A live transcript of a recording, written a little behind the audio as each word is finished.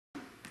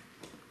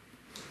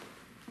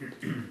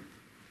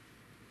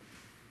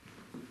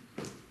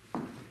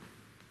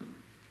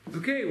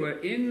Okay, we're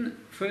in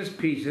 1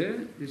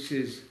 Peter. This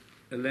is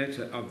a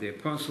letter of the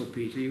Apostle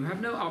Peter. You have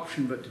no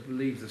option but to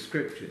believe the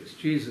Scriptures.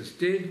 Jesus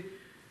did.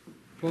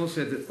 Paul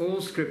said that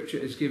all Scripture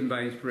is given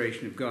by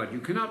inspiration of God. You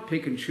cannot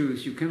pick and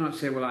choose. You cannot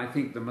say, well, I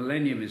think the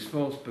millennium is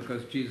false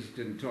because Jesus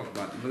didn't talk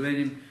about the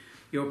millennium.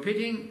 You're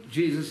pitting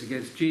Jesus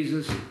against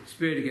Jesus,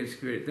 Spirit against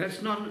Spirit.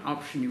 That's not an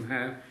option you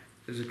have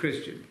as a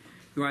Christian.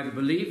 You either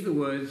believe the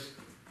words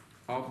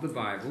of the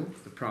Bible,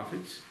 the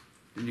prophets,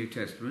 the New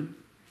Testament,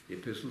 the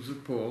epistles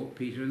of Paul,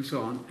 Peter and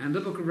so on, and the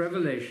book of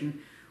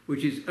Revelation,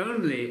 which is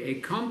only a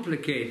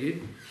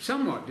complicated,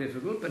 somewhat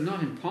difficult, but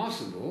not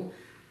impossible,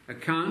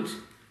 account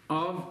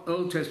of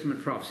Old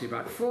Testament prophecy.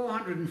 About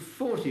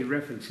 440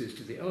 references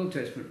to the Old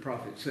Testament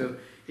prophets. So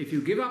if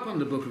you give up on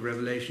the book of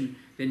Revelation,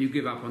 then you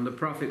give up on the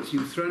prophets.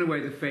 You've thrown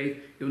away the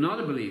faith. You're not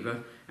a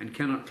believer and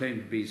cannot claim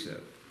to be so.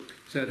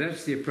 So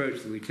that's the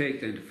approach that we take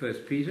then to 1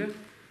 Peter.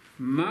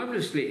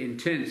 Marvelously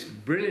intense,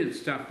 brilliant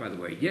stuff, by the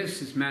way. Yes,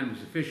 this man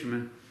was a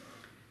fisherman,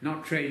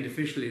 not trained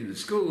officially in the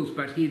schools,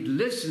 but he'd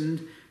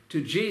listened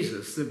to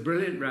Jesus, the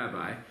brilliant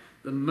rabbi,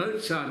 the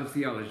Mozart of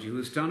theology, who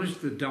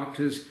astonished the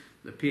doctors,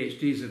 the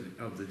PhDs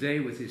of the day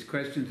with his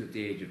questions at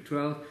the age of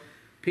 12.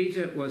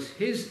 Peter was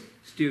his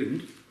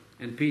student,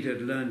 and Peter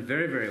had learned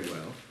very, very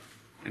well,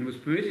 and was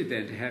permitted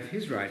then to have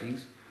his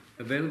writings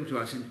available to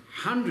us in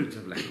hundreds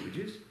of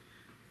languages,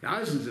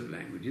 thousands of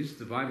languages,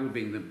 the Bible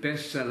being the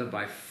bestseller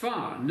by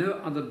far. No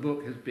other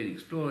book has been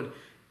explored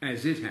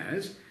as it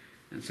has.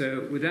 And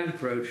so with that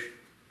approach,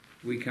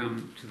 we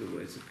come to the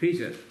words of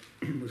Peter.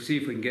 We'll see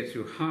if we can get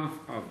through half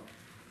of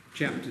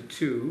chapter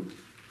 2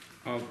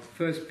 of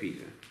 1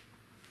 Peter.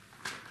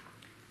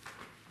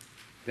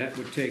 That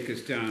would take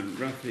us down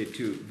roughly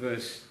to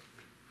verse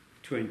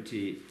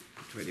 20,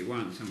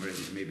 21, somewhere in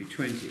there, maybe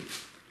 20.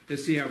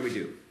 Let's see how we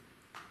do.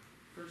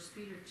 1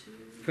 Peter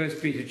 2. 1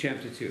 Peter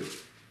chapter 2.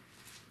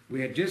 We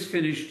had just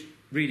finished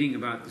reading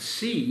about the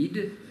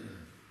seed,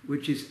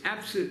 which is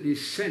absolutely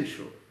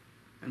essential.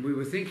 And we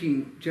were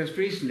thinking just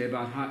recently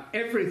about how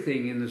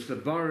everything in this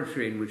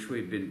laboratory in which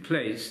we've been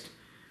placed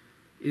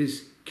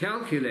is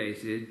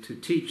calculated to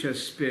teach us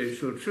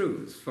spiritual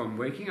truths, from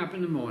waking up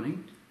in the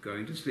morning,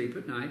 going to sleep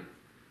at night,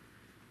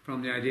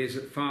 from the ideas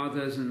of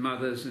fathers and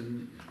mothers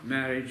and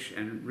marriage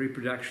and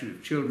reproduction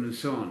of children and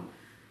so on.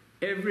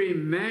 Every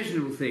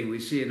imaginable thing we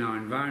see in our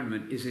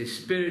environment is a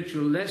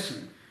spiritual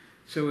lesson.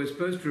 So we're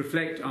supposed to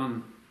reflect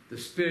on the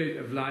spirit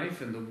of life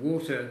and the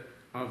water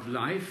of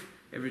life.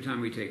 Every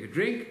time we take a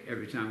drink,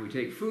 every time we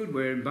take food,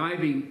 we're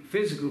imbibing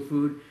physical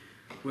food.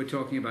 We're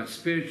talking about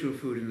spiritual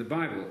food in the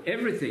Bible.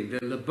 Everything,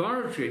 the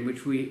laboratory in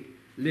which we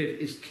live,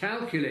 is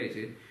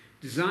calculated,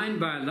 designed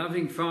by a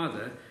loving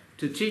Father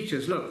to teach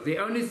us, look, the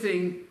only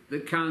thing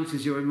that counts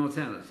is your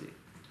immortality.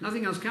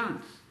 Nothing else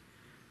counts.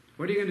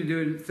 What are you going to do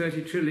in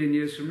 30 trillion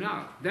years from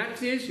now?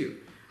 That's the issue.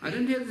 I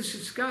don't hear this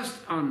discussed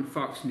on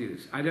Fox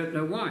News. I don't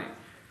know why.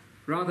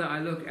 Rather, I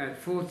look at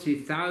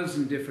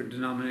 40,000 different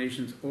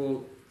denominations,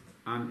 all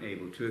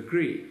unable to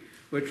agree.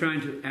 We're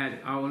trying to add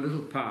our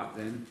little part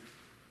then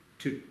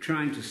to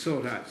trying to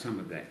sort out some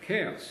of that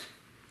chaos.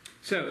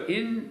 So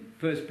in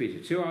 1 Peter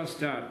 2, I'll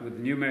start with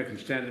the New American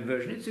Standard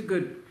Version. It's a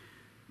good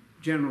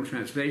general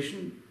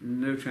translation.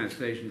 No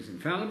translation is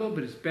infallible,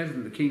 but it's better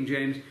than the King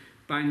James.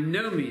 By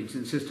no means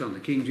insist on the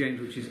King James,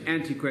 which is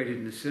antiquated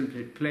and is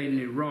simply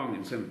plainly wrong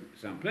in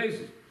some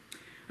places.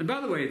 And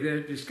by the way,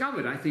 they've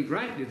discovered, I think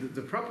rightly, that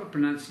the proper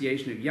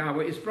pronunciation of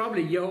Yahweh is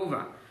probably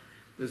Yehovah.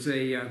 There's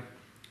a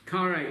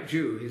Karaite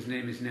Jew, his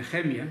name is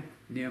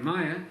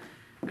Nehemiah,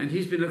 and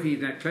he's been looking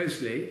at that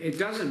closely. It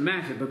doesn't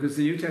matter because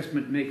the New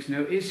Testament makes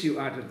no issue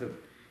out of the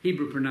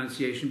Hebrew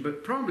pronunciation,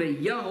 but probably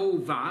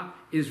Yehovah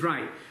is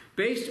right,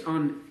 based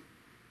on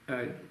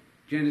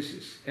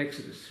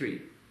Exodus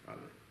 3.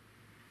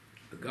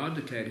 God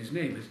declared his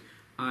name as,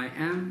 I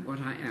am what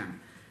I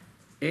am.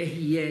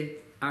 Ehyeh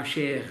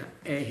asher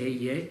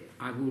ehyeh,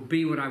 I will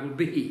be what I will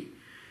be.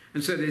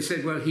 And so they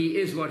said, well, he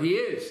is what he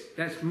is.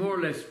 That's more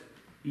or less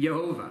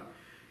Yehovah.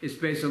 It's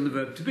based on the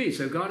verb to be.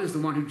 So God is the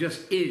one who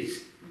just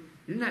is.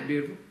 Isn't that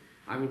beautiful?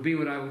 I will be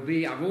what I will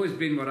be. I've always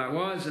been what I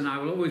was, and I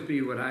will always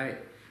be what I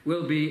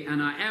will be,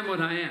 and I am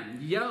what I am.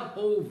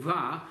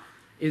 Yehovah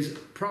is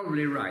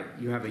probably right.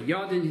 You have a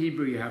Yod in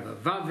Hebrew, you have a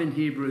Vav in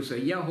Hebrew, so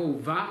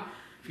Yehovah,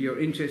 for your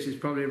interest, is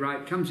probably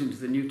right, comes into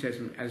the New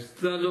Testament as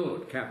the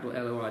Lord, capital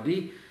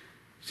L-O-R-D.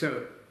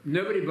 So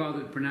nobody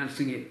bothered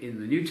pronouncing it in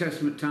the New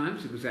Testament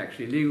times. It was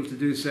actually illegal to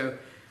do so.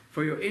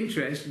 For your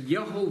interest,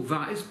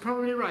 Yehovah is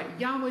probably right.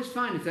 Yahweh is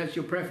fine if that's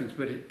your preference,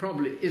 but it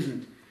probably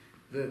isn't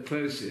the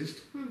closest.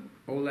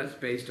 All that's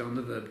based on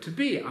the verb to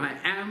be. I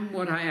am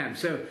what I am.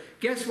 So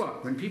guess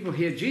what? When people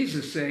hear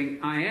Jesus saying,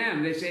 I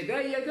am, they say,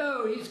 there you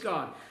go, he's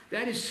God.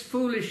 That is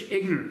foolish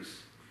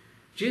ignorance.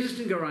 Jesus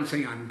didn't go around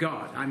saying, I'm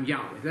God, I'm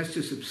Yahweh. That's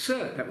just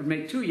absurd. That would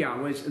make two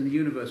Yahwehs and the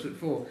universe would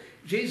fall.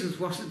 Jesus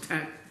wasn't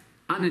that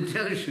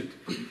unintelligent.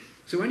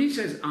 So when he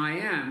says, I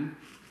am,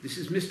 this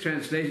is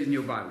mistranslated in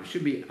your Bible. It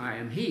should be, I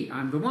am he,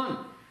 I'm the one.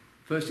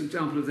 First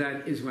example of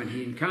that is when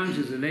he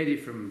encounters a lady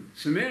from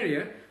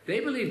Samaria.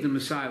 They believed the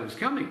Messiah was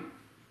coming.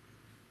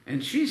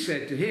 And she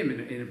said to him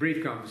in a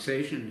brief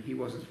conversation, he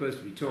wasn't supposed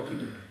to be talking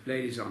to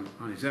ladies on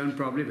his own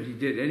probably, but he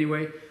did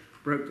anyway,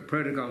 broke the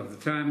protocol of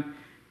the time.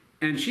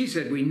 And she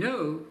said, we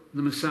know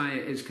the Messiah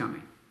is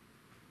coming.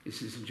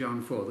 This is in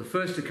John 4, the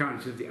first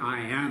occurrence of the I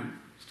am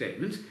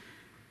statement.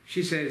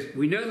 She says,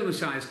 we know the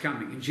Messiah is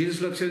coming. And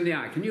Jesus looks her in the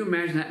eye. Can you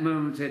imagine that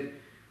moment and said,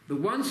 the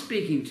one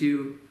speaking to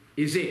you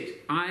is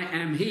it. I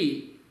am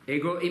he,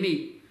 ego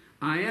eimi.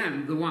 I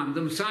am the one,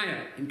 the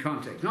Messiah in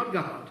context, not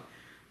God.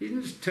 He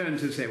didn't just turn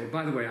to say, well,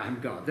 by the way, I'm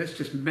God. That's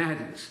just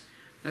madness.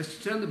 That's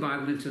to turn the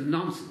Bible into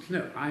nonsense.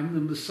 No, I'm the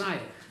Messiah.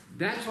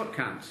 That's what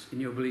counts in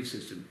your belief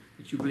system,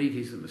 that you believe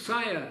he's the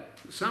Messiah,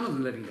 the Son of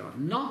the living God,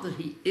 not that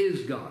he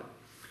is God.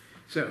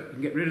 So, you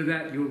can get rid of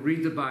that. You'll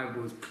read the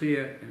Bible with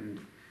clear and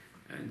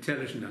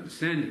intelligent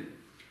understanding.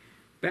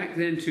 Back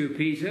then to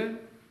Peter,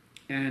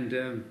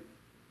 and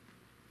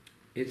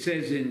it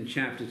says in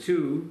chapter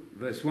 2,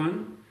 verse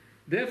 1,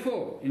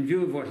 therefore, in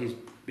view of what he's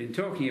been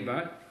talking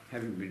about,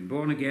 having been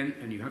born again,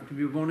 and you have to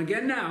be born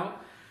again now.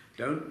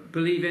 Don't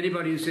believe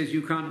anybody who says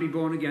you can't be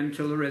born again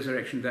until the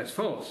resurrection. That's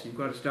false. You've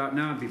got to start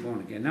now and be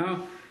born again.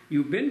 Now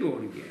you've been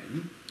born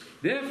again.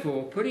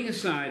 Therefore, putting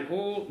aside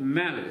all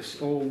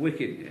malice, all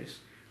wickedness,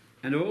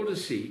 and all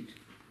deceit,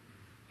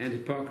 and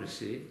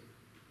hypocrisy,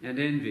 and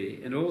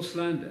envy, and all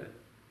slander.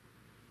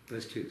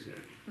 Verse 2, Sarah.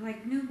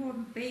 Like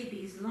newborn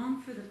babies,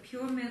 long for the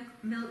pure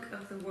milk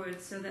of the word,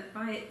 so that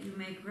by it you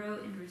may grow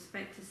in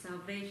respect to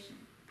salvation.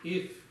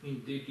 If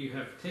indeed you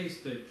have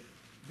tasted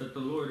that the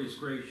Lord is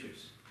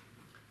gracious.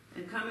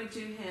 And coming to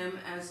him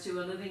as to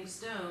a living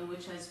stone,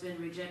 which has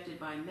been rejected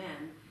by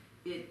men,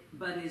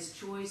 but is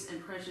choice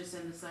and precious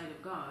in the sight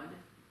of God.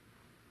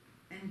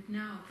 And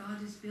now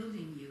God is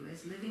building you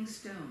as living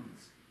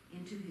stones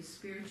into his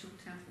spiritual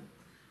temple.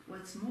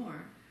 What's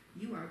more,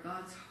 you are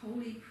God's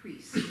holy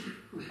priests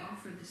who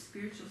offer the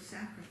spiritual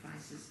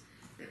sacrifices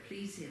that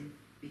please him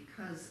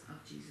because of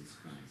Jesus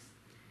Christ.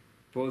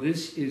 For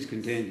this is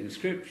contained in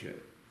Scripture.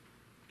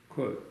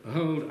 Quote,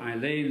 behold, I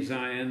lay in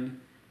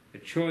Zion a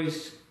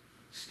choice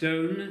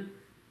stone,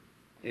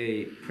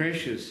 a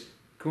precious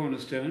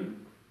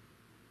cornerstone,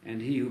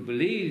 and he who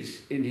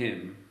believes in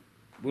him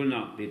will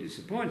not be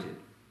disappointed.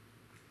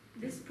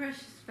 This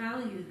precious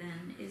value,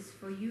 then, is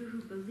for you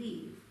who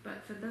believe,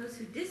 but for those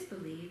who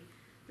disbelieve,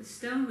 the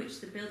stone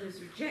which the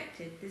builders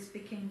rejected, this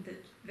became the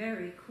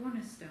very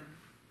cornerstone.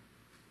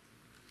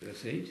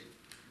 Verse 8.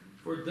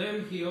 For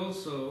them he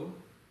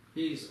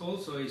is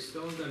also a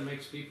stone that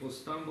makes people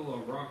stumble, a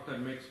rock that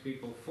makes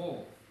people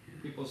fall.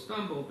 People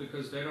stumble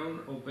because they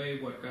don't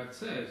obey what God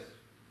says.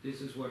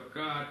 This is what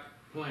God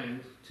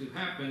planned to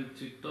happen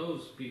to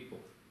those people.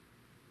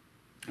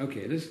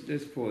 Okay,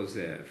 let's pause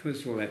there.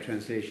 First of all, that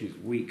translation is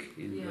weak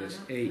in verse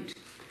 8.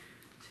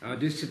 Are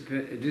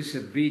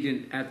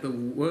disobedient at the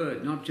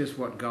word, not just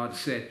what God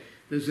said.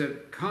 There's a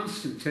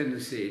constant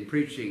tendency in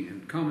preaching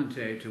and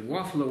commentary to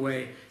waffle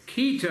away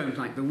key terms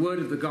like the word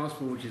of the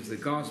gospel, which is the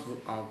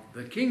gospel of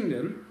the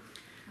kingdom.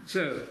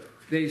 So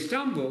they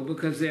stumble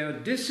because they are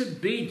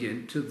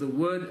disobedient to the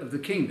word of the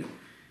kingdom.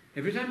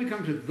 Every time you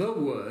come to the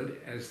word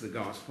as the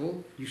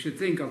gospel, you should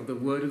think of the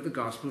word of the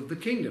gospel of the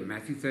kingdom.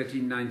 Matthew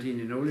 13:19,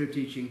 in all your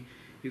teaching,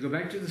 you go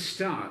back to the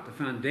start. The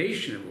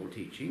foundation of all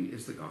teaching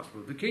is the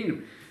gospel of the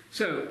kingdom.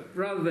 So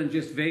rather than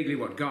just vaguely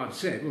what God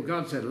said, well,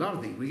 God said a lot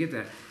of things, we get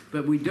that,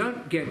 but we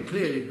don't get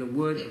clearly the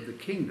word of the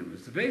kingdom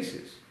as the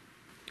basis.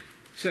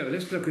 So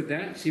let's look at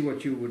that, see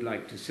what you would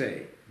like to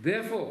say.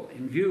 Therefore,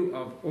 in view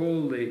of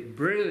all the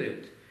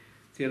brilliant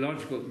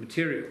theological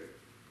material,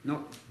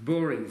 not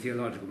boring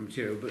theological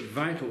material, but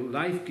vital,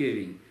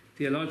 life-giving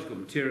theological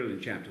material in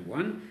chapter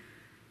 1,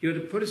 you're to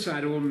put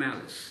aside all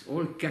malice,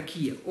 all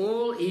kakia,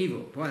 all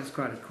evil. Boy, that's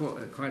quite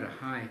a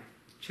high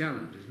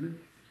challenge, isn't it?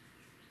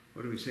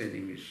 What do we say in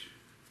English?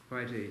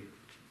 Quite a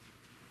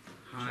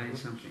high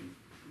something.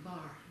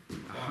 Bar.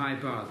 A high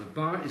bar. The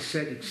bar is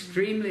set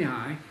extremely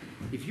high.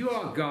 If you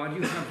are God,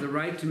 you have the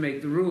right to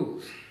make the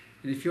rules.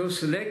 And if you're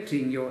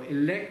selecting your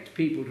elect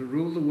people to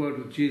rule the world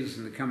with Jesus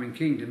in the coming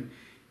kingdom,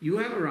 you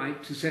have a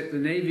right to set the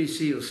Navy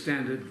SEAL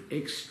standard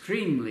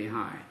extremely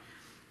high.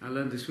 I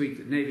learned this week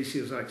that Navy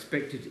SEALs are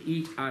expected to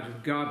eat out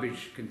of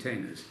garbage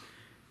containers.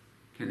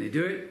 Can they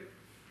do it?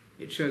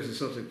 It shows a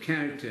sort of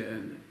character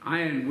and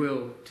iron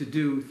will to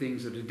do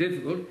things that are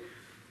difficult.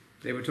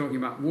 They were talking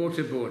about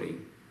waterboarding.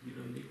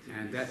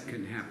 And that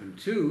can happen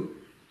too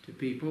to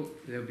people.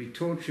 They'll be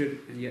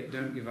tortured and yet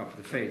don't give up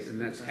the faith. And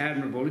that's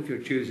admirable if you're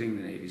choosing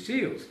the Navy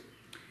SEALs.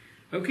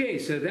 Okay,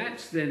 so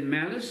that's then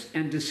malice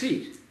and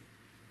deceit.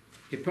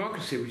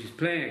 Hypocrisy, which is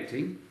play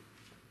acting,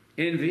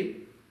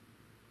 envy,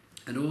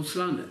 and all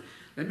slander.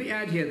 Let me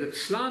add here that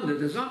slander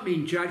does not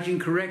mean judging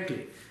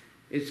correctly.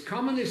 It's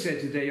commonly said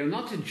today, you're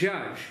not to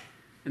judge,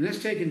 and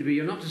that's taken to be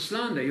you're not to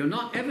slander. You're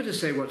not ever to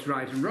say what's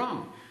right and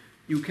wrong.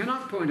 You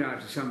cannot point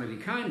out to somebody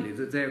kindly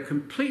that they're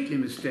completely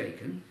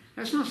mistaken.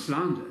 That's not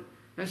slander.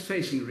 That's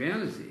facing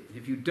reality.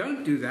 If you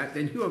don't do that,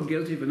 then you are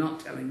guilty for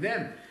not telling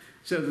them.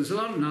 So there's a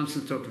lot of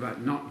nonsense talked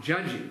about not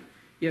judging.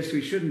 Yes,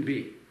 we shouldn't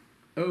be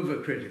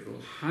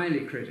overcritical,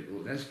 highly critical,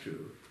 that's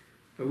true.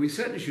 But we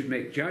certainly should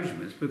make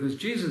judgments, because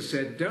Jesus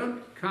said,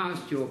 don't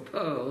cast your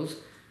pearls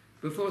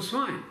before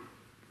swine.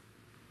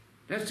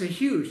 That's a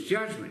huge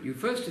judgment. You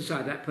first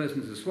decide that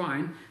person is a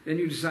swine, then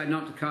you decide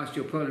not to cast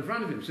your pearl in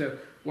front of him. So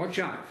watch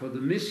out for the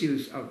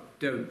misuse of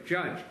don't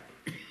judge.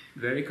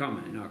 Very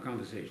common in our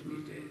conversation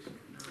these days.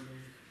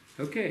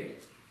 Okay,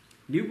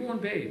 newborn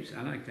babes,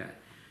 I like that.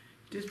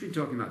 Just been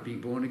talking about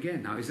being born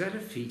again. Now, is that a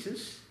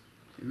fetus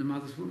in the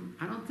mother's womb?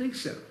 I don't think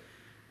so.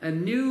 A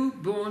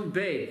newborn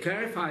babe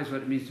clarifies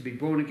what it means to be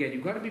born again.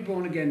 You've got to be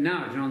born again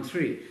now, John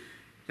 3.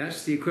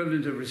 That's the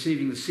equivalent of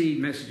receiving the seed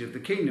message of the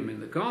kingdom in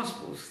the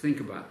Gospels. Think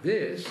about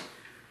this,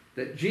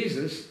 that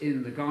Jesus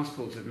in the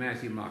Gospels of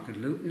Matthew, Mark and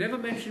Luke never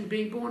mentioned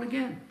being born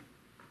again.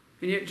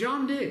 And yet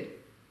John did.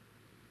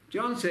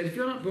 John said, if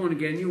you're not born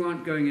again, you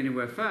aren't going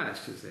anywhere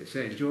fast, as they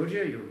say in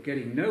Georgia. You're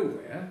getting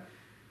nowhere.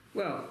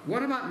 Well,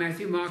 what about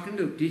Matthew, Mark and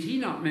Luke? Did he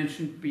not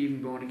mention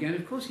being born again?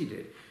 Of course he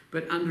did.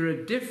 But under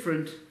a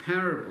different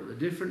parable, a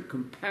different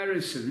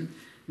comparison,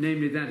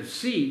 namely that of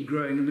seed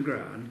growing in the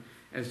ground,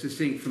 as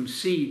distinct from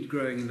seed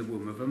growing in the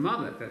womb of a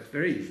mother. That's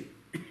very easy.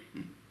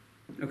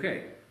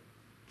 Okay.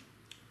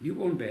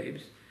 Newborn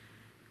babes,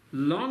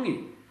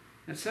 longing.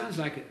 That sounds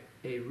like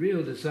a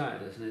real desire,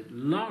 doesn't it?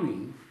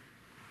 Longing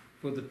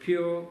for the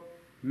pure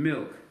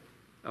milk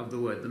of the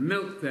word. The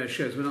milk there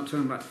shows we're not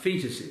talking about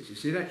fetuses. You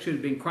see, that should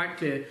have been quite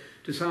clear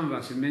to some of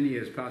us in many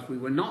years past. We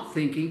were not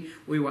thinking.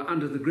 We were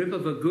under the grip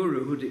of a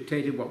guru who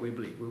dictated what we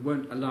believed. We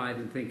weren't alive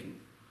and thinking.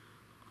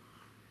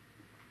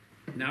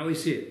 Now we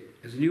see it.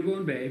 As a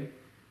newborn babe,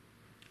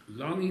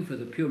 longing for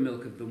the pure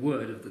milk of the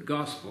word, of the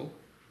gospel,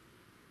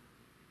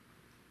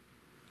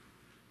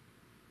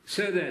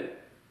 so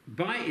that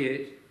by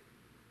it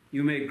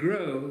you may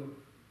grow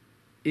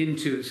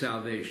into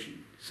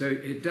salvation. So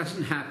it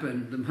doesn't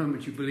happen the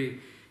moment you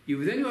believe.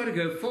 You then got to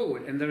go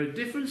forward, and there are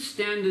different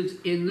standards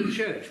in the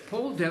church.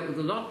 Paul dealt with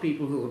a lot of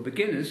people who were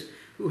beginners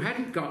who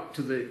hadn't got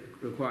to the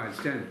required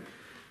standard.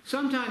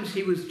 Sometimes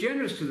he was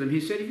generous to them. He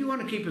said, if you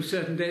want to keep a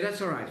certain day,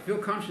 that's all right. If your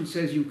conscience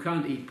says you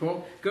can't eat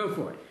pork, go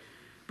for it.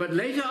 But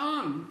later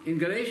on in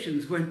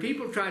Galatians, when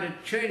people try to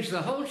change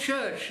the whole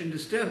church and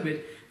disturb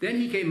it, then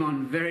he came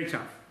on very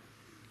tough.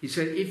 He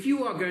said, if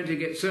you are going to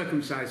get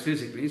circumcised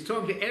physically, he's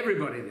talking to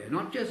everybody there,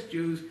 not just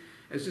Jews,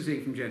 as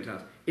distinct from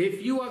Gentiles.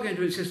 If you are going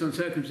to insist on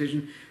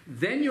circumcision,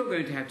 then you're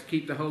going to have to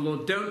keep the whole law.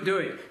 Don't do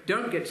it.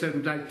 Don't get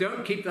circumcised.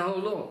 Don't keep the whole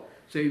law.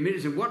 So you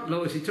immediately said, what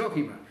law is he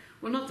talking about?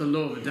 Well, not the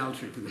law of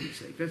adultery, for goodness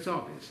sake. That's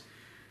obvious.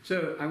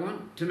 So I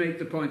want to make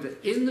the point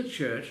that in the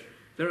church,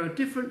 there are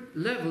different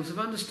levels of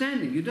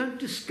understanding. You don't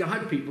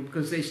discard people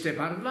because they step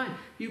out of line.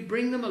 You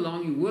bring them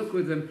along, you work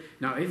with them.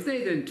 Now, if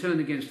they then turn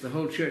against the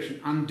whole church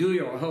and undo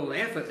your whole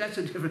effort, that's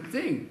a different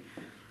thing.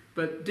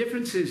 But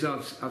differences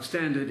of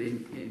standard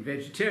in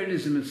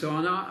vegetarianism and so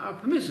on are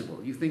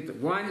permissible. You think that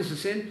wine is a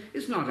sin?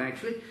 It's not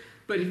actually.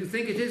 But if you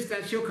think it is,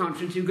 that's your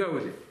conscience, you go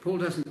with it. Paul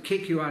doesn't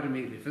kick you out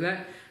immediately for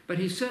that, but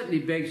he certainly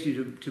begs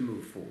you to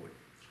move forward.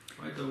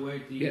 By the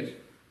way, the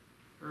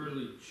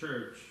early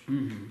church,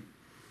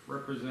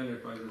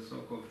 represented by the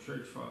so-called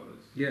church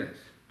fathers,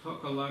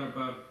 talk a lot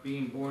about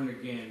being born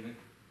again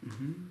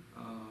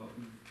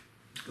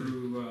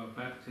through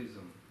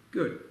baptism.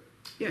 Good.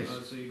 Yes.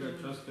 So you got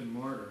Justin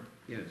Martyr.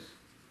 Yes.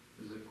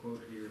 There's a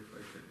quote here, if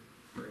I could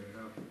bring it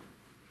up.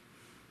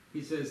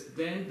 He says,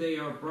 then they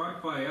are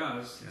brought by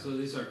us, so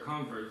these are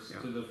converts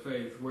to the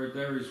faith, where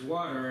there is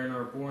water and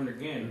are born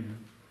again.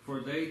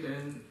 For they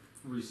then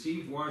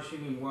receive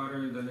washing in water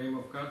in the name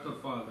of God the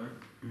Father,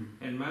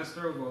 and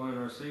Master of all, and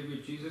our Savior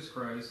Jesus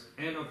Christ,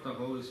 and of the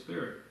Holy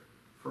Spirit.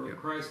 For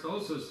Christ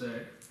also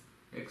said,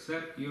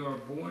 except you are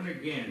born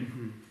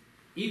again,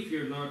 if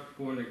you're not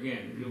born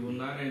again, you will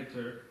not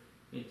enter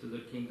into the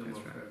kingdom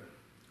of heaven.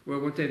 Well,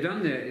 what they've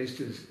done there is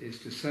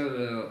to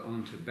solo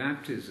onto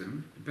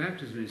baptism.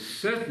 Baptism is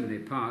certainly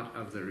part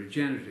of the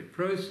regenerative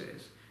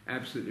process,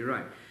 absolutely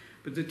right.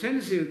 But the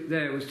tendency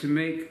there was to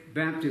make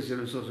baptism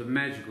a sort of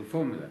magical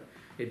formula.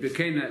 It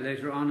became that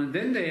later on, and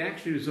then they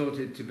actually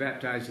resorted to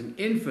baptizing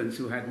infants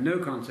who had no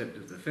concept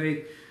of the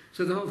faith,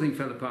 so the whole thing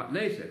fell apart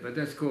later. But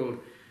that's called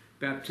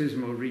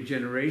baptismal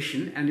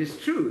regeneration, and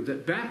it's true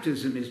that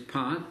baptism is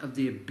part of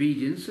the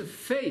obedience of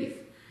faith.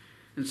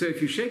 And so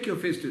if you shake your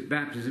fist at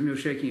baptism, you're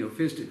shaking your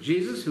fist at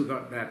Jesus, who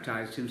got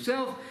baptized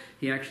himself.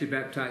 He actually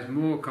baptized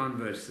more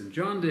converts than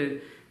John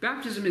did.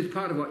 Baptism is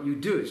part of what you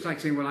do. It's like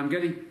saying, well, I'm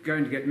going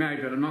to get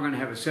married, but I'm not going to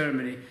have a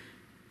ceremony.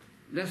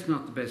 That's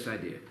not the best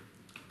idea.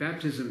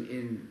 Baptism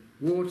in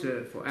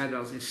water for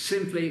adults is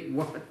simply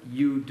what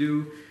you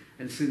do.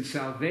 And since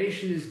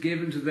salvation is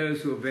given to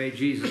those who obey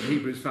Jesus,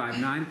 Hebrews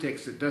 5:9,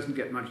 text that doesn't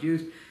get much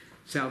use,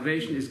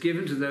 salvation is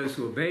given to those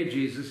who obey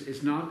Jesus.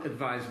 It's not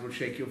advisable to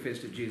shake your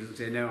fist at Jesus and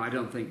say, no, I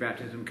don't think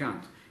baptism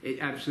counts. It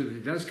absolutely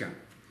does count.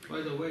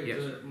 By the way,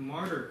 the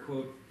martyr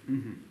quote,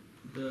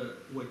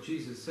 what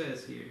Jesus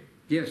says here.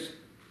 Yes,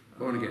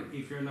 born again.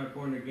 If you're not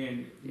born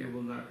again, you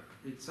will not.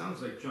 It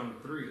sounds like John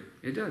 3.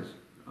 It does.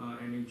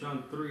 And in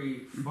John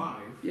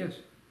 3:5,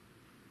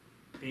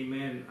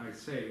 amen, I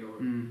say, or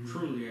Mhm.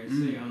 truly I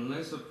say,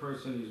 unless a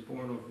person is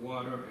born of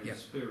water and Yeah.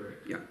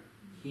 spirit, Yeah.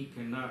 he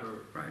cannot, or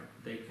Right.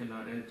 they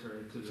cannot enter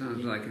into the Sounds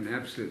kingdom. like an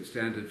absolute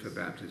standard for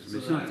baptism. So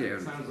It's not that the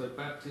only. sounds like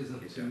baptism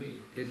It to does. me.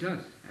 It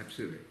does,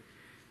 absolutely.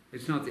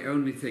 It's not the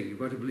only thing. You've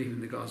got to believe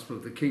in the gospel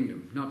of the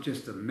kingdom, not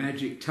just the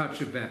magic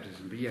touch of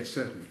baptism, but yes,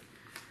 certainly.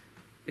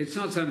 It's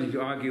not something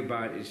to argue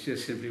about, it's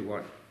just simply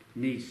what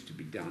needs to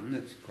be done.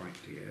 That's quite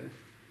clear.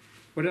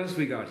 What else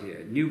we got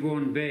here?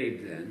 Newborn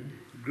babe, then.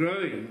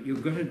 Growing.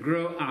 You've got to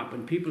grow up,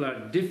 and people are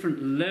at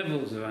different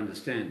levels of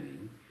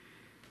understanding.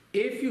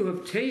 If you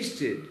have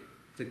tasted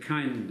the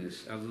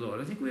kindness of the Lord,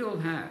 I think we all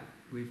have.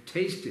 We've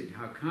tasted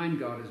how kind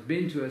God has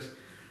been to us,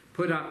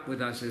 put up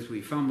with us as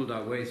we fumbled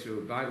our way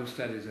through Bible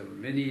studies over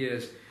many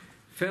years,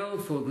 fell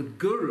for the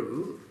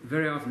guru,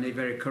 very often a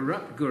very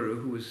corrupt guru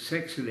who was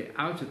sexually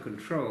out of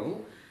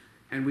control,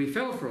 and we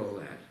fell for all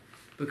that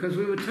because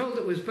we were told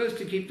that we're supposed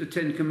to keep the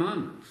Ten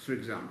Commandments, for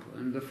example,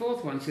 and the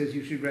fourth one says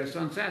you should rest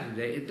on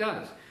Saturday. It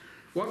does.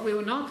 What we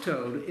were not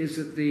told is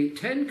that the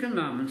Ten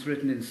Commandments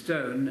written in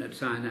stone at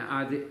Sinai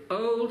are the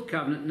old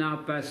covenant, now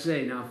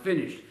passé, now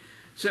finished.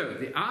 So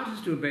the art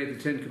is to obey the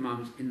Ten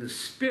Commandments in the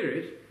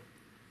spirit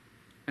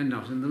and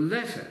not in the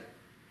letter.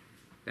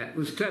 That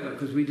was clever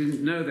because we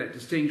didn't know that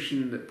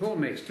distinction that Paul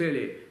makes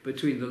clearly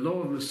between the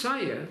law of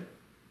Messiah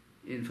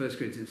in 1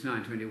 Corinthians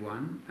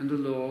 9:21 and the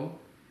law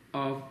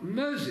of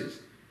Moses.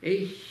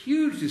 A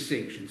huge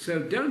distinction. So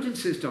don't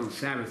insist on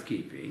Sabbath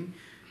keeping.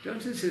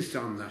 Don't insist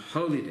on the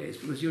holy days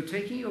because you're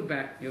taking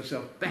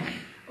yourself back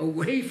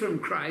away from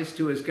Christ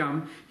who has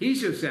come.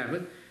 He's your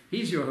Sabbath.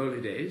 He's your holy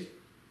days.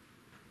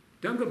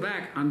 Don't go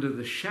back under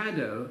the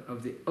shadow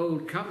of the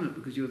old covenant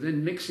because you're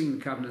then mixing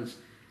the covenants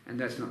and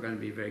that's not going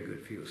to be very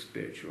good for your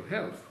spiritual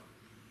health.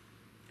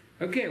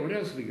 Okay, what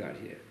else have we got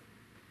here?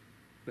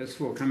 Verse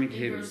 4, coming to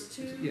In him. verse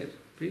 2? Yes,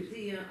 please.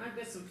 I've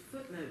got some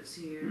footnotes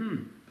here.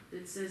 Mm,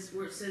 It says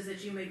where it says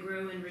that you may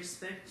grow in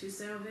respect to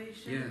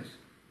salvation. yes.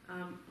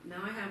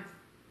 Now I have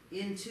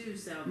into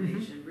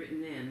salvation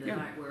written in that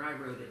Yeah. where I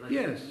wrote it, like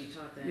Yes. you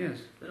taught that. Yes.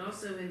 But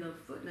also in the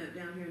footnote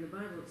down here in the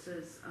Bible it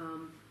says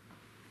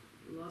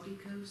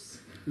logikos. It says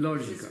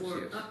for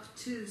Logikos, yes. up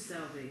to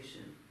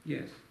salvation,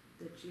 Yes.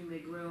 that you may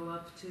grow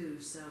up to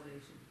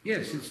salvation.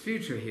 Yes, it's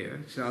future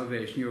here,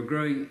 salvation. You're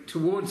growing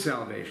towards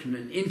salvation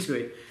and into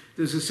it.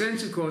 There's a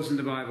sense, of course, in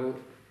the Bible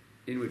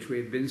in which we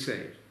have been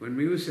saved. When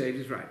we were saved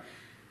is right.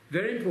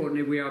 Very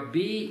importantly, we are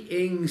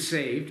being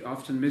saved,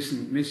 often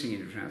missing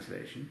in a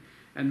translation,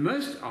 and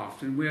most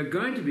often we are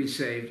going to be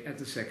saved at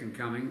the second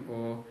coming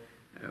or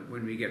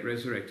when we get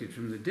resurrected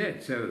from the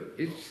dead. So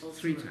it's All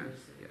three three, times.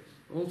 yes.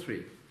 Yes, all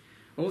three.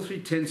 All three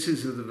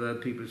tenses of the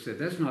verb people have said.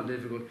 That's not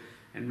difficult.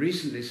 And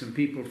recently some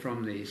people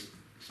from the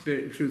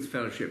Spirit and Truth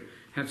Fellowship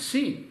have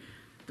seen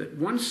that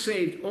once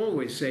saved,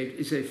 always saved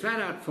is a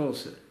flat-out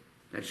falsehood.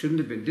 That shouldn't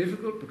have been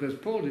difficult because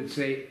Paul did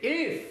say,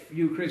 if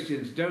you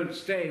Christians don't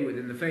stay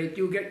within the faith,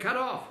 you'll get cut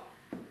off.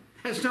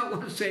 That's not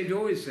once saved,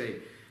 always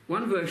saved.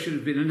 One verse should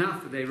have been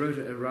enough, but they wrote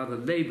a rather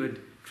laboured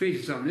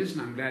treatise on this,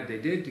 and I'm glad they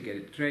did to get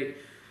it straight.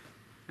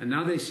 And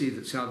now they see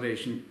that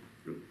salvation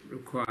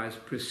requires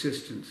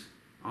persistence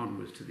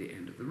onwards to the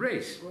end of the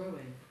race.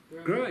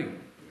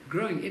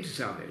 Growing into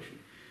salvation.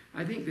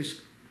 I think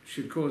this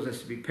should cause us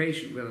to be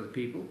patient with other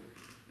people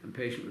and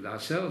patient with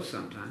ourselves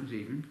sometimes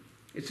even.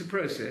 It's a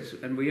process,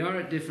 and we are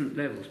at different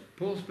levels.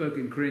 Paul spoke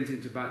in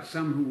Corinthians about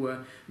some who were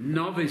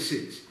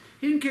novices.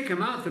 He didn't kick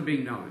them out for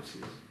being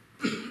novices.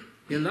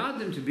 He allowed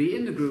them to be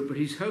in the group, but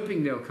he's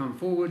hoping they'll come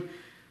forward.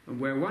 And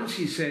where once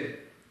he said,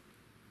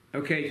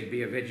 okay to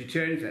be a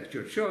vegetarian if that's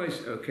your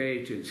choice,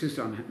 okay to insist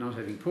on not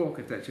having pork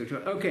if that's your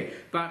choice, okay.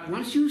 But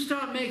once you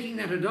start making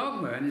that a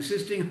dogma and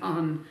insisting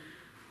on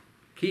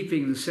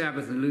keeping the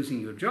Sabbath and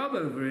losing your job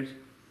over it,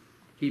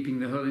 keeping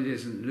the holy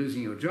days and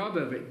losing your job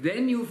over it,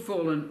 then you've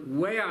fallen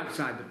way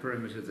outside the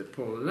perimeter that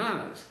Paul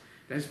allows.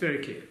 That's very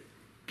clear.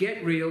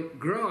 Get real,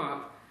 grow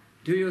up,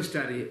 do your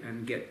study,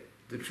 and get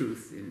the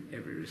truth in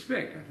every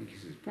respect. I think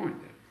is his point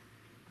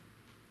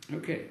there.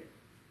 Okay.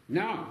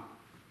 Now,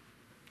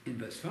 in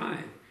verse 5,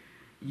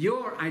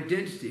 your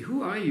identity,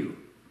 who are you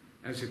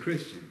as a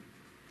Christian?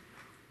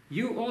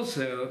 You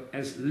also,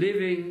 as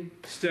living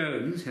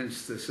stones,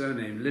 hence the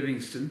surname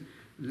Livingston,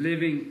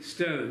 living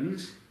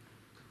stones,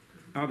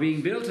 are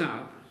being built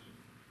up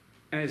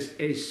as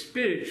a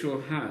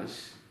spiritual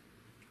house,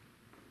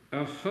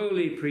 a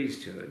holy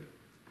priesthood,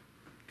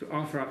 to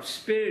offer up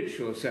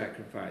spiritual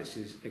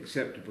sacrifices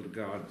acceptable to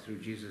God through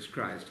Jesus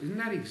Christ. Isn't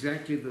that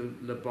exactly the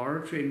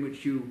laboratory in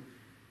which you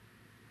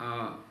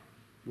are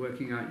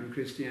working out your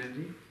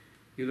Christianity?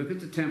 You look at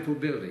the temple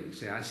building and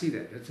say, I see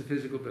that, that's a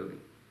physical building.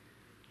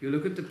 You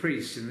look at the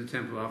priests in the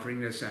temple offering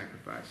their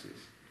sacrifices,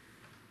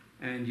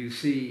 and you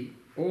see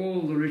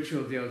all the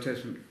ritual of the Old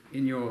Testament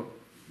in your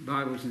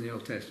Bibles in the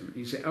Old Testament.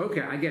 You say,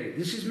 okay, I get it,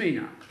 this is me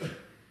now.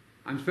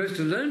 I'm supposed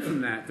to learn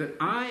from that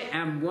I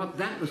am what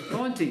that was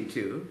pointing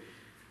to.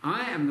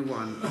 I am the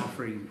one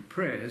offering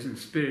prayers and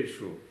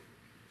spiritual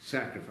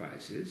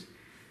sacrifices.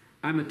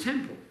 I'm a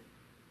temple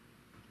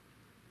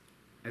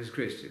as a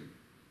Christian.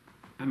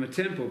 I'm a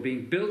temple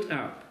being built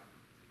up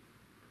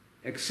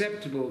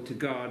acceptable to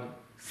God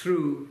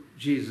through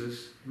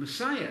Jesus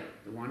Messiah,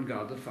 the one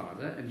God the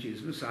Father and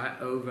Jesus Messiah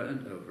over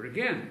and over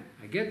again.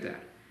 I get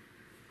that.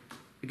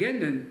 Again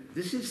then,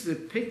 this is the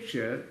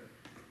picture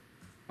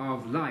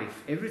of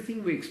life.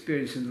 Everything we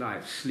experience in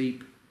life,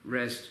 sleep,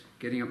 rest,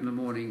 getting up in the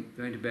morning,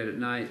 going to bed at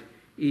night,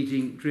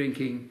 eating,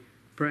 drinking,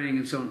 praying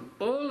and so on,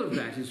 all of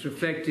that is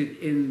reflected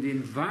in the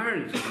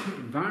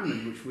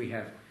environment which we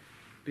have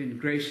been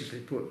graciously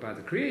put by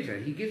the Creator.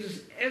 He gives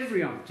us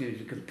every opportunity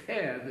to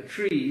compare the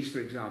trees, for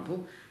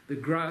example, the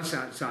grass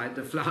outside,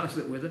 the flowers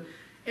that wither,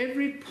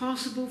 every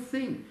possible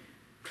thing,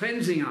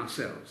 cleansing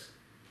ourselves.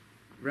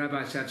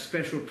 Rabbis have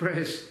special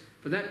prayers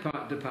for that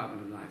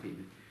department of life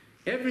even.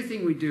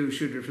 Everything we do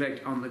should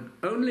reflect on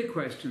the only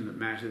question that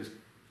matters: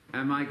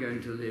 am I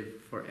going to live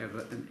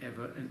forever and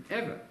ever and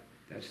ever?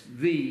 That's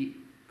the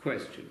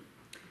question.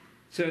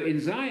 So in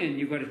Zion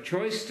you've got a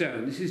choice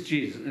stone, this is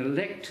Jesus, an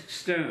elect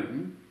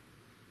stone,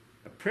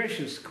 a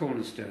precious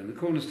cornerstone. The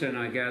cornerstone,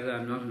 I gather,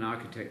 I'm not an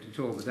architect at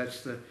all, but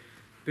that's the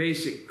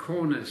basic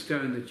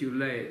cornerstone that you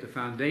lay at the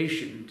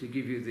foundation to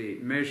give you the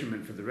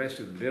measurement for the rest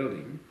of the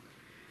building.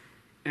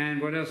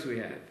 And what else do we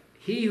have?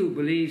 He who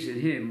believes in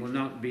him will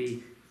not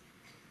be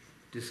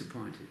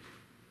disappointed.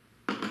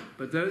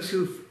 But those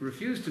who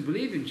refuse to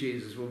believe in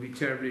Jesus will be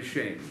terribly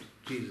ashamed,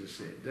 Jesus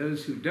said.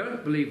 Those who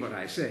don't believe what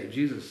I say,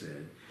 Jesus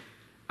said,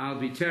 I'll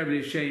be terribly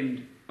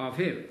ashamed of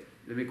him.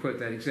 Let me quote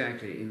that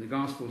exactly. In the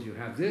Gospels you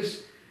have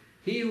this: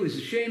 he who is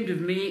ashamed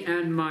of me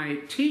and my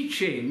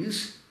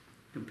teachings,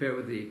 compare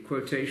with the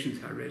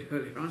quotations I read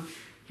earlier on,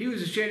 he who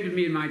is ashamed of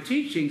me and my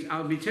teachings,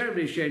 I'll be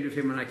terribly ashamed of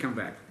him when I come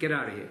back. Get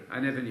out of here. I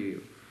never knew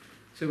you.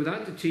 So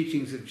without the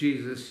teachings of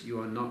Jesus,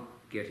 you are not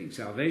getting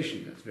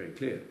salvation. That's very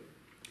clear.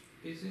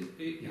 Is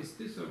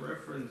this a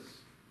reference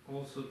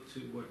also to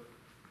what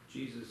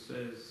Jesus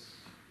says,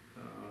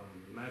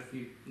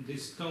 Matthew,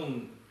 this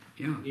stone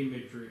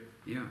imagery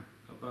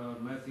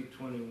about Matthew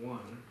 21?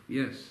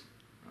 Yes.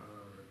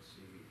 Let's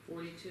see.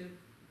 42.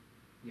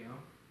 Yeah.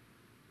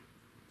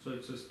 So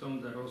it's a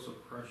stone that also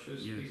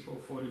crushes Yes.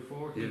 people.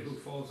 44. He Yes. who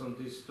falls on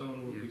this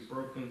stone will be Yes.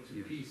 broken to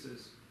Yes.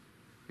 pieces.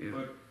 Yeah.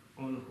 But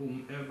on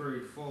whomever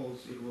it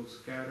falls, it will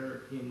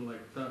scatter him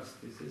like dust.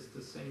 Is this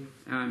the same?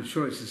 I'm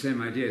sure it's the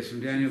same idea. It's from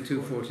Daniel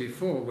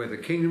 2:44, where the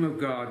kingdom of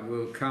God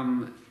will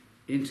come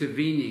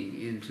intervening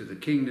into the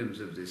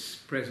kingdoms of this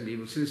present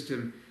evil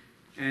system,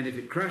 and if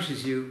it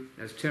crushes you,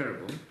 that's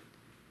terrible.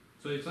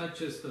 So it's not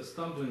just a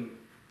stumbling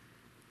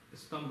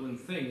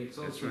thing, it's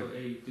That's also right.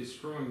 a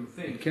destroying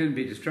thing. It can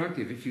be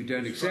destructive if you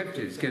don't accept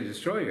it. It can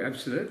destroy you,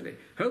 absolutely.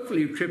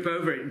 Hopefully you trip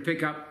over it and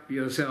pick up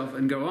yourself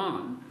and go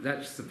on.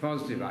 That's the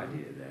positive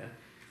idea there.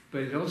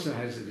 But it also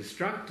has a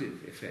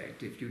destructive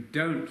effect if you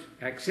don't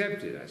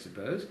accept it, I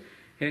suppose.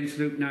 Hence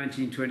Luke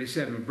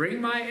 19:27. Bring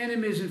my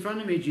enemies in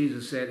front of me,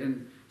 Jesus said,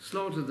 and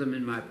slaughter them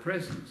in my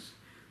presence.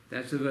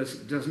 That's a verse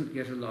that doesn't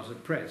get a lot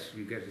of press.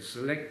 You get a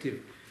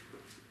selective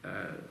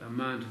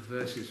amount of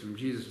verses from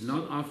Jesus,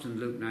 not often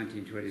Luke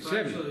 19:27. So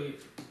actually,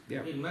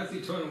 Yeah. in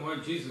Matthew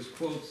 21, Jesus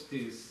quotes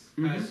this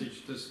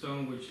passage, the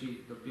stone which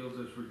the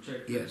builders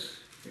rejected, Yes,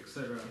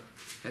 etc.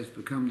 has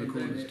become the And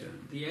then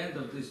cornerstone. the end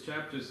of this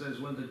chapter says,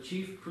 when the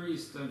chief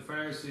priests and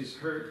Pharisees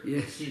heard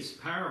Yes. his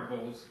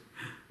parables,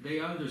 they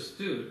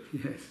understood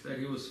Yes. that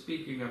he was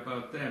speaking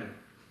about them.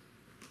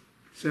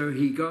 So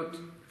he got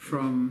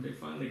from, They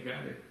finally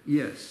got it.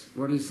 yes,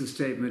 what is the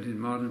statement in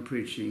modern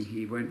preaching?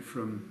 He went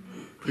from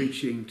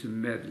preaching to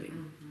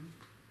meddling.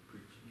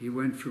 He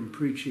went from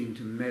preaching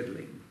to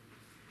meddling.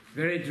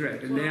 Very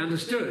direct, and they Well,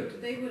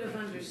 understood. They would have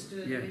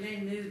understood. Yes. I mean, they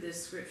knew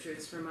this scripture.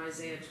 It's from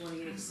Isaiah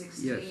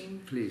 28:16.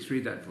 Yes, please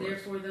read that for us.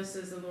 Therefore, thus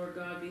says the Lord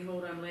God,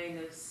 behold, I'm laying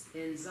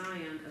in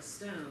Zion a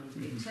stone,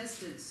 a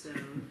tested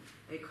stone,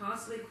 a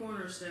costly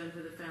cornerstone for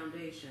the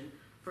foundation,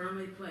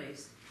 firmly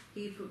placed.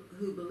 He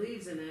who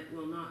believes in it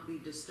will not be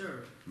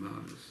disturbed.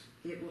 Marvelous.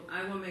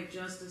 I will make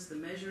justice the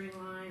measuring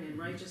line and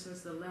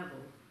righteousness the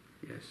level.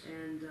 Yes.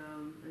 And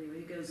anyway,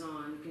 he goes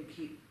on. You can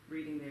keep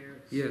reading there.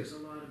 It Yes. says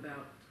a lot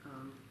about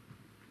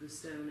the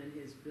stone and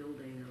his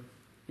building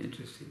of.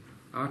 Interesting.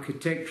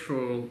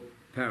 Architectural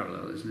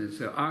parallel, isn't it?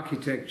 So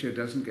architecture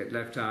doesn't get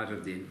left out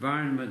of the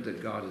environment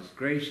that God has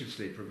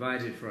graciously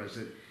provided for us,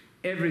 that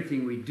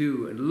everything we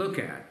do and look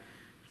at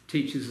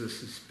teaches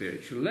us a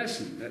spiritual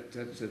lesson.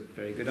 That's a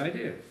very good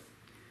idea.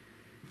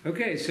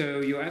 Okay,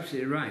 so you're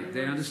absolutely right. And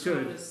They then understood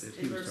stone that is-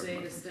 he in was verse talking 8, a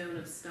about. stone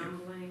of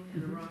stumbling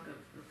and a rock of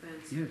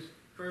offense. Yes,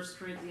 1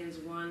 Corinthians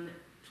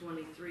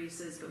 1:23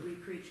 says, but we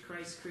preach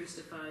Christ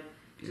crucified,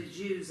 to Yes.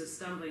 Jews a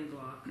stumbling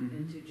block, Mhm.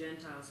 and to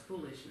Gentiles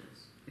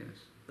foolishness. yes.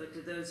 But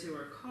to those who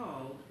are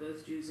called,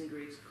 both Jews and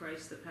Greeks,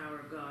 Christ the power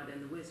of God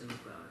and the wisdom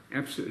of God.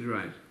 Absolutely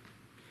right.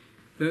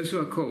 Those who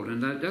are called,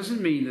 and that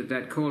doesn't mean that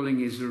that calling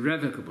is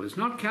irrevocable. It's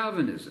not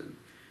Calvinism.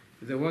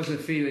 There was a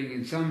feeling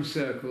in some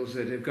circles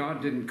that if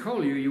God didn't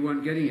call you, you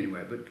weren't getting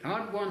anywhere. But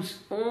God wants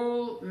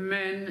all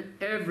men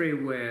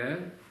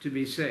everywhere to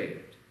be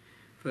saved.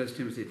 1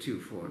 Timothy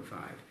 2:4 and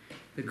 5.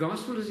 The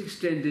gospel is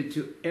extended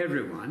to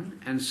everyone,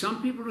 and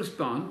some people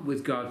respond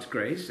with God's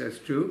grace, that's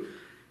true,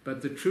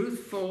 But the truth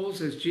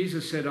falls, as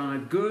Jesus said, on a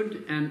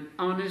good and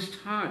honest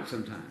heart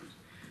sometimes.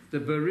 The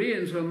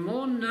Bereans were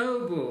more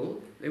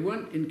noble. They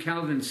weren't in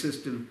Calvin's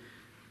system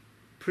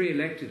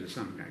pre-elected or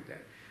something like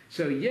that.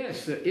 So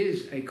yes, there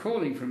is a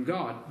calling from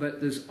God,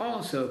 but there's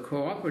also a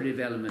cooperative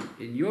element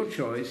in your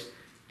choice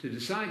to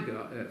decide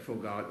for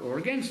God or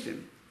against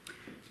him.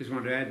 Just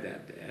want to add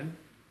that there.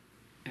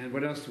 And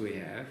what else do we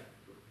have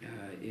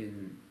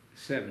in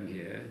 7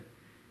 here?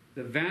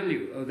 The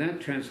value, oh,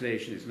 that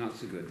translation is not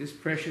so good. This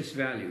precious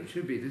value, it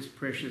should be this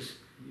precious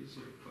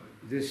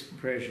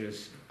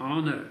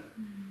honor.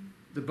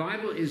 The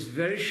Bible is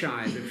very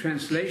shy, the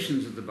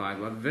translations of the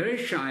Bible are very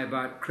shy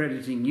about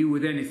crediting you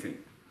with anything.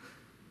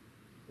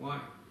 Why?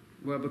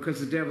 Well, because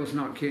the devil's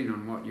not keen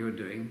on what you're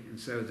doing, and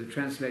so the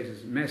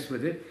translators mess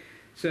with it.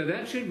 So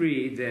that should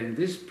read then,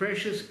 this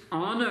precious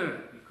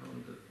honor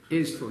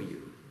is for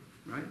you,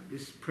 right?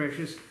 This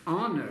precious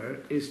honor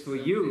is for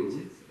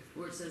you.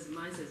 Where it says,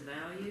 mine says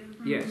value?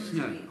 Yes,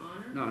 no,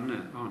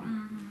 Honor?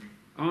 honor.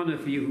 Honor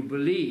for you who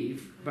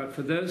believe, but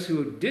for those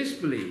who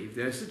disbelieve,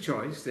 there's the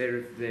choice,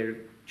 they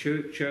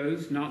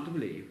chose not to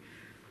believe.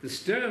 The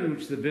stone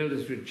which the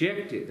builders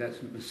rejected,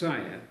 that's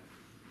Messiah,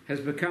 has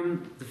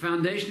become the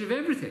foundation of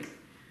everything.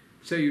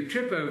 So you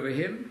trip over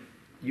him,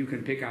 you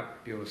can pick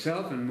up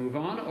yourself and move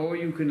on, or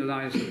you can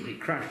allow yourself to be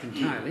crushed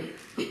entirely.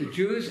 The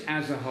Jews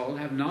as a whole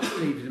have not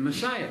believed in the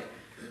Messiah.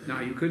 Now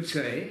you could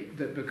say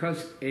that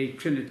because a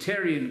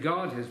Trinitarian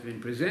God has been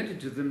presented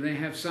to them, they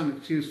have some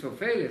excuse for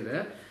failure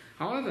there.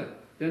 However,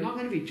 they're not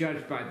going to be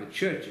judged by the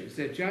churches.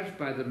 They're judged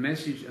by the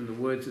message and the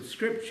words of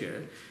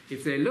Scripture.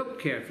 If they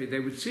look carefully, they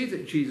would see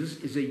that Jesus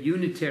is a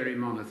unitary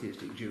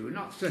monotheistic Jew,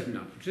 certainly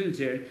not a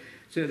Trinitarian,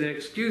 so their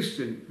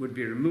excuse would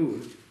be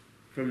removed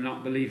from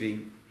not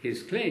believing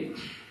his claim.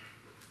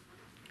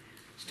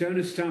 Stone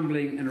of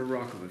stumbling and a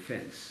rock of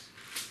offense.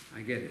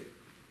 I get it.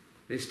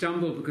 They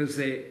stumbled because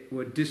they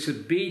were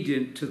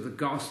disobedient to the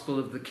gospel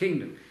of the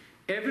kingdom.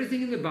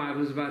 Everything in the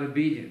Bible is about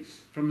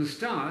obedience. From the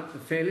start, the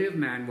failure of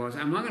man was,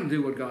 I'm not going to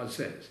do what God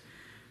says.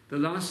 The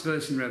last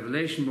verse in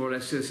Revelation more or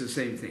less says the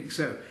same thing.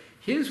 So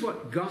here's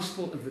what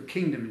gospel of the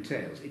kingdom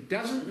entails. It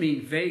doesn't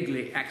mean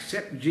vaguely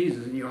accept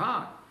Jesus in your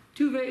heart.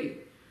 Too vague.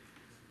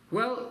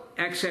 Well,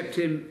 accept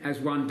him as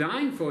one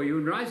dying for you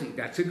and rising.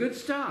 That's a good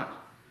start.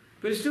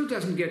 But it still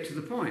doesn't get to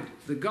the point.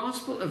 The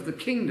gospel of the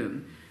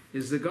kingdom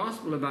is the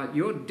gospel about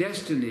your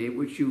destiny,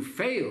 which you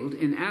failed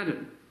in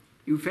Adam.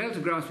 You failed to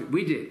grasp it.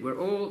 We did. We're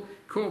all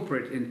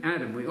corporate in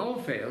Adam. We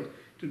all failed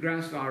to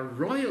grasp our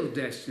royal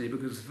destiny,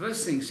 because the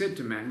first thing said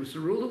to man was to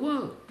rule the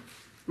world.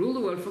 Rule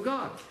the world for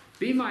God.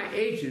 Be my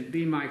agent,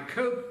 be my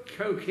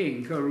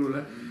co-king,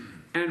 co-ruler,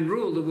 and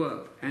rule the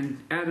world.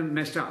 And Adam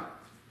messed up.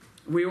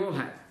 We all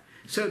have.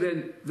 So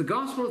then, the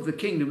gospel of the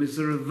kingdom is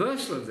the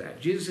reversal of that.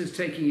 Jesus is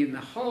taking in the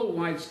whole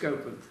wide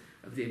scope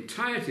of the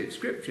entirety of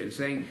Scripture and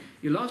saying,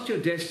 you lost your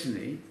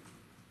destiny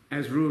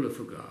as ruler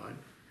for God.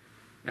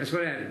 That's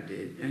what Adam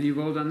did, and you've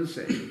all done the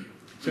same.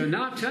 So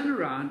now turn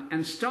around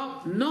and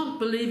stop not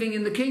believing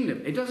in the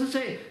kingdom. It doesn't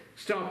say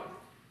stop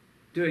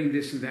doing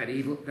this and that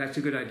evil. That's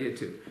a good idea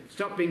too.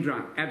 Stop being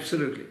drunk.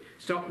 Absolutely.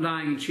 Stop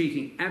lying and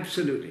cheating.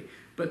 Absolutely.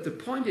 But the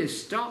point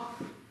is,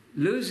 stop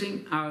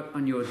losing out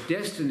on your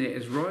destiny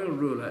as royal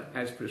ruler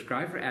as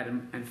prescribed for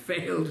Adam and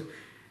failed.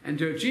 And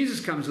Jesus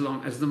comes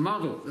along as the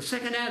model, the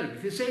second Adam.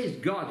 If you say he's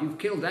God, you've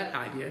killed that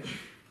idea.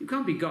 You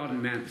can't be God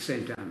and man at the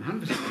same time.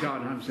 100%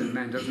 God and 100%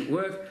 man doesn't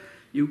work.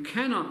 You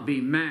cannot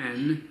be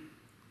man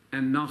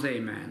and not a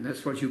man.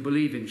 That's what you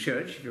believe in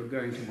church, if you're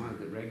going to one of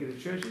the regular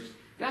churches.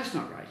 That's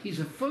not right. He's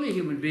a fully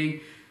human being,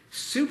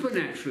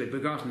 supernaturally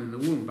begotten in the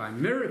womb by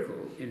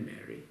miracle in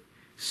Mary,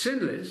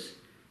 sinless,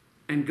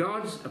 and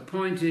God's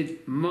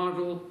appointed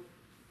model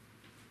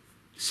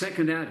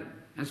second Adam.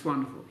 That's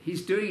wonderful.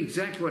 He's doing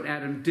exactly what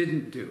Adam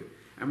didn't do.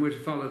 And we're to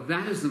follow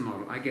that as the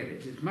model. I get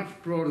it. It's much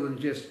broader than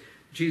just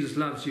Jesus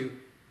loves you,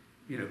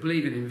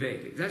 believe in him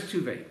vaguely. That's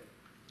too vague.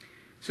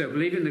 So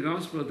believe in the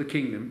gospel of the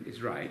kingdom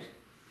is right.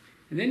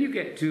 And then you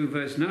get to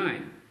verse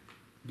 9.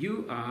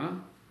 You are...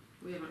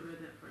 We haven't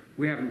read that part.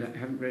 We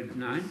haven't read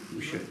 9?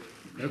 We should.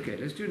 Okay,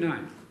 let's do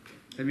 9.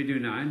 Let me do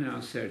 9 and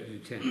I'll start to do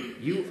 10.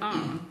 You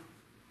are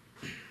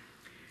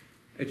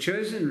a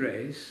chosen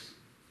race,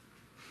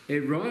 a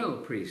royal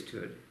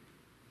priesthood,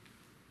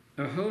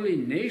 a holy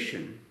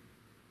nation,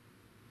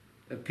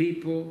 a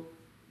people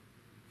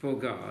for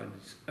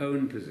God's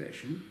own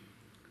possession,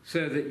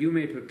 so that you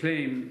may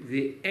proclaim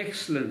the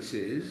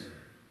excellencies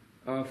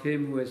of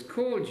him who has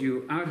called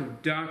you out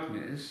of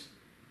darkness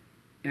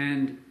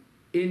and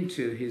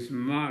into his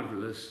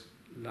marvelous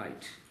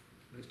light.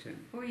 Verse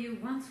 10. For you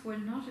once were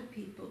not a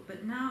people,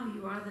 but now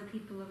you are the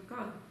people of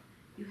God.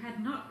 You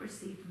had not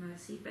received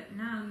mercy, but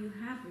now you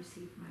have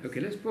received mercy. Okay,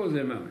 let's pause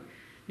there a moment.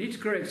 Need to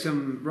correct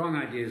some wrong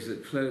ideas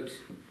that float,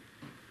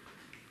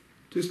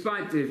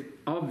 despite the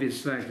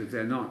obvious fact that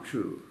they're not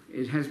true.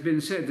 It has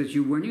been said that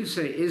when you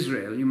say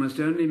Israel, you must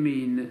only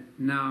mean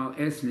now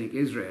ethnic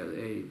Israel,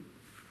 a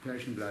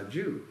flesh and blood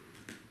Jew.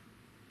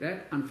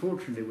 That,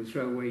 unfortunately, would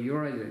throw away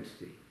your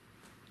identity.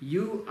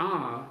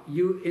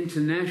 You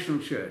international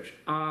church,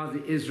 are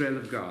the Israel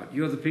of God.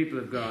 You're the people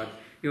of God.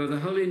 You're the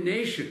holy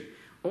nation.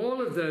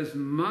 All of those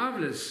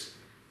marvelous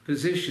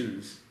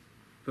positions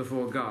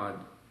before God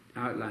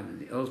outlined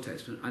in the Old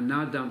Testament are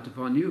now dumped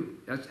upon you.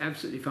 That's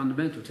absolutely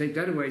fundamental. Take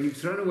that away and you've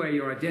thrown away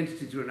your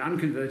identity to an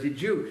unconverted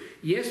Jew.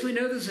 Yes, we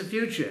know there's a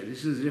future.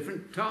 This is a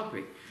different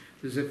topic.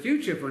 There's a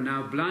future for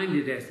now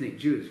blinded ethnic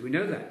Jews. We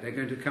know that. They're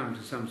going to come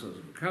to some sort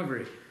of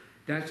recovery.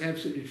 That's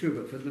absolutely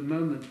true. But for the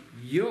moment,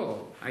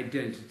 your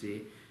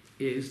identity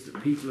is the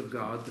people of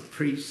God, the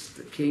priests,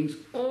 the kings,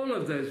 all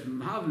of those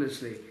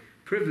marvelously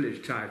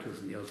privileged titles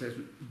in the Old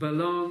Testament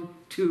belong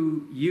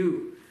to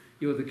you.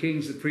 You're the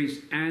kings, the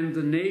priests, and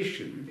the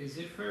nation. Is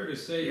it fair to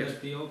say Yes.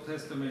 that the Old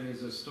Testament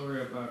is a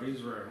story about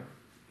Israel,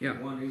 Yeah.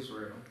 one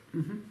Israel,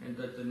 Mm-hmm. and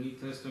that the New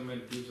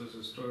Testament gives us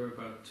a story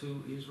about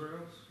two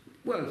Israels?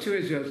 Well, two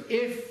Israels,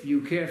 if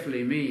you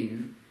carefully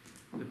mean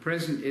the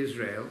present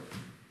Israel,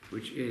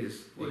 which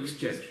is the Well, you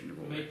just extension of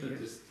all make the,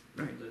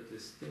 that. the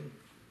distinct.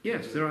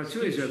 Yes, there are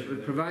two Israels,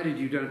 but provided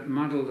you don't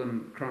muddle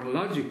them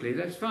chronologically,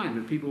 that's fine,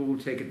 but people will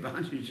take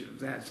advantage of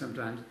that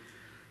sometimes.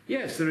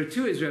 Yes, there are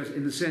two Israels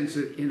in the sense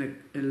that, in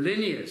a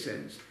linear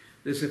sense,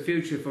 there's a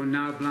future for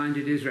now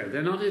blinded Israel.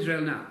 They're not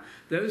Israel now.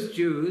 Those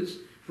Jews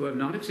who have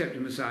not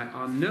accepted Messiah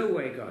are no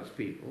way God's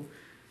people,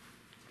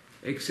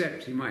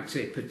 except, you might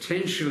say,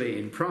 potentially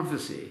in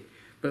prophecy.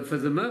 But for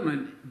the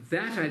moment,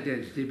 that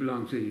identity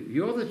belongs to you.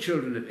 You're the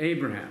children of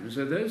Abraham.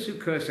 So those who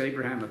curse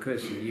Abraham are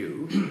cursing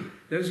you.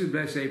 Those who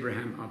bless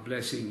Abraham are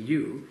blessing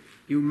you.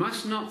 You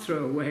must not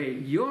throw away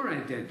your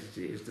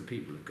identity as the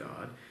people of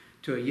God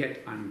to a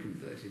yet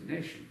unconverted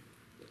nation.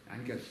 I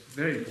think that's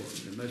very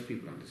important, and most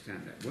people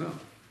understand that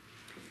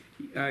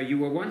well. You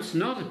were once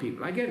not a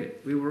people. I get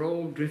it. We were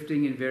all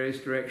drifting in various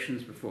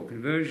directions before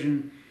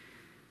conversion.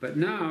 But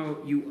now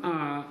you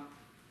are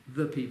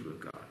the people of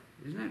God.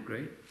 Isn't that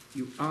great?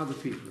 You are the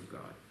people of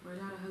God.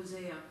 Right out of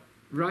Hosea.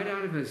 Right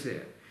out of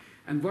Hosea.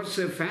 And what's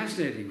so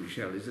fascinating,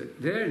 Michelle, is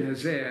that there in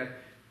Hosea,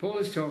 Paul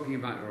is talking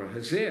about, or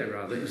Hosea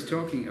rather, is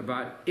talking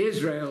about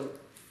Israel,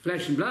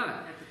 flesh and blood.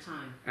 At the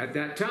time. At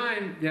that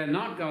time, they're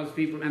not God's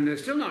people, and they're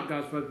still not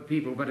God's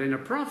people, but in a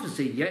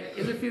prophecy, yet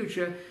in the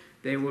future,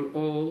 they will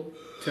all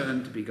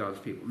turn to be God's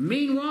people.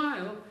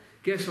 Meanwhile,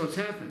 guess what's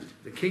happened?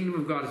 The kingdom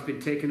of God has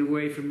been taken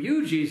away from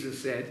you,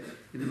 Jesus said,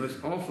 in the most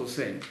awful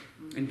sense,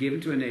 and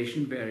given to a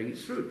nation bearing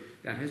its fruit.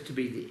 That has to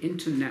be the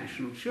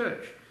international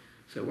church.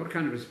 So what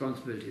kind of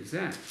responsibility is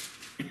that?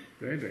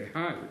 Very, very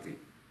high, I would think.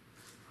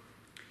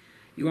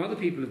 You are the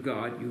people of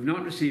God. You've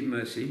not received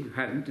mercy. You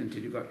hadn't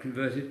until you got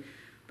converted.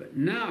 But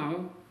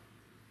now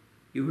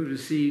you have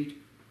received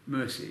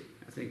mercy.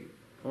 I think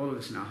all of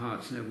us in our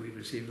hearts know we've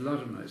received a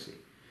lot of mercy.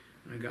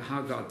 And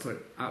how God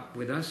put up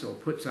with us, or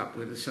puts up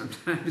with us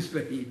sometimes,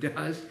 but he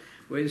does,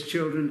 where his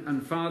children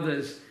and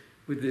fathers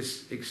with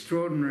this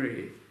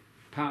extraordinary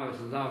power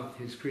to love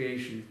his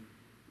creation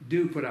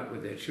do put up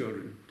with their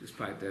children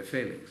despite their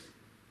failings.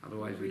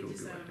 Otherwise we'd all Read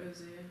do this out like of that.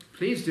 Hosea.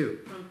 Please do.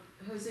 From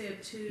Hosea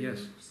 2,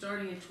 Yes.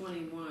 starting in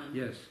 21.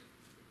 Yes.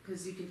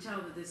 Because you can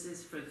tell that this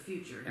is for the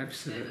future.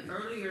 Absolutely. And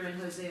earlier in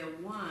Hosea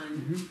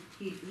 1, Mhm.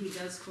 he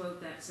does quote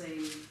that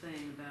same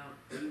thing about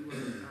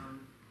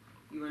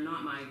you are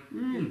not my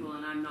Mm. people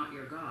and I'm not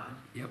your God.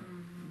 Yep.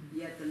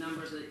 Yet the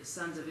number of the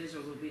sons of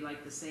Israel will be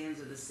like the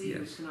sands of the sea, Yes.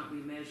 which cannot be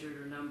measured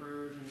or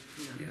numbered.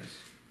 And, Yes.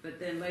 But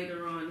then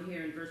later on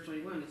here in verse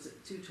 21, it's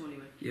at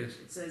 2:21. Yes.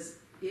 It says,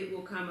 it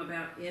will come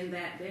about in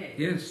that day.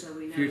 Yes, So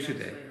we know future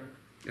that's day. later.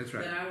 That's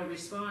right. That I will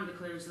respond,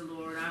 declares the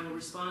Lord. I will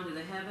respond to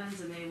the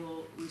heavens, and they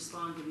will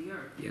respond to the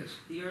earth. Yes.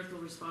 The earth will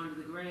respond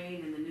to the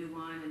grain, and the new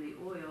wine, and the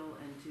oil,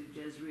 and to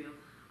Jezreel.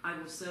 I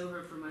will sow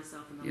her for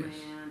myself in the Yes.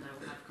 land. I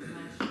will have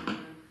compassion on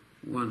them.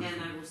 Wonderful.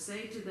 And I will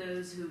say to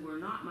those who were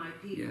not my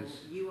people,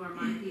 Yes. you are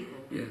my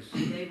people. Yes.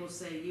 And they will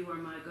say, you are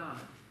my God.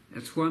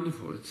 That's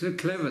wonderful. It's so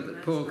clever that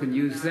That's Paul can what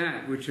use about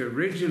that, which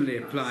originally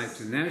us. applied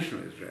to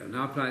national Israel,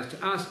 now applies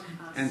to us, Us.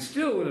 and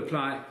still will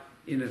apply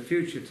in a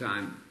future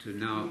time to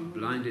now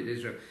blinded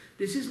Israel.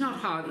 This is not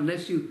hard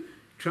unless you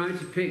try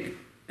to pick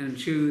and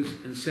choose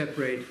and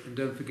separate, and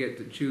don't forget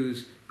that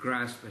Jews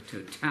grasp a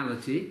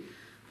totality.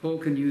 Paul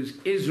can use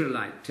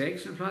Israelite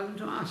texts and apply them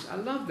to us. I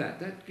love that.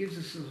 That gives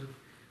us sort of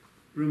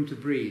room to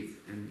breathe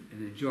and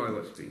enjoy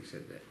what's being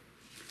said there.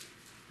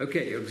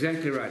 Okay, you're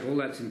exactly right. All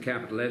that's in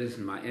capital letters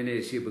in my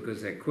NASU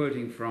because they're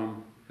quoting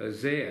from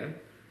Hosea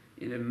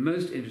in a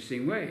most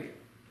interesting way.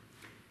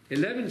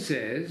 11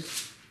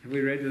 says, have we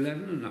read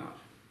 11 or not?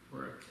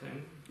 We're at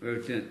 10. We're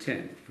at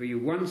 10. For you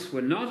once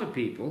were not a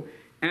people,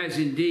 as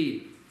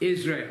indeed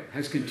Israel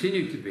has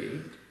continued to be,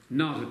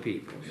 not a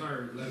people.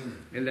 Sorry, 11.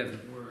 11.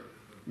 We're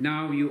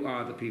Now you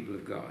are the people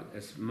of God.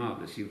 That's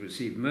marvelous. You've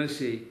received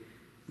mercy.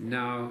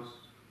 Now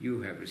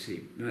you have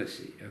received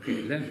mercy. Okay,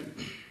 11.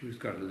 Who's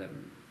got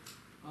 11?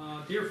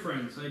 Dear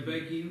friends, I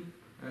beg you,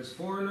 as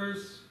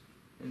foreigners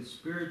and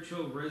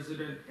spiritual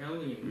resident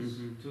aliens,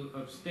 Mhm. to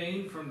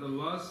abstain from the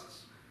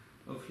lusts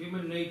of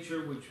human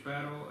nature which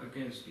battle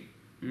against you.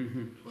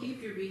 Mm-hmm.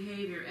 Keep your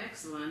behavior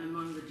excellent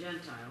among the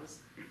Gentiles,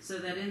 so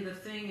that in the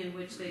thing in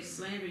which they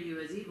slander you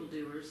as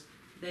evildoers,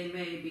 they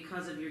may,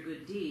 because of your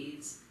good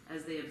deeds,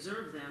 as they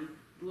observe them,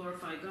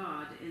 glorify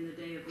God in the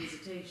day of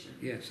visitation.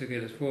 Yes, okay,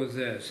 let's pause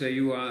there. So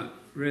you are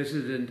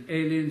resident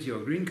aliens,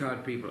 you're green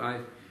card people. I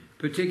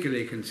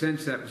particularly can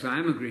sense that because I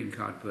am a green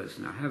card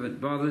person. I haven't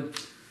bothered,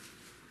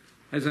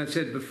 as I've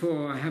said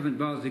before, I haven't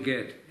bothered to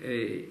get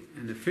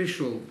an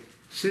official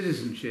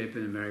citizenship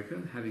in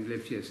America, having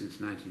lived here since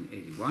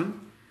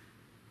 1981.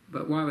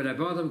 But why would I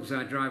bother? Because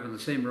I drive on the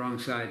same wrong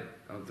side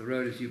of the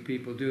road as you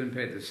people do and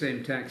pay the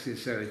same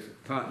taxes, so it's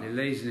partly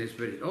laziness,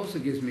 but it also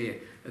gives me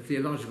a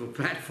theological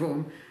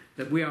platform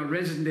that we are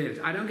resident aliens.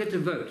 I don't get to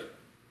vote.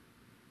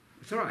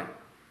 It's all right.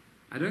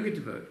 I don't get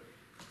to vote.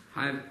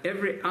 I have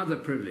every other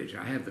privilege.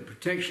 I have the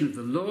protection of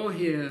the law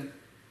here.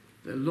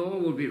 The law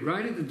will be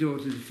right at the door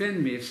to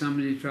defend me if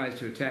somebody tries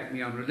to attack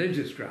me on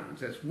religious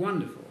grounds. That's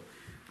wonderful.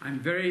 I'm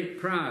very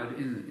proud,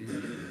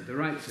 in the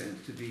right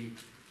sense, to be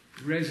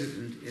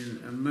resident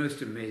in a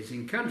most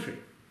amazing country,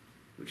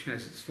 which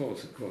has its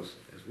faults, of course,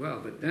 as well.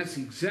 But that's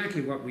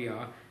exactly what we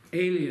are,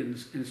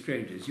 aliens and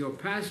strangers. Your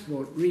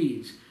passport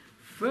reads,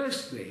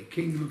 firstly,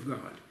 Kingdom of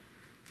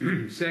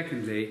God.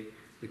 Secondly,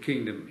 the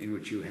kingdom in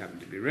which you happen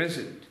to be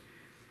resident.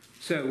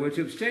 So we're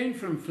to abstain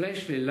from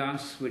fleshly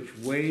lusts which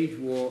wage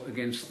war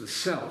against the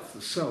self,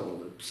 the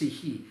soul. The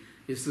psyche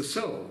is the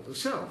soul, the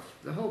self,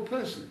 the whole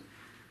person.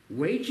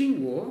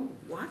 Waging war?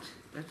 What?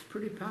 That's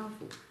pretty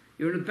powerful.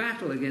 You're in a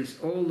battle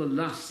against all the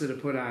lusts that are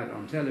put out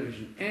on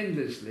television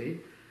endlessly,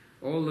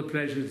 all the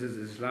pleasures of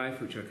this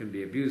life which can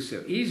be abused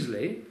so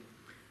easily,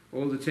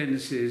 all the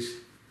tendencies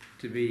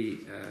to be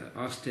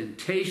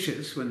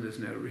ostentatious when there's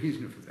no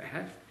reason for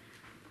that,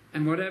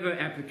 and whatever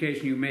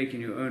application you make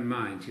in your own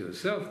mind to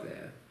yourself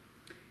there.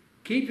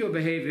 Keep your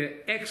behavior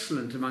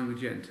excellent among the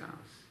Gentiles.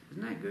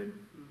 Isn't that good?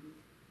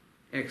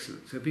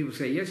 Excellent. So people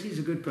say, yes, he's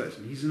a good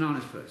person. He's an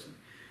honest person.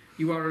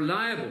 You are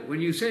reliable.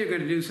 When you say you're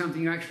going to do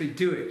something, you actually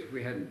do it.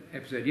 We had an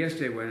episode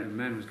yesterday where a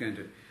man was going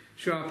to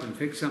shop and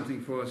fix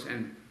something for us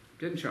and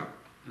didn't shop.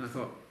 And I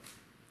thought,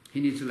 he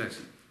needs a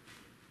lesson.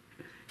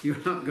 You're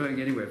not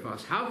going anywhere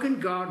fast. How can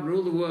God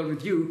rule the world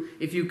with you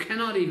if you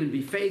cannot even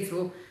be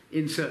faithful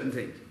in certain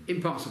things?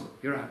 Impossible.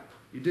 You're out.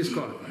 You're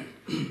disqualified.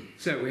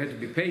 So we have to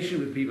be patient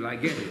with people. I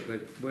get it.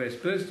 But we're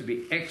supposed to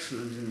be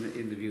excellent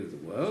in the view of the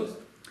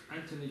world.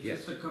 Anthony,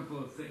 Yes. just a couple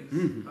of things.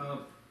 Mm-hmm.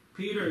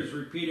 Peter is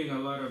repeating a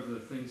lot of the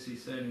things he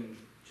said in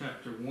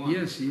chapter 1.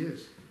 Yes, he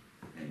is.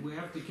 And we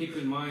have to keep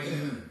in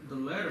mind the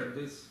letter,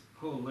 this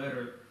whole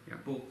letter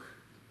book,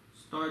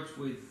 starts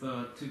with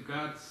to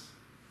God's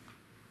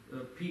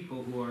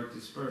people who are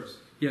dispersed.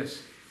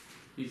 Yes.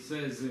 He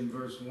says in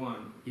verse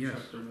 1, Yes.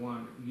 chapter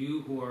 1,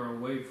 you who are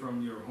away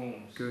from your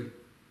homes. Good.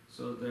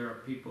 So there are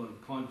people in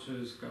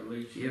Pontus,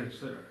 Galatia, Yes.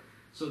 etc.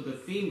 So the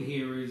theme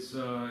here is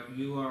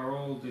you are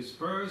all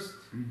dispersed,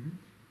 Mm-hmm.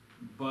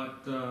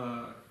 but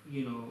the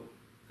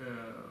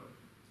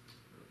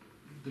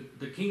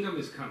kingdom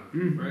is coming,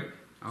 Mhm. right?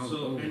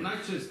 Oh, And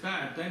not just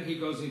that, then he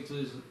goes into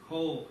his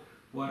whole,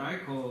 what I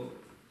call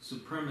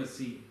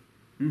supremacy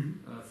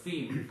Mm-hmm.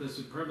 theme, the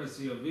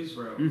supremacy of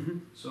Israel. Mm-hmm.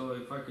 So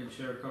if I can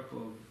share a couple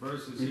of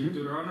verses here. Mhm.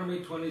 Deuteronomy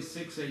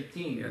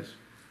 26:18. Yes.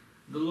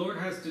 The Lord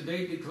has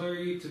today declared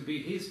you to be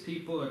his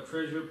people, a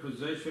treasured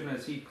possession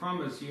as he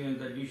promised you, and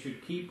that you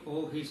should keep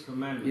all his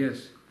commandments.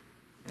 Yes.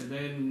 And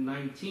then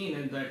 19,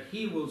 and that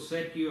he will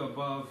set you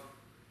above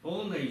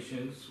all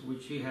nations,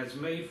 which he has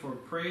made for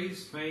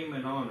praise, fame,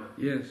 and honor.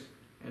 Yes.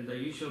 And that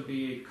you shall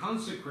be a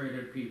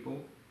consecrated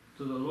people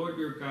to the Lord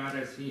your God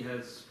as he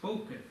has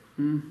spoken.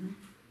 Mm-hmm.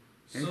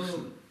 So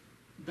Excellent.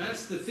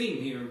 that's the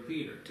theme here in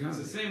Peter. It's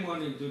Totally. the same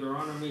one in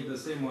Deuteronomy, the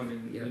same one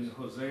in Yes.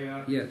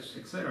 Hosea, Yes.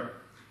 etc.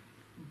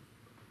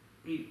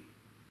 The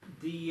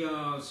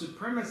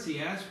supremacy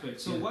aspect.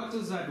 So Yeah. what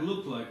does that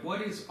look like?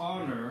 What is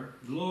honor,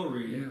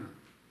 glory Yeah.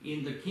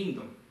 in the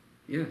kingdom?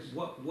 Yes.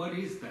 What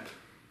is that?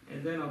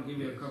 And then I'll give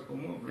you a couple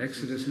more verses.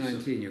 Exodus here.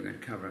 19 you're going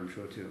to cover, I'm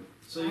sure, too.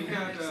 So you I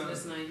have got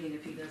Exodus 19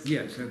 if he doesn't.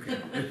 Yes,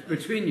 okay.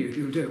 Between you,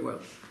 you'll do it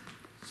well.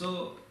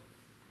 so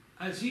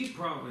as you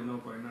probably know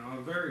by now,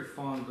 I'm very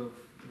fond of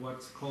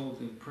what's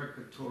called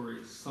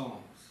imprecatory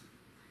psalms.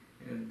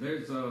 And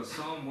there's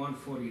Psalm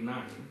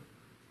 149,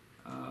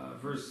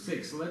 verse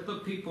 6. Let the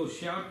people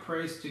shout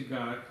praise to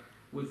God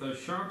with a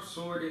sharp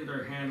sword in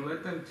their hand.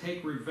 Let them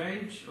take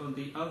revenge on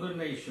the other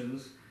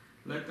nations.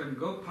 Let them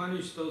go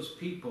punish those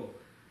people.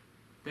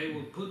 They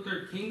will put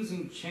their kings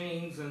in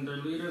chains and their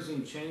leaders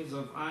in chains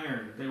of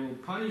iron. They will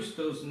punish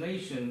those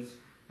nations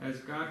as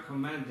God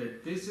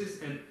commanded. This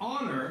is an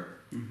honor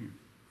Mm-hmm.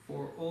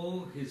 for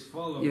all his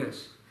followers.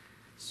 Yes.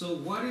 So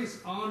what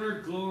is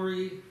honor,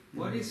 glory,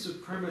 what is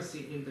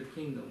supremacy in the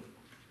kingdom?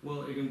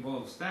 Well, it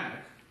involves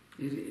that.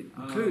 It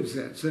includes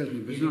that, certainly,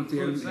 but it's not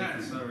the only includes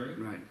that, thing. sorry.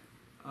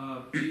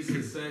 Right.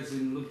 Jesus says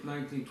in Luke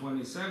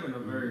 19:27, a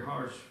very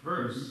harsh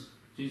verse,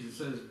 Jesus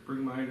says,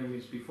 bring my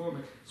enemies before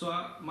me. So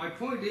my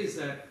point is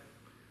that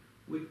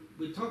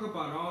we talk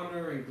about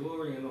honor and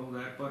glory and all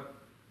that, but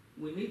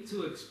we need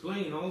to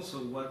explain also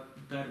what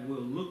that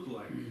will look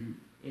like Mm-hmm.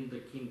 in the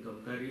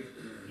kingdom. That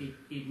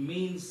it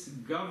means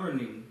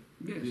governing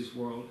Yes. this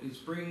world.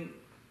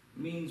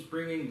 Means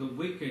bringing the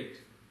wicked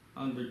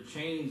under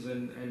chains,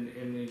 and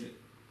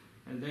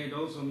then it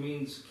also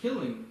means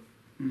killing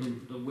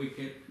the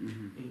wicked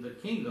in the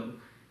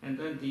kingdom. And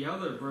then the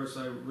other verse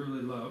I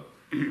really love,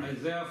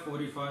 Isaiah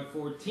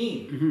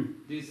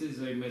 45:14. This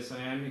is a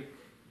messianic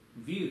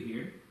view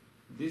here.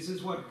 This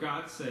is what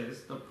God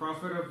says: the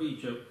prophet of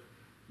Egypt,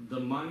 the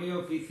money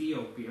of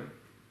Ethiopia,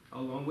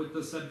 along with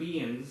the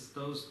Sabaeans,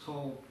 those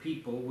tall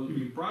people, will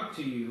be brought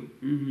to you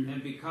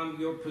and become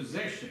your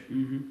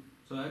possession.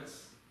 So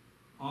that's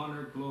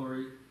honor,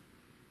 glory.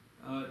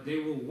 They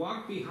will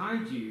walk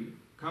behind you,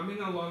 coming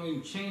along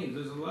in chains.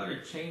 There's a lot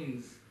of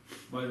chains,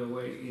 by the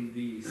way, in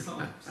the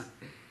Psalms.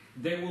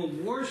 They will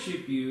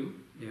worship you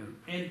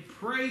and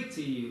pray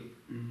to you.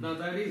 Now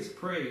that is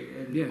pray,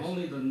 and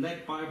only the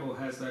Net Bible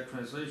has that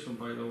translation,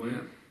 by the way,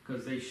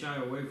 because they shy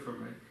away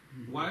from it.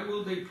 Why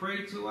will they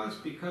pray to us?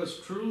 Because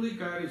truly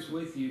God is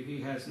with you.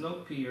 He has no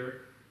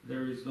peer.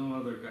 There is no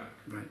other God.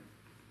 Right.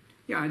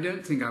 Yeah, I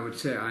don't think I would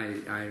say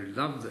I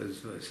love those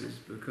verses,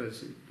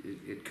 because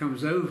it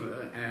comes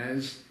over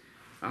as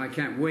I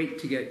can't wait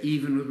to get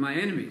even with my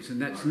enemies,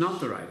 and that's not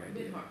the right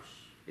idea. A bit harsh.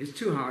 It's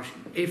too harsh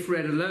if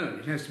read alone.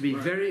 It has to be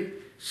very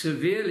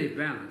severely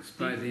balanced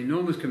by the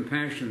enormous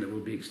compassion that will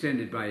be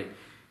extended by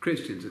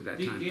Christians at that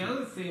time. The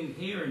other thing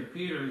here in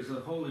Peter is a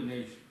holy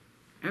nation.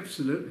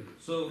 Absolutely.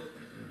 So,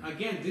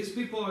 again, these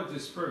people are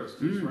dispersed,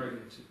 he's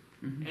writing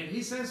to. And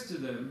he says to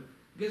them,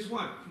 guess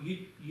what?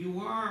 You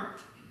are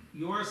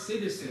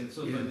citizens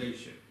of the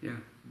nation,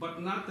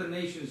 but not the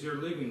nations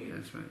you're living in.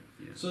 That's right.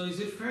 Yeah. So is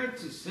it fair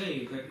to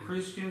say that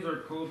Christians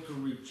are called to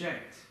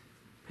reject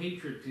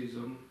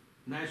patriotism,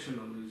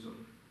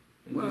 nationalism?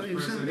 Well, in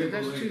some,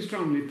 that's too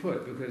strongly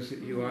put, because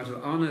you are to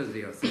honour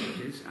the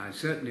authorities. I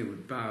certainly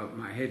would bow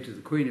my head to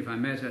the Queen if I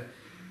met her.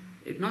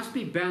 It must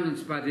be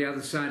balanced by the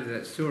other side of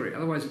that story,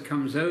 otherwise it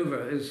comes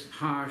over as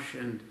harsh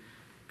and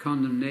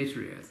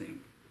condemnatory, I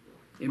think.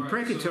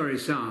 Imprecatory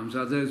psalms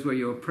are those where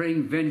you're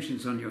praying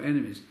vengeance on your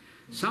enemies.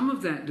 Some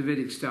of that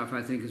Davidic stuff,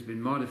 I think, has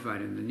been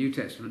modified in the New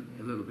Testament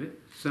a little bit.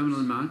 Sermon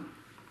on the Mount.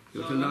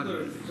 So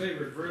another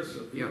favorite verse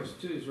of yours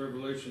too is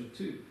Revelation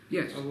 2.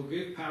 Yes. I will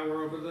give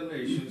power over the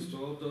nations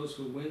to all those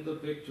who win the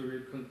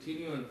victory,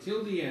 continue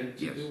until the end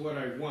to do what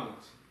I want.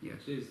 Yes.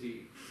 This is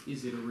the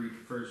easy to read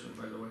version,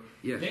 by the way.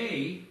 Yes.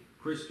 They,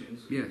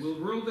 Christians, will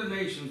rule the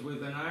nations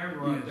with an iron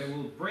rod that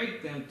will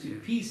break them to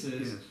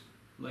pieces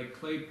like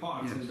clay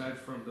pots, and that's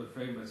from the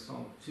famous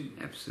Psalm 2.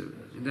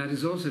 Absolutely. And that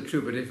is also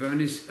true, but if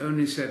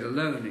only said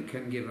alone, it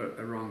can give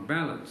a wrong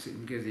balance. It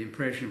can give the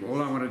impression of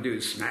all I want to do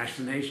is smash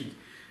the nations.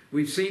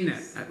 We've seen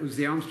that. That was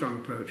the Armstrong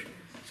approach.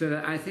 So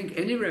that I think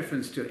any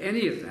reference to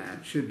any of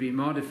that should be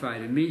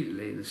modified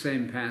immediately in the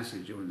same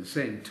passage or in the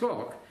same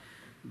talk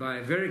by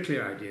a very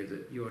clear idea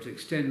that you ought to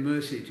extend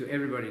mercy to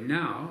everybody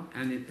now,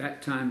 and at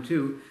that time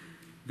too.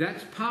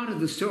 That's part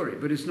of the story,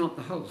 but it's not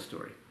the whole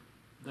story.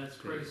 That's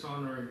grace,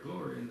 honor, and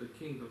glory in the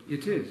kingdom.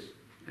 It is.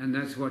 And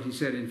that's what he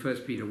said in 1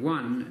 Peter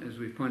 1, as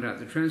we point out.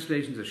 The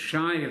translations are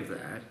shy of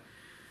that,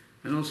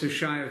 and also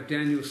shy of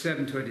Daniel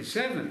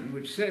 7:27,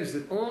 which says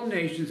that all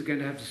nations are going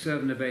to have to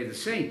serve and obey the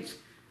saints.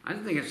 I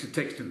don't think that's a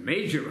text to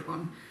major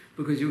on,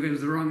 because you'll give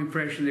the wrong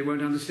impression, they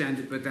won't understand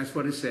it, but that's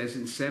what it says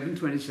in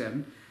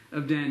 7:27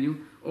 of Daniel.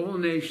 All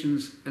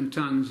nations and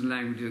tongues and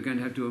languages are going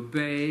to have to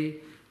obey,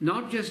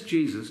 not just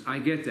Jesus, I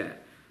get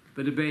that,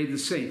 but obey the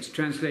saints.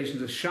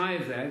 Translations are shy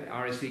of that.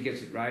 RSV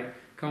gets it right.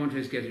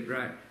 Commentaries get it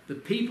right. The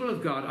people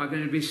of God are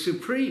going to be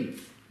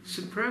supreme.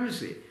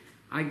 Supremacy.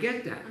 I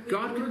get that. I mean,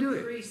 God can do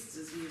it. Priests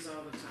is used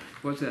all the time.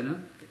 What's that, no?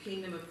 The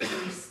kingdom of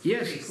priests.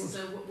 Yes, priests.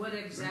 of course. So what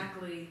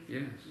exactly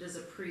does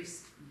a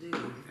priest do?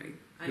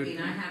 I mean,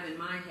 I have in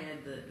my head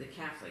the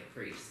Catholic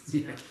priests,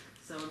 you know?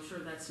 So I'm sure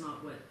that's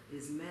not what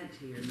is meant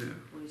here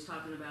when he's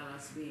talking about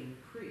us being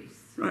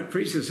priests. Right,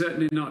 priests are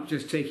certainly not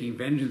just taking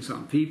vengeance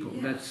on people.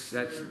 That's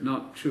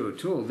not true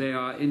at all. They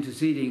are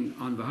interceding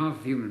on behalf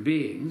of human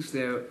beings.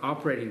 They're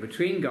operating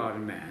between God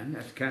and man.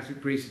 That's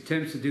Catholic priest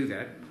attempts to do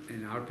that.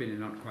 In our opinion,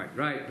 not quite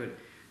right, but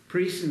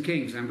priests and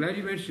kings. I'm glad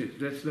you mentioned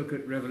it. Let's look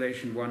at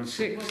Revelation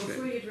 1:6. Well,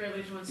 before you get to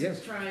Revelation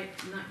 1:6, try,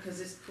 not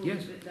because it's cool,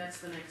 but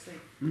that's the next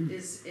thing,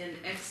 is in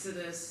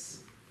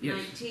Exodus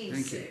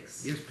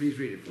 19:6. Yes, please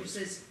read it. Which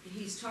says,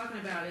 he's talking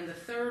about in the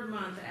third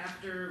month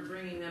after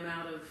bringing them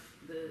out of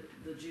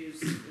the Jews,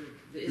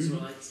 the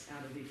Israelites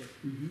out of Egypt.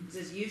 It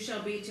says, you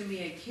shall be to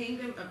me a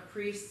kingdom of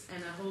priests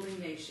and a holy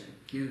nation.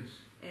 Yes.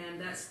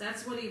 And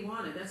that's what he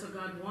wanted. That's what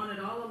God wanted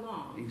all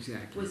along.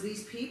 Exactly. Was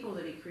these people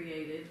that he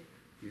created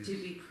to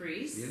be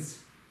priests.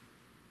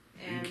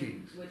 And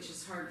kings. which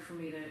is hard for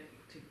me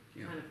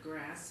to kind of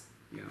grasp.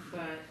 Yeah.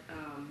 But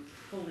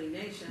holy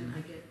nation,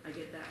 I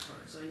get that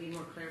part. So I need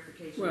more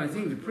clarification. Well, I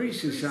think the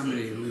priest is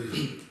somebody who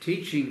is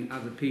teaching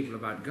other people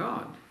about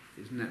God.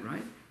 Isn't that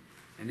right?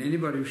 And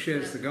anybody who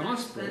shares the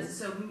gospel.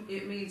 So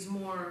it means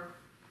more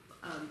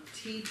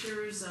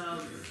teachers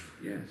of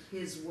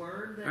his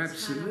word. That's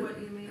Absolutely. kind of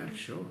what you mean? That's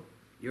sure.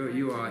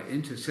 You are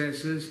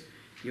intercessors.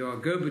 You are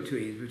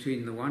go-betweens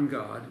between the one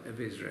God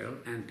of Israel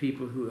and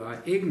people who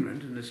are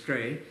ignorant and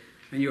astray,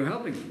 and you're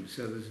helping them.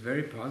 So there's a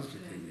very positive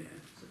thing there.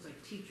 So it's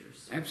like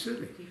teachers.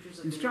 Absolutely. Teachers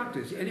of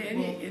Instructors. the In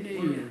word.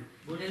 any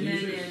We're And then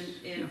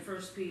teachers. in Yeah.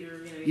 1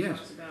 Peter, he Yes.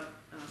 talks about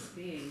us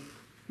being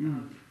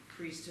Mm.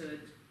 priesthood,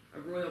 a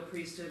royal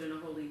priesthood and a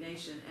holy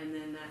nation, and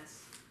then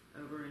that's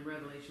over in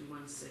Revelation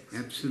 1:6.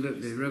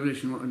 Absolutely.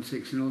 Revelation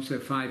 1:6 and also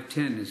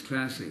 5:10 is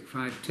classic.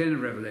 5:10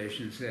 of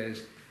Revelation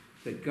says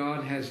that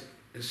God has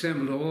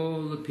assembled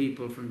all the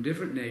people from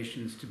different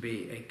nations to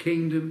be a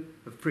kingdom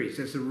of priests.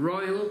 That's a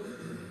royal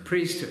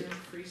priesthood.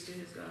 Priesthood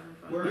is God and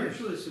Father. We're Yes.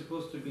 actually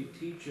supposed to be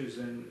teachers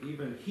and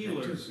even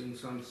healers in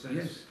some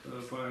sense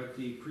Yes. by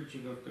the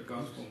preaching of the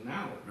gospel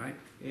now, Right?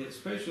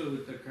 especially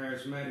with the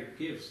charismatic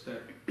gifts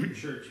that the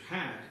church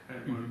had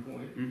at one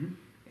point. Hmm.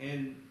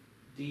 And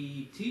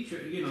the teacher,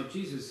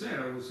 Jesus said,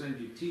 I will send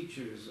you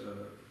teachers,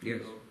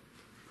 Yes.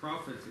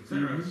 prophets,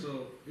 etc. Mhm.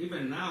 So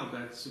even now,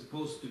 that's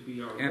supposed to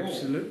be our role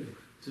Absolutely.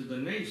 to the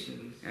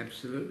nations.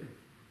 Absolutely.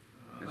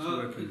 That's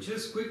working.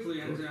 Just quickly,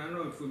 and I don't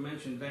know if we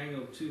mentioned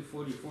Daniel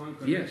 2:44 in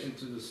connection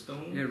to the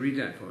stone. Yeah, read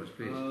that for us,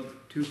 please. Uh,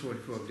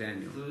 2:44 of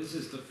Daniel. So this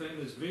is the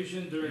famous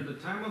vision. During the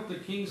time of the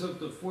kings of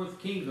the fourth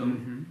kingdom,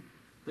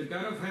 Mhm. the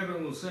God of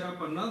heaven will set up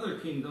another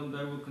kingdom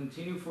that will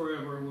continue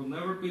forever, will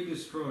never be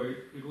destroyed.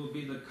 It will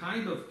be the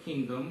kind of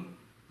kingdom,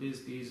 this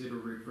is the easy to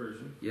read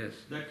version, Yes.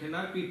 that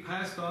cannot be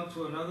passed on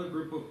to another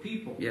group of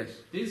people.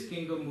 Yes. This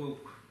kingdom will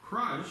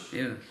crush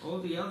Yes.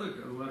 all the other,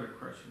 a lot of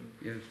crushing.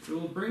 Yes. It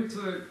will bring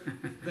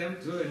them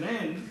to an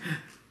end,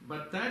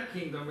 but that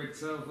kingdom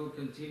itself will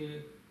continue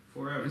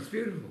forever. It's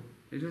beautiful.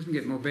 It doesn't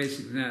get more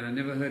basic than that. I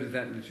never heard of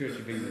that in the Church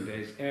of England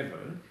days,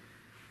 ever.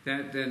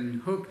 That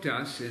then hooked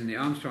us in the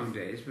Armstrong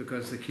days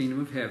because the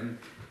kingdom of heaven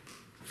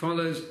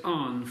follows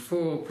on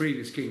 4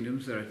 previous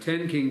kingdoms. There are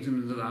 10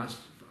 kingdoms in the last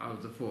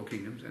of the 4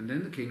 kingdoms, and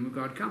then the kingdom of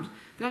God comes.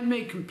 That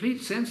made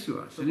complete sense to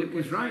us, So and we it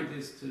was can tie right.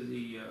 this to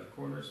the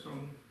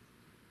cornerstone,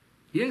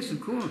 Yes, of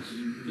course.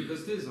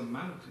 because this is a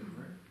mountain,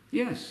 right?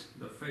 Yes.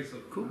 The face of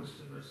a course.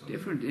 mountain or something.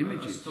 Different A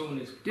images. stone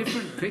is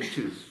Different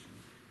pictures.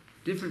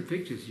 Different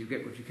pictures. You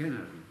get what you can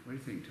out of them. What do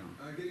you think, Tom?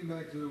 Getting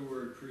back to the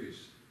word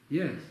priest,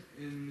 Yes.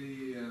 in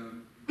the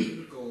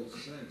biblical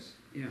sense,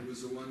 Yeah. it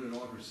was the one that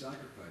offered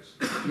sacrifice.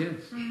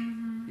 Yes.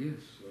 Yes.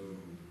 So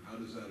how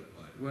does that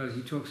apply? Well,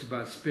 he talks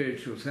about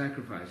spiritual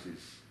sacrifices.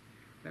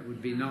 That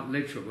would be not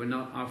literal. We're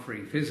not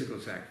offering physical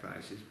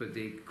sacrifices, but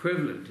the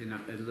equivalent in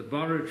a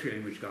laboratory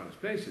in which God has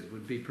placed us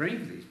would be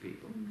praying for these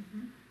people.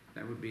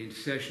 That would be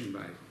intercession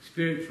by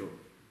spiritual.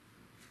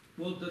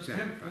 Well, the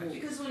Sacrifice. temple.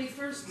 Because when he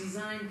first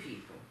designed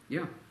people,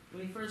 Yeah.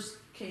 when he first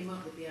came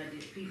up with the idea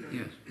of people,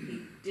 Yes.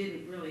 he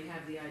didn't really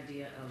have the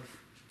idea of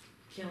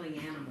killing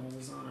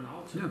animals on an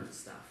altar No. and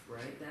stuff,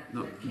 right? That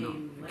No.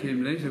 came It later.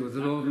 came later with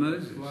the law of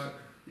Moses. Flood.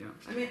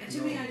 I mean,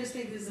 to me, I just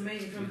think this is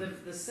amazing. From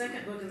the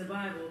second book in the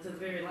Bible to the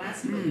very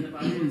last book in the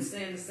Bible, it's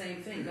saying the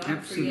same thing. God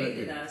Absolutely.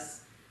 created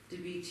us to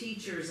be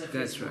teachers of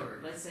That's His right. Word.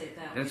 Let's say it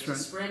that That's way. right.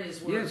 To spread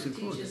His Word, Yes, to of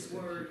teach course. His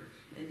Word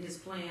and His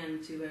plan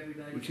to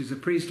everybody. Which is a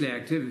priestly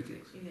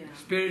activity. Yeah.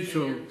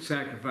 Spiritual And-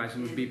 sacrifice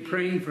would and be to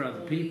praying for other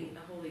holy- people. A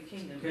holy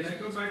kingdom. Can I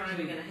go It's back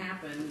probably to- going to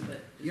happen, but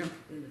Yeah.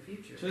 in the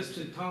future. Just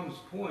to Tom's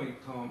point,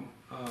 Tom,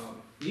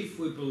 if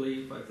we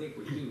believe, I think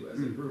we do as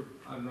a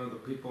group, I don't know the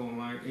people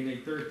online, in a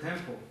third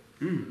temple,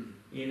 Mm.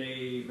 in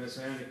a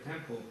messianic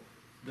temple,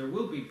 there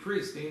will be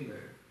priests in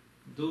there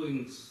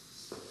doing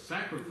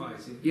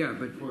sacrificing. Yeah,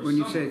 but For when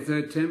you some- say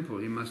third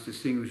temple, you must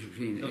distinguish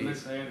between The a,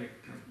 messianic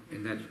temple.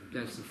 and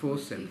that's the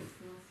fourth temple.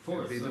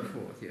 Fourth, That'd be the sorry.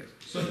 fourth, yes.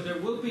 So there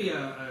will be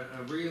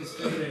a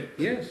reinstated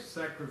Yes.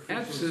 sacrificial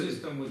Absolutely.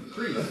 system with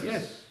priests.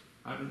 Yes.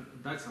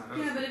 That's not us.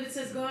 Yeah, but if it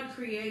says God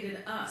created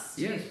us,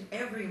 Yes.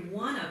 every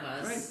one of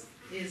us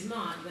is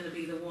not going to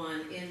be the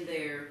one in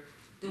there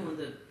doing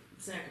the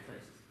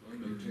sacrifices. Well,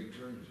 they take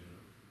turns,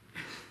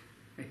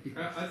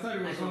 I thought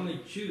it was only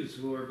Jews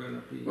who are going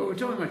to be. Well, we're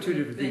talking about two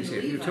different things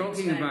here. You're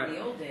talking about.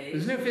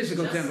 There's no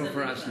physical temple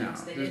for us now.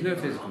 There's no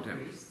physical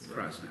temple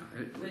for us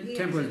now.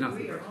 Temple is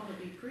nothing We for are us. all to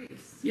be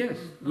priests. Yes,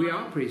 we Not-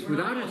 are priests we're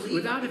without not a, all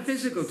without a Levites,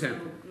 physical so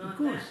temple. not Of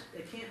course. that.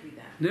 It can't be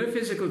that. No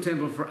physical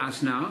temple for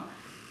us now.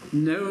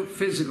 No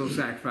physical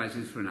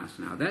sacrifices for us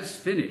now. That's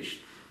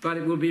finished. But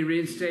it will be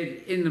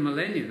reinstated in the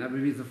millennium. That will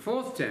be the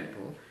fourth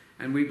temple.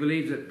 And we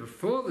believe that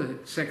before the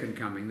second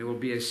coming, there will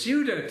be a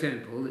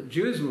pseudo-temple that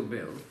Jews will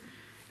build.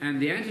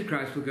 And the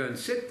Antichrist will go and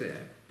sit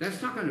there.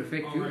 That's not going to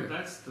affect All you. right,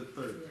 that's the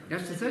third.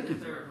 That's the third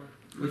temple.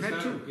 one. We've had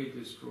that two. will be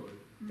destroyed.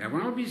 That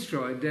one will be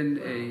destroyed. Then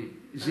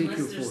Ezekiel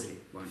Unless there's 40.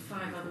 One.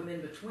 5 of them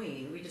in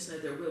between. We just know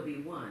there will be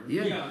one.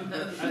 Yeah. At the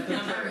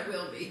Number church- it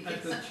will be.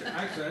 Actually,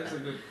 that's a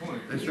good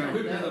point. That's It right.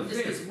 could be No, the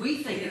just because fifth. we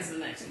think it's the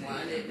next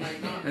one, it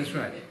might not. That's be.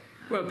 right.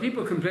 Well,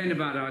 people complain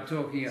about our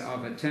talking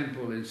of a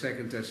temple in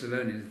 2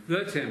 Thessalonians,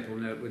 the temple,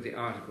 note with the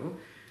article.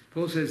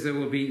 Paul says there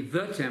will be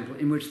the temple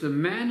in which the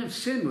man of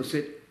sin will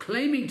sit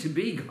claiming to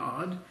be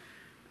God.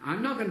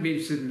 I'm not going to be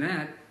interested in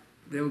that.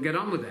 They'll get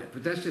on with that.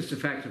 But that's just a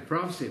fact of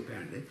prophecy,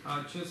 apparently.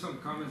 Just some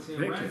comments here.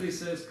 Very Randy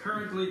says,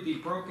 currently the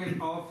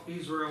broken off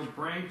Israel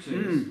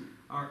branches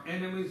are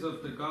enemies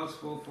of the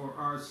gospel for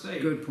our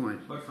sake. Good point.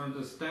 But from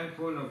the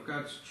standpoint of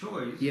God's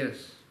choice,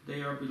 Yes.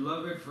 they are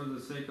beloved for the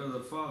sake of the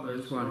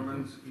fathers. That's wonderful.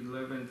 Romans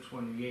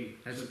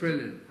 11:28. That's Just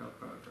brilliant. to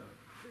help out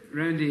that.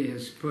 Randy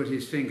has put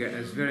his finger,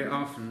 as very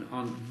often,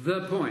 on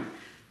the point.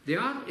 The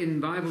art in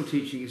Bible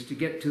teaching is to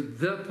get to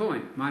the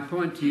point. My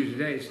point to you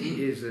today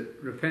is that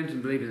repent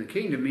and believe in the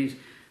kingdom means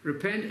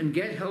repent and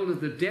get hold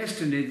of the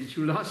destiny that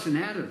you lost in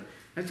Adam.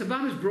 That's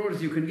about as broad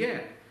as you can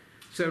get.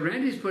 So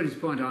Randy's put his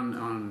point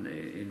on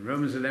in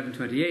Romans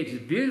 11:28.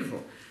 It's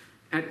beautiful.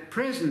 At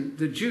present,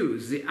 the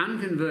Jews, the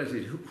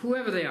unconverted,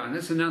 whoever they are, and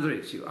that's another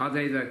issue. Are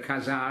they the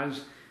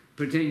Khazars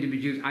pretending to be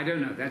Jews? I don't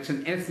know. That's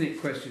an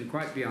ethnic question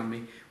quite beyond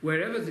me.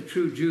 Wherever the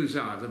true Jews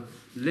are, the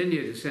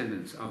linear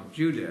descendants of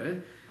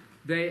Judah,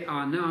 they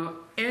are now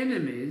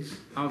enemies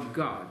of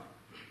God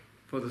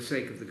for the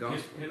sake of the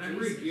gospel. Can I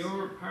read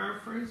your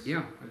paraphrase?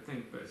 Yeah. I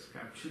think best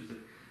captures it.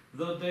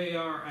 Though they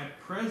are at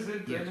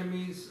present Yes.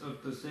 enemies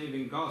of the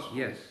saving gospel,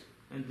 Yes,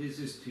 and this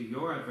is to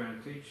your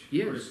advantage,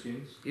 Yes.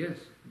 Christians, yes.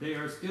 they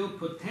are still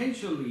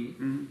potentially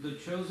Mhm. the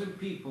chosen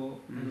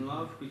people and Mhm.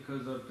 loved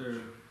because of their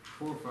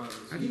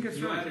forefathers. I think that's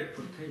You right. added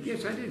potentially.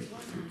 Yes, I did,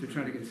 to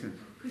try to get sense.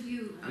 Could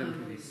you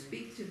Definitely.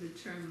 speak to the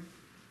term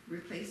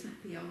replacement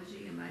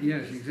theology? Am I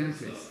Yes,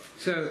 exactly.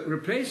 So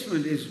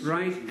replacement is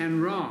right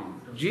and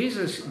wrong.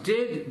 Jesus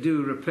did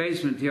do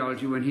replacement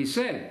theology when he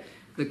said,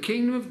 the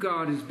kingdom of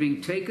God is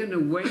being taken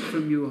away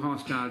from you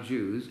hostile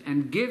Jews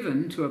and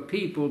given to a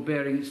people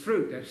bearing its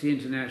fruit. That's the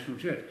international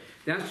church.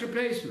 That's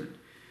replacement.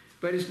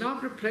 But it's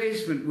not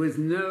replacement with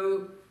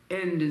no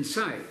end in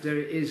sight. There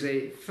is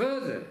a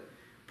further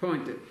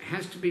point that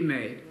has to be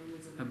made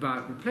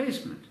about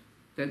replacement.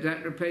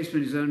 That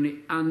replacement is only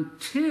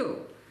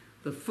until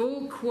the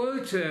full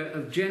quota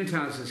of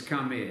Gentiles has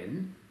come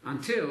in,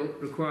 until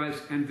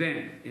requires and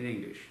then in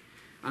English.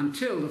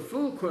 Until the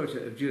full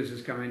quota of Jews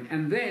has come in,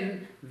 and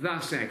then,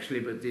 thus actually,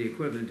 but the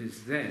equivalent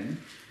is then,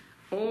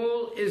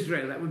 all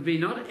Israel, that would be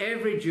not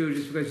every Jew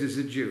just because he's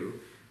a Jew,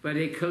 but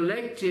a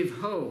collective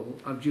whole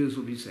of Jews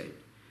will be saved.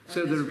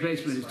 So the That's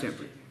replacement Randy's is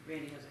temporary. question.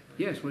 Randy has a question.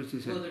 Yes, what does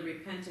he say? Will the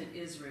repentant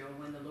Israel,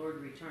 when the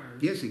Lord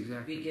returns, Yes,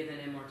 exactly. be given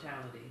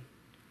immortality?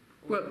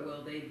 Or Well,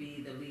 will they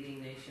be the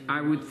leading nation?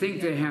 I would among think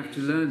the they other have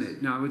to learn nations?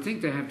 it. Now, I would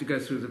think they have to go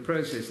through the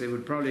process. They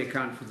would probably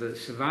account for the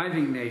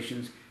surviving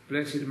nations.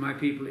 Blessed are my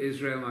people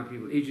Israel, my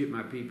people Egypt,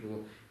 my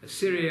people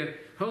Assyria.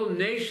 Whole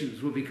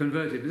nations will be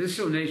converted, but they're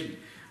still nations.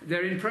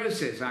 They're in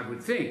process, I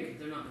would think.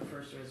 They're not the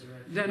first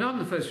resurrection. They're not in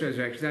the first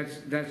resurrection.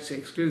 That's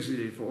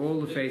exclusively for all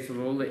the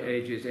faithful, all the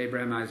ages,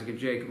 Abraham, Isaac, and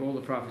Jacob, all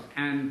the prophets,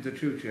 and the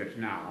true church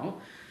now.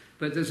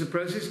 But there's a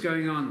process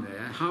going on there.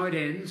 How it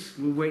ends,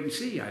 we'll wait and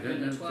see. I don't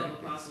And know. the 12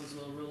 exactly. apostles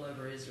will rule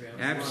over Israel.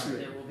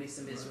 Absolutely. So there will be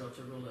some Israel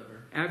to rule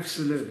over.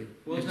 Absolutely.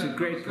 Well, it's a I was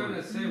great going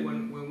to point. say,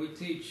 when we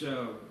teach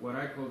what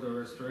I call the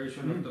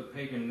restoration of the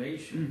pagan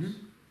nations,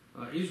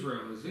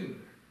 Israel is in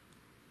there.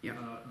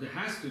 Yeah. There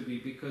has to be,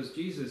 because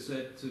Jesus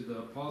said to the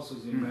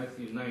apostles in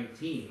Matthew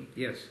 19,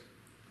 Yes.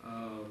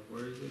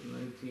 where is it?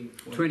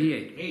 1928.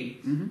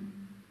 28.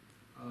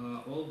 Mm-hmm.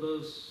 All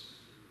those,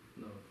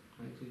 no,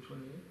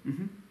 1928?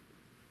 Mm-hmm.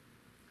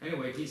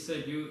 Anyway, he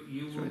said you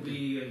It's will right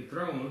be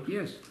enthroned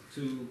Yes.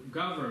 to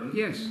govern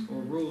Yes.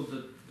 or rule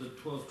the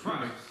 12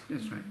 tribes.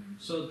 That's right.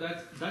 So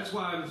that's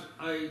why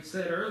I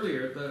said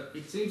earlier that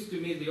it seems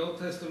to me the Old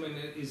Testament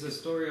is a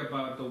story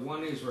about the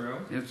one Israel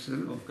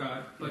Absolutely. of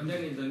God, but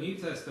then in the New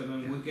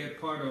Testament we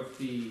get part of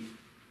the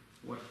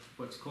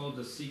what's called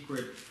the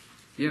secret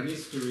Yes.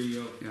 mystery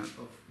of, Yeah.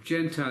 of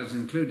Gentiles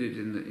included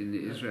in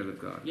the Israel of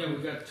God. yeah,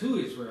 we got two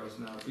Israels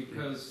now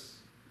because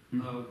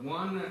Mhm.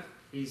 one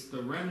is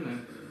the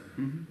remnant.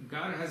 Mhm.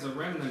 God has a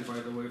remnant, by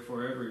the way,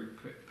 for every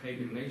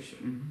pagan nation.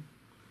 Mhm.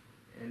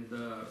 And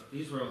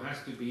Israel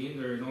has to be in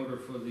there in order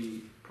for the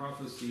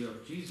prophecy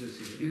of Jesus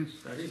here. Yes.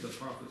 That is a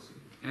prophecy.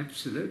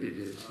 Absolutely it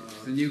is.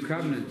 It's the new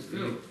covenant.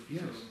 fulfilled.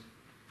 Yes. So,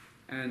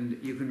 And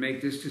you can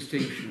make this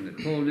distinction that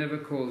Paul never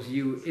calls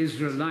you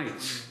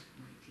Israelites.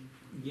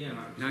 yeah.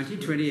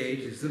 1928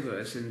 is the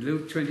verse, and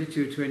Luke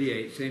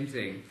 22:28, same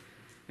thing.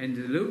 And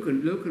Luke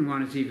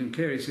 1 is even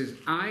clearer. He says,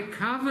 I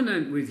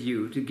covenant with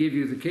you to give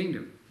you the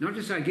kingdom. Not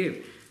just I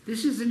give.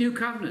 This is the new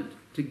covenant,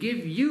 to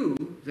give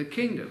you the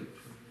kingdom.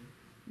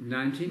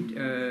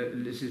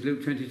 This is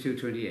Luke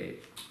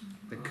 22:28.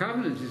 The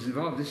covenant is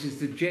involved. This is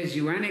the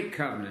Jesuanic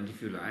covenant,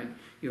 if you like.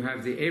 You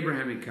have the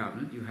Abrahamic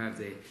covenant. You have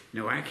the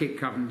Noachic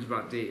covenant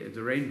about the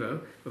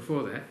rainbow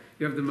before that.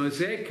 You have the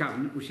Mosaic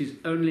covenant, which is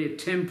only a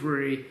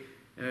temporary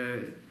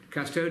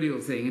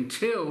custodial thing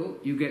until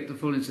you get the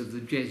fullness of the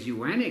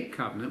Jesuanic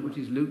covenant, which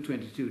is Luke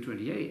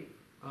 22:28.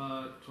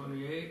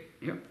 28,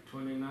 Yep.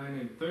 29,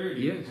 and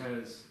 30 Yes.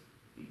 has,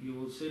 you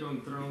will sit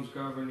on thrones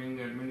governing,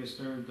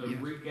 administering the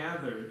Yes.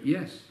 regathered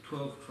Yes.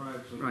 12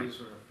 tribes of Right.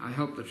 Israel. I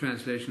help the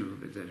translation a little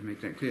bit there to make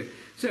that clear.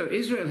 So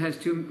Israel has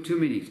two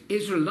meanings.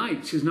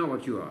 Israelites is not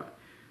what you are.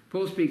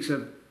 Paul speaks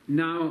of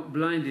now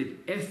blinded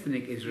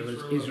ethnic Israel as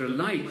Israel of the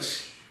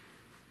Israelites.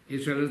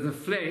 Israel of the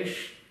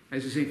flesh,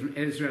 as you see from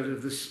Israel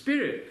of the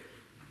spirit.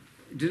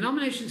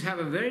 Denominations have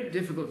a very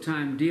difficult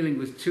time dealing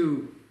with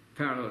two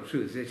parallel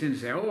truths. They tend to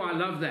say, oh, I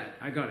love that,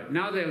 I got it.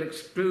 Now they'll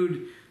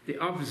exclude the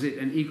opposite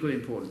and equally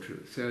important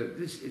truth. So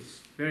this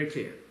is very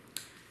clear.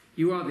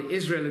 You are the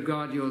Israel of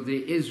God, you're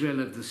the Israel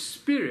of the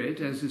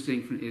Spirit, as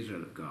distinct from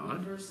Israel of What God,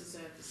 verse is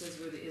that that says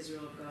we're the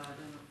Israel of God?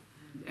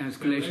 I don't. as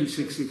Galatians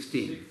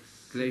 6:16.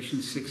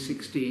 Galatians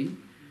 6:16.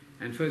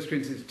 And 1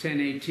 Corinthians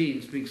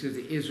 10:18 speaks of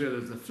the Israel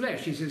of the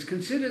flesh. He says,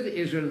 consider the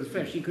Israel of the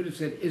flesh. He could have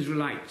said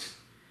Israelites.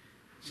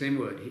 Same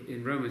word.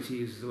 In Romans he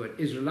uses the word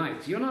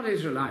Israelites. You're not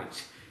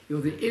Israelites.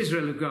 You're the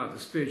Israel of God, the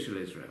spiritual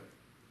Israel.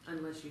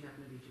 Unless you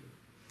happen to be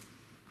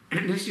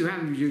Jewish. Unless you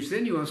happen to be Jewish,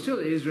 then you are still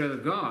the Israel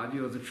of God.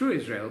 You're the true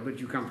Israel, but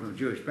you come from a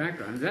Jewish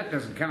background. That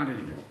doesn't count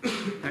anymore.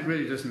 That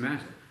really doesn't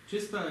matter.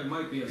 Just it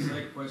might be a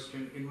side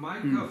question. In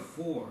Micah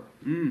 4,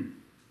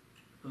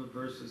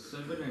 verses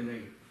 7 and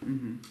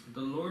 8,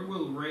 the Lord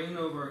will reign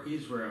over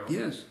Israel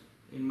Yes,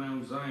 in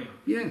Mount Zion.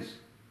 yes,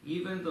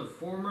 Even the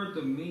former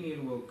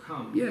dominion will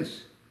come.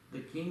 yes, The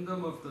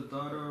kingdom of the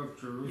daughter of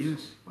Jerusalem.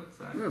 yes. What's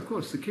that? Well, of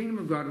course, the kingdom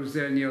of God was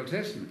there in the Old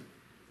Testament.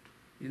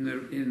 In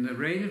the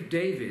reign of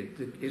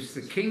David, it's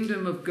the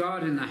kingdom of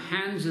God in the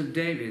hands of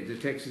David. The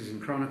text is in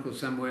Chronicles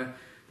somewhere.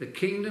 The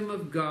kingdom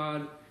of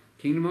God,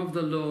 kingdom of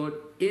the Lord,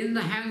 in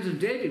the hands of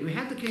David. We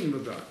had the kingdom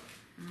of God.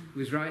 It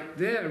was right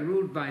there,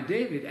 ruled by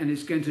David, and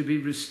it's going to be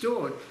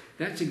restored.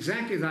 That's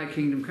exactly thy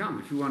kingdom come.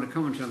 If you want to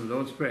comment on the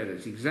Lord's Prayer,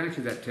 that's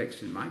exactly that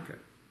text in Micah.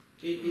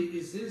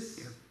 Is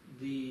this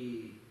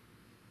the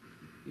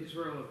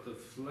Israel of the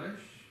flesh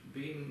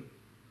being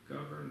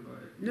governed by...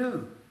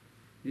 No.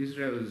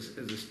 Israel as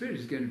the Spirit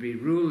is going to be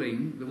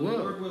ruling the world.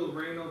 The Lord will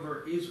reign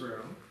over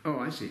Israel Oh,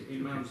 I see.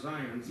 in Mount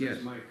Zion, says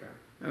Yes. Micah.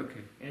 Okay.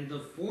 And the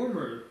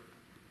former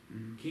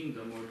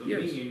kingdom or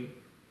Yes. dominion,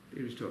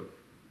 Be restored.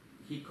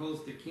 he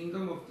calls the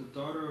kingdom of the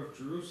daughter of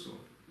Jerusalem.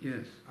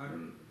 Yes. I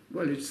don't...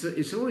 Well,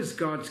 it's always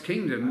God's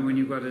kingdom when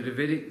you've got a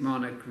Davidic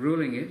monarch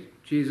ruling it.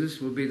 Jesus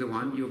will be the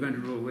one. You're going to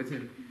rule with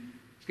him.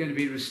 It's going to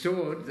be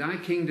restored. Thy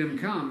kingdom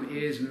come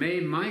is, may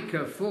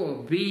Micah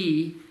 4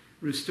 be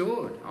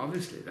restored.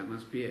 Obviously, that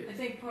must be I it.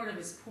 think part of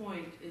his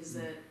point is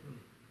that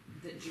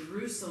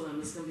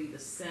Jerusalem is going to be the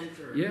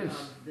center Yes.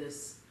 of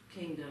this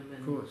kingdom Of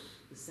and course.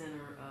 the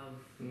center of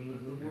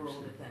Mhm. the world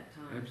Absolutely. at that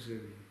time.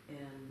 Absolutely.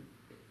 And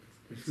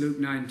It's Luke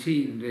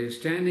 19. They're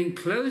standing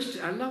close.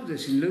 I love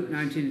this in Luke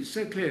 19. It's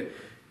so clear.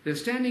 They're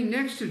standing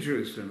next to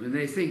Jerusalem and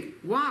they think,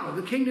 wow,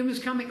 the kingdom is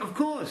coming. Of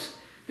course.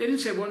 They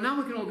didn't say, well, now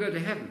we can all go to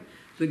heaven.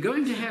 The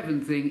going to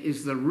heaven thing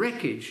is the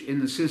wreckage in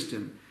the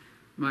system.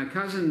 My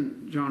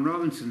cousin John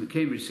Robinson at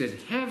Cambridge said,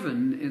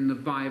 heaven in the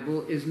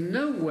Bible is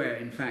nowhere,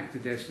 in fact, the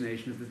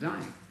destination of the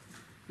dying.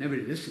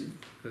 Nobody listened,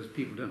 because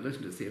people don't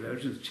listen to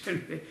theologians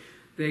generally.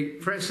 They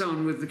press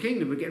on with the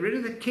kingdom, but get rid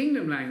of the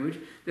kingdom language.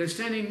 They're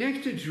standing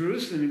next to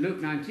Jerusalem in Luke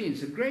 19.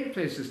 It's a great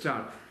place to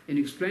start in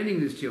explaining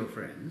this to your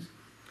friends.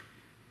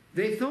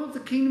 They thought the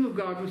kingdom of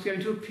God was going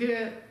to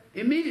appear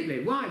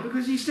immediately. Why?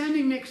 Because he's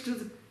standing next to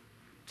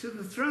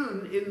the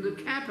throne in the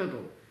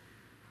capital.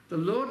 The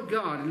Lord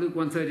God, in Luke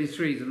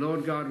 1:33, the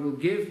Lord God will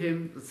give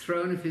him the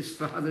throne of his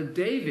father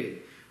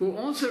David, who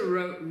also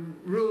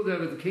ruled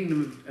over the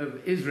kingdom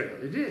of Israel.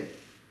 It did.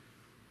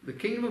 The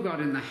kingdom of God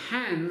in the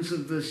hands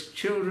of the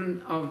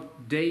children of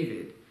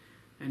David.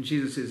 And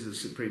Jesus is the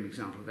supreme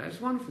example of that. It's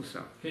wonderful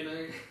stuff. Can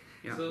I...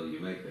 Yeah. So you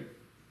make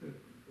an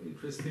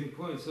interesting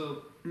point.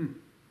 So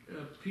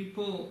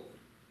people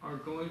are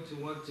going to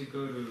want to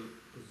go to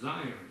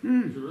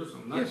Zion,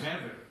 Jerusalem, not Yes.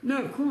 heaven.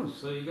 No, of course.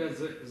 So you got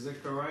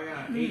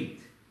Zechariah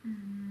 8.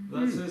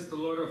 Thus says the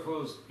Lord of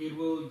hosts, it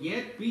will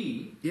yet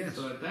be, Yes.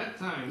 so at that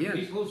time, Yes.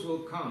 peoples will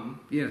come,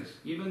 Yes.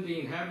 even the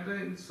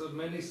inhabitants of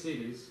many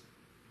cities,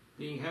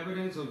 the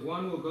inhabitants of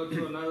one will go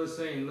to another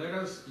saying, let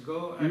us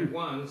go at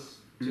once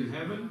to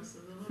heaven,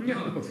 Yeah.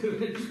 no,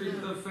 to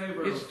entreat the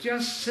favor It's of...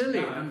 just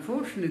silly. God.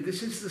 Unfortunately,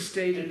 this is the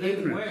state And of then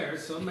ignorance. where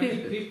so many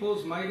Yes.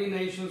 peoples, mighty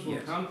nations will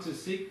Yes. come to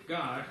seek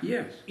God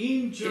Yes.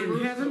 in Jerusalem,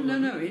 In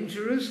heaven? No, in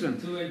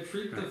Jerusalem. to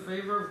entreat the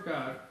favor of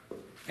God.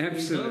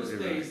 Absolutely In those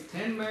right. days,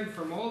 10 men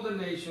from all the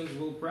nations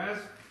will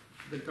grasp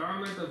the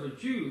garment of a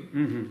Jew,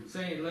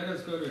 saying, let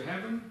us go to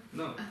heaven?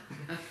 No.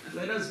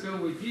 Let us go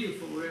with you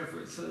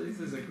forever. So this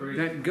is a great...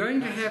 That going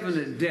to heaven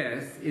at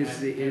death is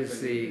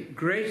the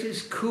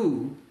greatest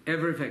coup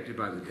ever effected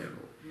by the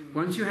devil.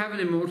 Once you have an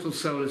immortal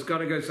soul, it's got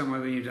to go somewhere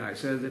when you die.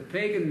 So the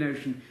pagan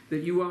notion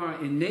that you are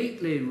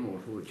innately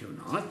immortal, which you're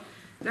not,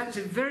 that's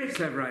a very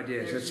clever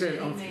idea. As I there's said,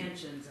 many often.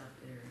 mansions up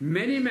there.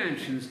 Many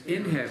mansions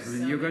in heaven,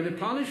 and you're going to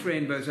polish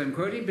rainbows. I'm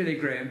quoting Billy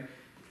Graham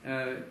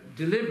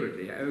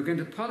deliberately. We're going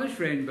to polish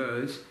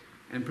rainbows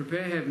and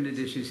prepare heavenly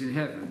dishes in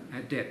heaven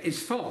at death.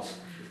 It's false.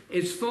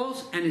 It's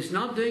false, and it's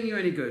not doing you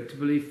any good to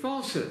believe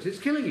falsehoods. It's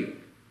killing you.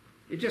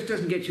 It just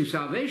doesn't get you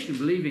salvation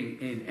believing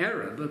in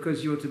error,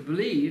 because you're to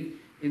believe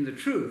in the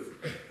truth.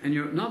 And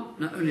you're not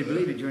only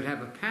believe it, you're to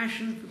have a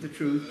passion for the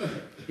truth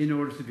in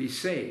order to be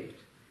saved.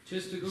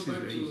 Just to go This is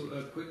back very to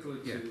easy. quickly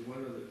to Yeah. one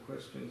of the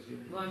questions you...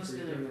 Well, I'm just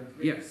going to read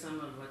Yeah. some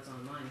of what's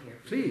online here.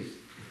 Please.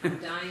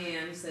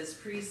 Diane says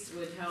priests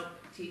would help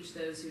teach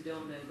those who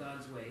don't know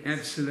God's ways.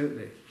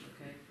 Absolutely.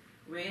 Okay.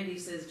 Randy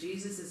says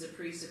Jesus is a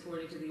priest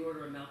according to the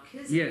order of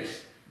Melchizedek.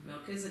 Yes.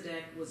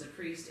 Melchizedek was a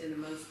priest in the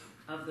most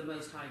of the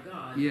Most High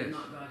God, Yes. and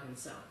not God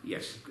Himself.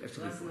 Yes, that's a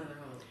So good that's point. another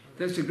whole.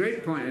 That's a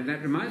great point, and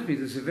that reminds me,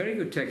 there's a very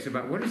good text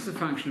about what is the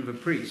function of a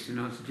priest, in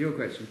answer to your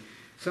question.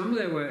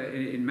 Somewhere where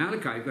in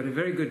Malachi, you've got a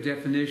very good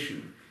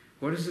definition.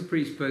 What is the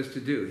priest supposed to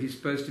do? He's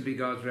supposed to be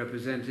God's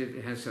representative.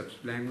 It has such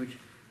language.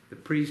 The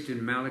priest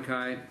in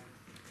Malachi,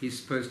 he's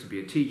supposed to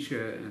be a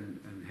teacher and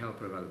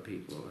helper of other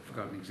people. I've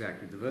forgotten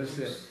exactly the verse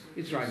there.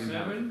 It's right in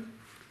Malachi. 7.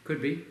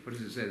 Could be. What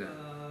does it say there?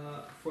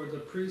 For the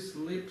priest's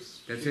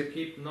lips That's should it.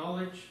 keep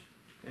knowledge,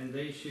 and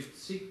they should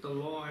seek the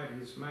law at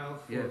his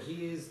mouth, for Yes.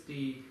 he is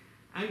the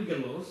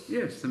angelos,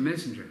 Yes, the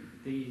messenger.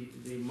 the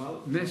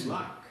Messenger.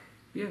 malak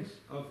Yes,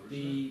 of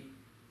the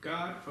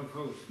God of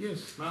hosts.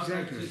 yes, Malachi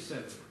exactly.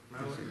 2:7.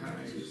 Malachi.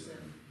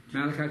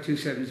 Malachi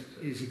 2:7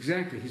 is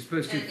exactly. He's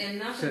supposed to. And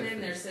nothing set-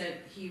 in there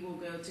said he will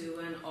go to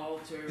an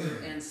altar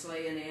and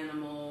slay an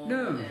animal.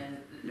 No, and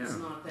it's no.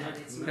 not that.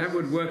 It's That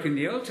would work in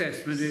the Old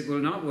Testament. It will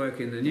not work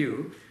in the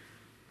New.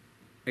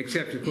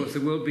 Except, of course,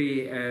 there will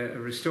be a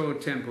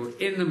restored temple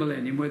in the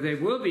millennium where they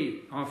will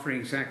be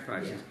offering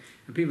sacrifices. Yeah.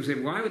 And people say,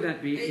 why would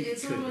that be?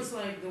 It's could be. almost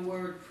like the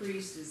word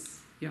priest is.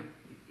 Yeah.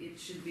 It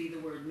should be the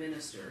word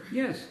minister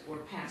Yes, or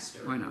pastor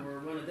Why not? or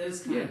one of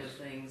those kind Yes. of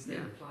things that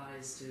Yeah.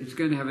 applies to. it's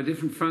going to have a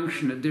different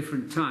function at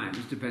different times,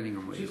 depending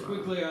on where Just you are.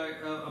 quickly,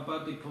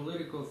 about the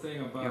political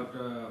thing about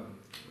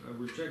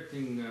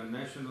rejecting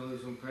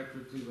nationalism,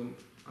 patriotism.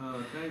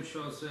 Dan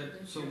Shaw said,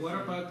 so what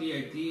about the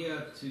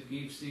idea to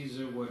give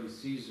Caesar what is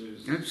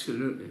Caesar's?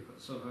 Absolutely.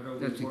 So how do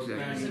That's we work that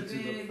exactly. There's a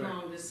into the big fact?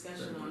 long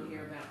discussion on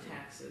here about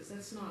taxes.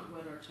 That's not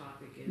what our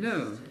topic is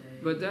No, today.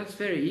 But that's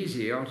very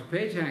easy. You ought to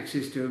pay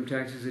taxes to whom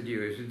taxes are due.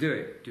 You have to do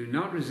it. Do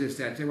not resist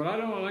that. Say, well, I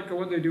don't like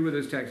what they do with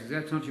those taxes.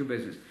 That's not your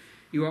business.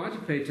 You are to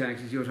pay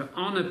taxes. You are to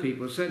honour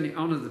people, certainly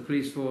honour the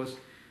police force.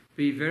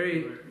 Be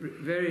very,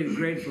 very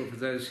grateful for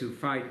those who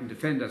fight and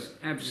defend us.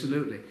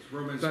 Absolutely.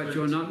 Romans But 13.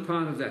 you're not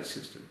part of that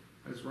system.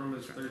 That's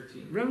Romans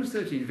 13. Romans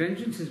 13,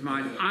 vengeance is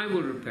mine, I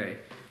will repay.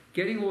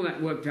 Getting all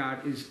that worked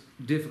out is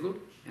difficult,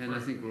 and I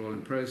think we're all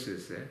in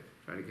process there.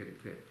 Try to get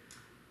it clear.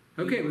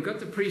 Okay, we've got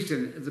the priest,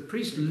 and the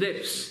priest's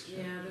lips.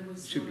 Yeah, there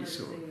was Should one be other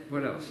sore. thing that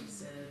What Ronnie else?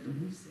 said. Let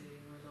me see,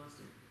 I lost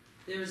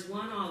it. There's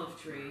one olive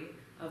tree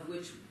of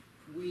which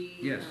we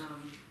Yes.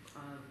 kind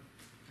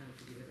of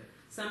forget it.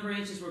 Some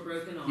branches were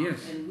broken off,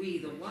 Yes. and we,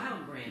 the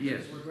wild branches,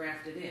 Yes. were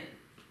grafted in.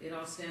 It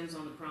all stems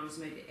on the promise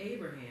made to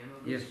Abraham,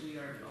 of Yes. which we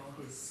are all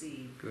his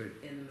seed Good,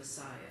 in the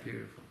Messiah.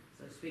 beautiful.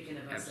 So speaking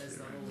of us as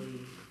the Absolutely. holy,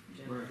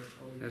 general, Right.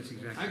 holy That's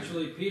people. exactly-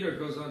 Actually, Peter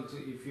goes on to,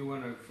 if you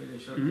want to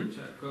finish up Mhm. the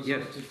chat, goes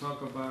Yes. on to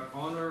talk about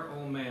honor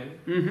all men,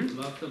 Mm-hmm.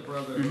 love the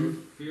brotherhood,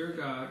 fear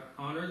God,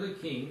 honor the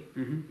king.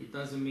 Mm-hmm. It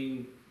doesn't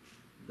mean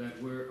that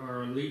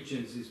our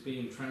allegiance is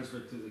being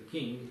transferred to the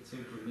king. It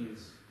simply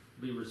means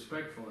be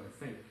respectful,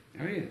 I think.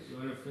 Oh, yes. You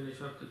want to finish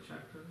up the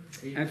chapter?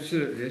 18?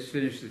 Absolutely. Let's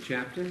finish the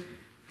chapter.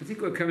 I think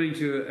we're coming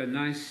to a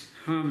nice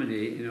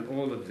harmony in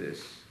all of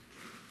this.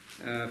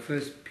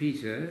 1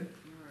 Peter,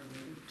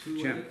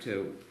 Two,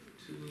 chapter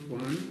two,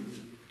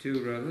 1,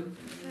 2 rather.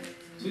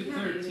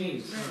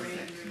 2:13.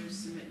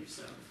 Submit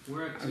yourself.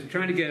 We're at I was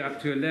trying to get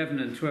up to 11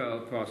 and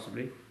 12,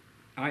 possibly.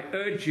 I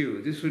urge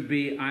you, this would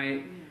be,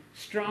 I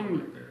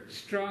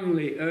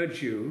strongly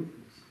urge you,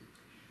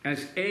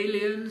 as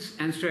aliens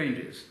and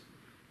strangers,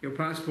 your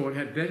passport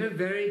had better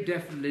very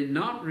definitely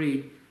not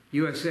read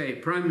USA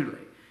primarily.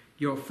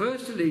 Your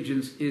first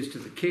allegiance is to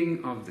the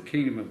King of the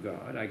Kingdom of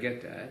God, I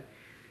get that.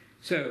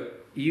 So,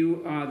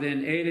 you are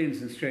then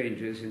aliens and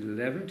strangers in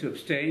 11 to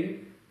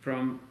abstain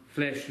from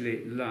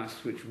fleshly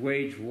lusts which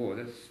wage war,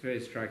 that's very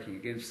striking,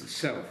 against the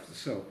self, the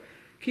soul.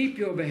 Keep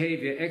your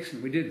behavior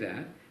excellent, we did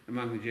that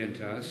among the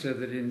Gentiles, so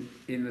that in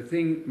the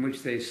thing in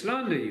which they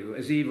slander you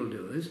as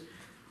evildoers,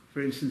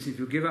 for instance, if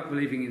you give up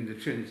believing in the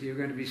Trinity, you're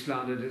going to be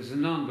slandered as a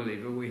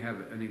non-believer. We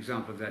have an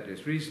example of that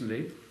just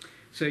recently.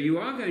 So you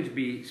are going to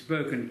be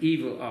spoken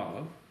evil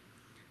of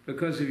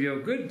because of your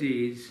good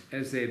deeds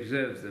as they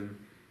observe them.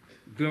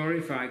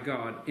 Glorify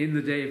God in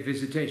the day of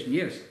visitation.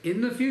 Yes,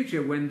 in the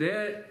future, when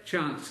their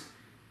chance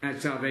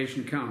at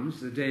salvation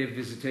comes, the day of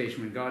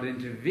visitation, when God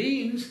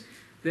intervenes,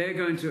 they're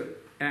going to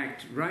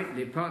act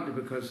rightly, partly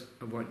because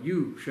of what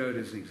you showed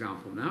as an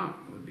example now,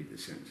 would be the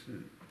sense. Yeah.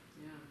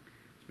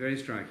 It's very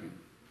striking.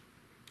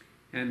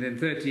 And then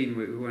 13,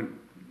 we won't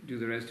do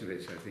the rest of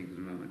it, I think, at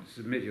the moment.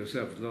 Submit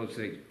yourself to the Lord's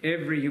sake.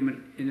 Every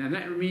human, and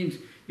that means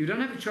you don't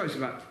have a choice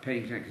about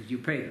paying taxes, you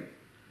pay them.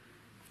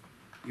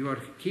 You are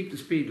to keep the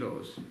speed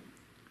laws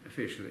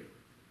officially.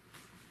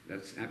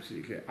 That's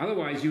absolutely clear.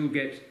 Otherwise, you will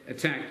get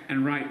attacked,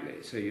 and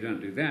rightly, so you don't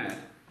do that.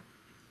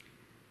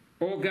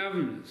 All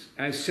governors,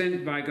 as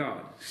sent by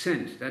God.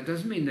 Sent, that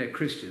doesn't mean they're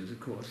Christians, of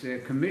course. They're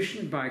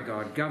commissioned by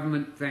God.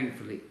 Government,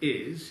 thankfully,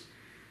 is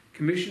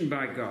commissioned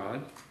by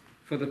God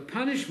for the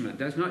punishment,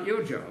 that's not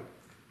your job,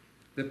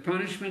 the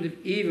punishment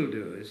of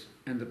evildoers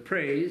and the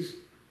praise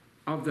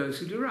of those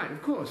who do right.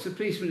 Of course, the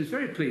policeman is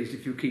very pleased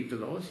if you keep the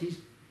laws.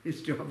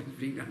 His job is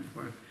being done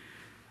for him.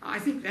 I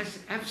think that's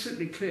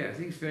absolutely clear. I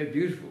think it's very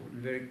beautiful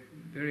and very,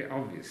 very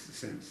obvious, the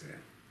sense there.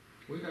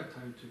 We got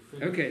time to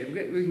finish. Okay,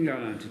 we can go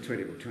on to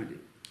 20 or 20.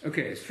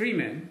 Okay, as free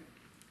men,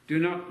 Do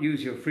not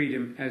use your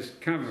freedom as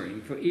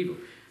covering for evil.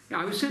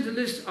 Now, I was sent a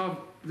list of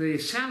the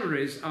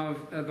salaries of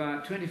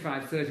about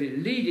 25, 30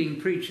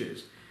 leading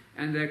preachers,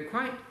 and they're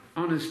quite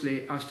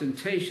honestly,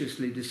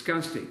 ostentatiously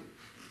disgusting.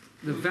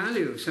 The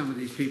value of some of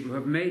these people who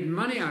have made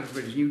money out of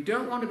religion. You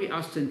don't want to be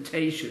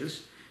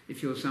ostentatious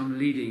if you're some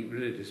leading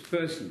religious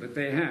person, but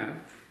they have.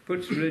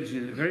 Puts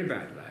religion in a very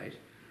bad light.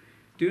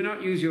 Do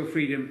not use your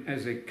freedom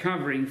as a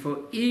covering for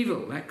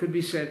evil. That could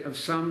be said of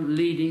some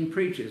leading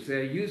preachers.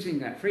 They're using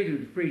that freedom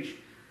to preach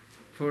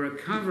for a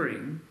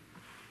covering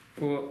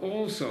for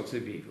all sorts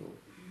of evil,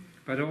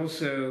 but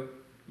also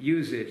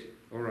use it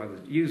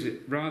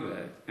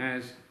rather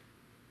as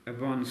a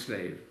bond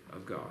slave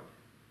of God.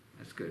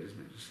 That's good, isn't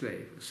it? A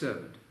slave, a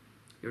servant.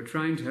 You're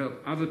trying to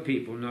help other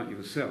people, not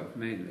yourself,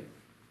 mainly.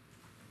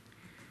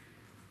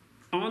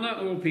 Honour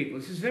all people.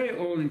 This is very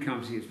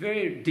all-encompassing. It's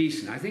very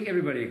decent. I think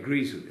everybody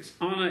agrees with this.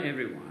 Honour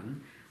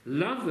everyone.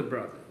 Love the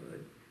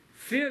brotherhood.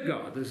 Fear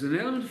God. There's an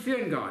element of fear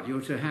in God. You're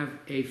to have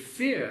a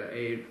fear,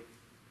 a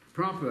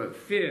proper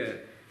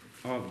fear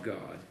of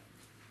God.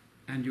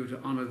 And you're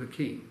to honour the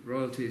king.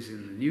 Royalties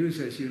in the news,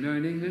 as you know,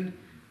 in England.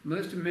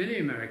 Many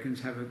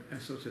Americans have a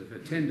sort of a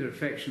tender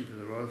affection for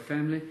the royal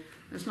family.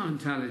 That's not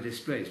entirely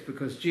displaced,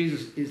 because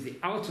Jesus is the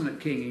ultimate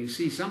king, and you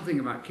see something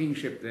about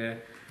kingship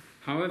there.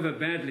 However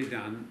badly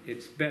done,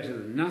 it's better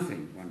than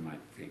nothing, one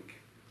might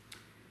think.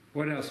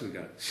 What else we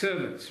got?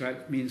 Servants,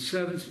 right? Means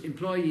servants,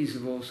 employees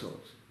of all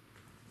sorts.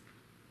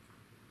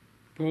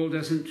 Paul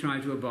doesn't try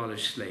to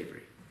abolish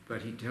slavery,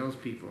 but he tells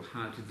people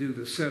how to do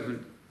the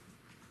servant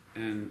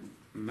and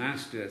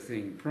master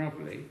thing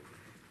properly.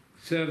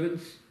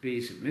 Servants,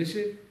 be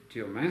submissive to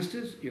your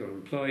masters, your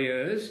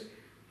employers,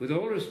 with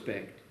all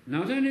respect,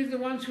 not only the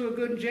ones who are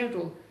good and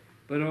gentle,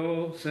 but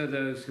also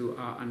those who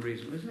are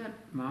unreasonable. Isn't that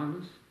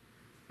marvellous?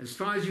 As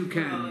far as you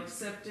can. Well,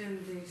 except in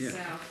the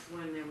South,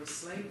 when there was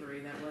slavery,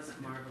 that wasn't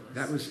marvelous.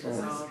 That was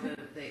awful.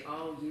 They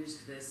all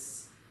used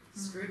this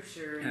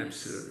scripture and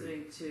this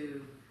thing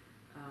to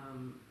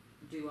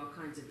do all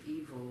kinds of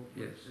evil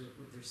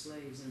with their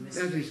slaves and that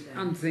is mistreat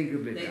them.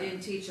 unthinkably They bad. didn't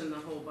teach them the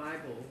whole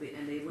Bible,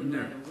 and they wouldn't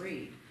let them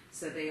read.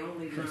 So they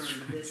only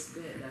learned this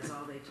bit. That's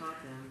all they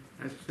taught them.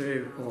 That's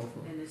very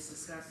awful. And it's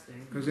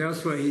disgusting. Because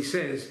elsewhere he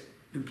says,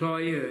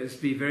 employers,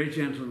 be very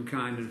gentle and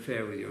kind and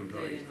fair with your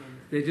employees.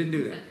 They didn't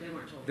do that. They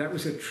weren't told. That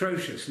was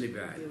atrociously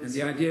bad. And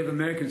the idea of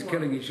Americans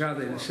killing each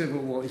other in a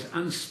civil war is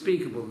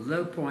unspeakable,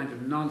 low point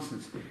of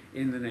nonsense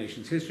in the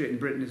nation's history. And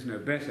Britain is no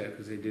better,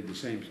 because they did the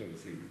same sort of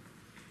thing.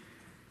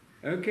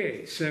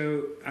 Okay,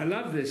 so I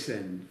love this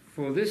then.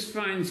 For this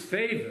finds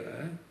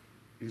favour,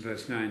 in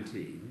verse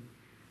 19,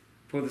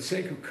 for the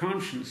sake of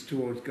conscience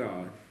towards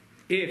God,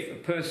 if a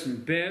person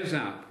bears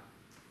up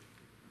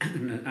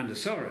under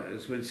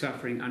sorrows when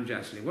suffering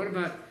unjustly. What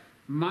about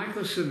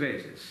Michael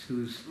Servetus,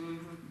 whose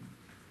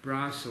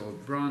brass or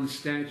bronze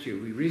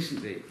statue we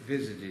recently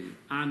visited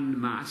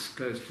Annemasse,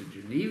 close to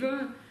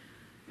Geneva,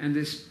 and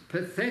this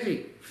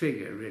pathetic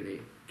figure, really,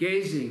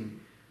 gazing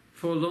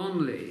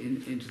forlornly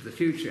into the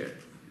future.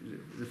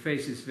 The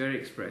face is very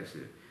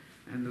expressive.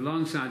 And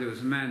alongside there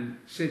was a man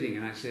sitting,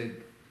 and I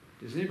said,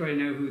 does anybody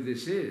know who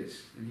this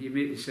is? And he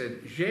immediately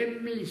said,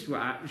 j'aime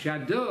l'histoire,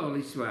 j'adore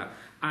l'histoire.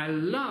 I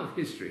love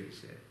history, he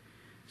said.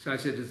 So I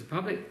said to the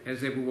public, as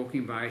they were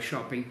walking by,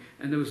 shopping,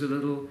 and there was a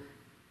little,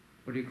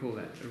 what do you call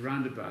that, a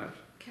roundabout?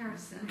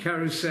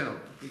 Carousel,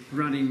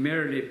 running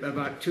merrily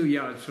about 2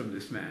 yards from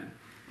this man.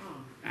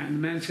 Oh. And the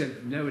man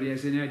said, nobody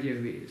has any idea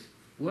who he is.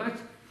 What?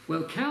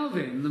 Well,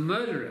 Calvin, the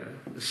murderer,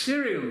 the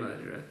serial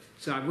murderer,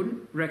 so I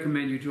wouldn't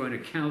recommend you join a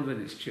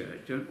Calvinist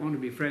church, don't want to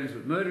be friends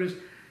with murderers,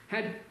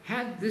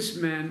 had this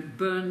man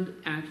burned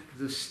at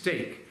the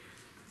stake.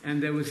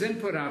 And there was then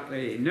put up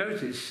a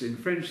notice in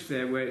French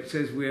there where it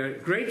says, we are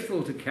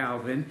grateful to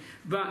Calvin,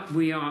 but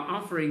we are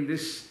offering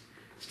this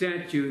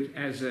statute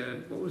as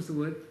a, what was the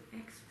word?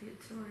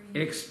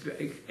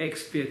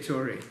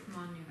 Expiatory.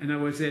 Monument. In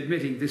other words, they're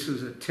admitting this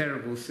was a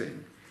terrible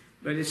sin.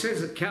 But it says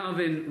that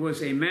Calvin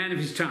was a man of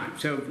his time.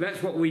 So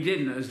that's what we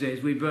did in those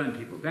days. We burned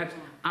people. That's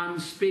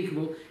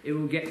unspeakable. It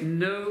will get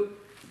no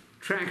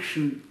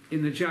traction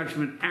in the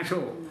judgment at all.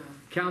 No.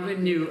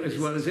 Calvin knew as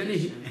well as any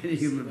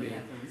human being.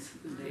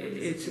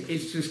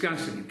 It's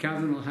disgusting.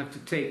 Calvin will have to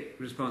take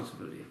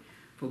responsibility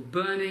for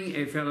burning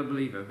a fellow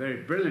believer, a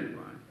very brilliant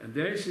one. And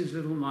there's his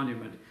little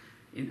monument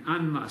in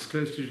Annemasse,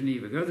 close to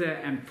Geneva. Go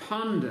there and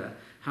ponder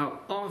how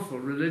awful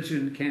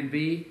religion can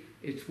be.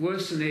 It's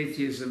worse than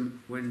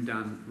atheism when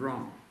done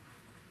wrong.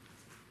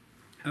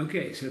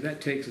 Okay, so that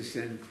takes us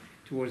then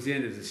towards the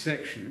end of the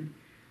section.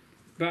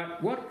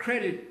 But what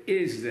credit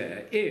is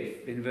there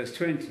if, in verse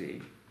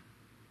 20,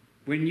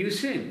 when you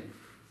sin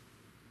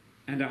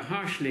and are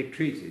harshly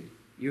treated,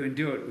 you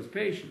endure it with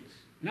patience?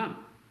 None.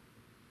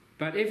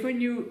 But if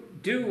when you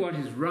do what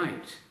is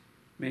right,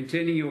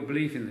 maintaining your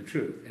belief in the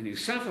truth, and you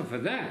suffer for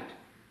that,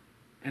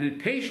 and then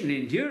patiently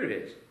endure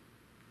it,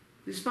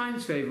 this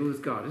finds favour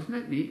with God. Isn't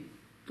that neat?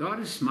 God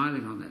is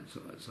smiling on that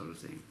sort of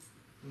thing.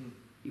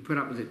 You put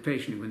up with it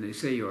patiently when they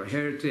say you're a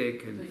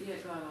heretic. And but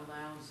yet God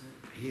allows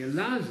it. He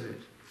allows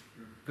it.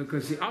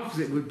 because the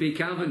opposite would be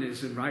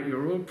Calvinism, right?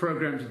 You're all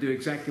programmed to do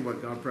exactly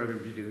what God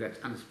programmed you to do. That's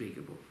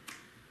unspeakable.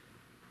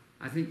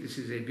 I think this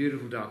is a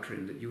beautiful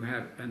doctrine, that you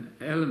have an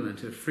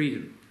element of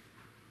freedom.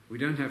 We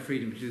don't have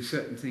freedom to do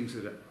certain things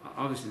that are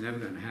obviously never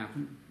going to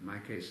happen. In my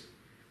case,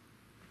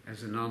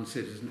 as a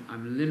non-citizen,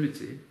 I'm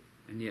limited,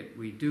 and yet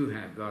we do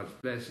have God's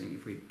blessing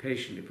if we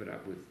patiently put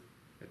up with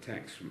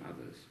attacks from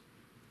others.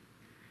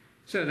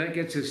 So that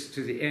gets us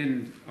to the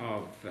end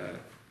of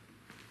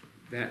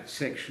that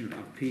section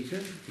of Peter. I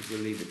think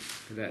we'll leave it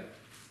for that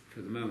for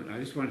the moment. I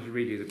just wanted to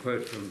read you the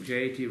quote from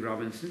J.T.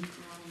 Robinson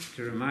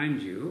to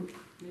remind you.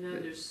 You know,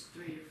 there's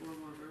 3 or 4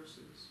 more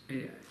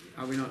verses.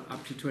 Are we not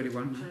up to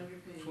 21 now? Turn your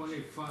page.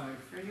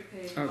 25. Turn your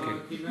page.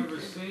 Okay. He never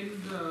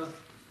sinned.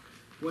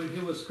 When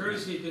he was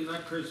cursed, he did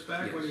not curse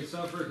back. Yes. When he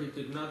suffered, he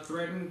did not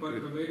threaten, but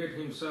Good. committed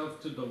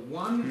himself to the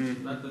one,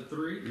 Mhm. not the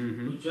 3, Mhm.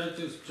 who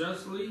judges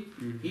justly.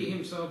 Mhm. He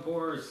himself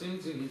bore our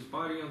sins in his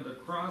body on the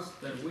cross,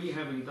 that we,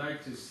 having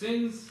died to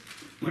sins,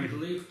 might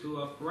live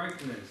to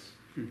uprightness.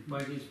 Mhm.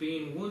 By his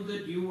being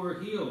wounded, you were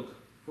healed,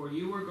 for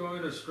you were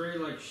going astray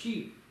like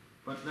sheep,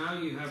 but now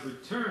you have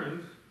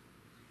returned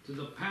to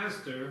the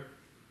pastor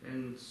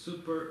and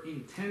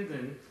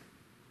superintendent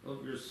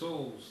of your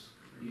souls.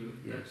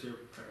 That's your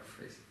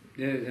paraphrase.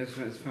 Yeah,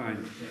 that's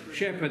fine.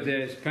 Shepherd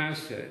there is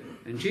pastor.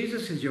 And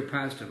Jesus is your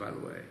pastor, by the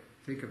way.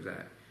 Think of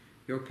that.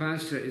 Your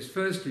pastor is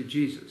firstly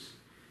Jesus.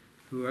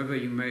 Whoever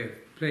you may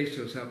have placed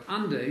yourself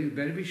under, you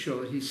better be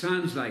sure that he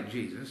sounds like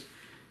Jesus,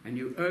 and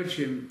you urge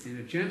him in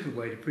a gentle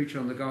way to preach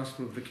on the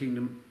gospel of the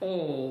kingdom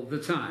all the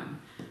time,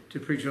 to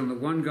preach on the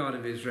one God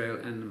of Israel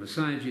and the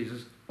Messiah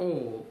Jesus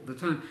all the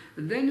time.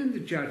 And then in the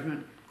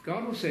judgment,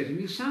 God will say to him,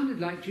 you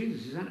sounded like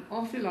Jesus. You sounded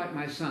awfully like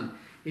my son.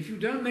 If you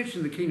don't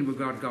mention the kingdom of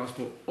God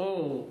gospel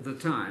all the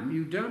time,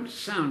 you don't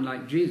sound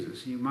like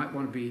Jesus. You might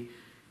want to be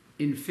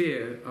in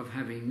fear of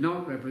having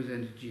not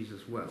represented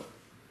Jesus well.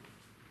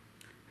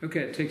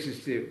 Okay, it takes us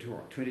to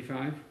what,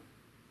 25?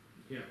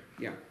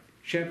 Yeah.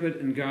 Shepherd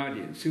and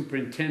guardian,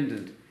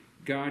 superintendent,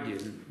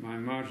 guardian, my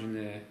margin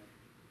there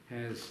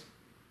has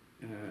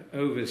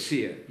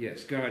overseer.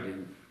 Yes,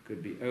 guardian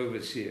could be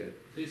overseer.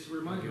 This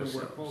reminds me of what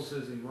Yourselves. Paul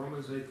says in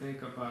Romans, I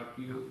think, about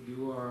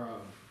you are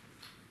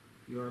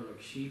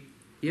like sheep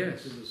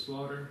Yes, to the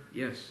slaughter.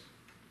 yes,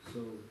 So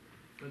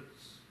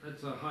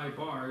that's a high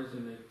bar,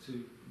 isn't it,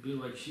 to be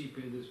like sheep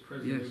in this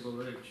present Yes,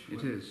 evil age? it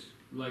when, is.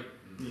 Like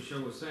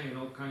Michelle was saying,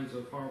 all kinds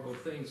of horrible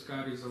things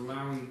God is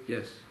allowing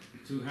Yes,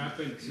 to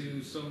happen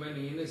to so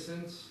many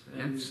innocents,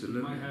 and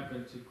Absolutely. it might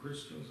happen to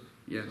Christians.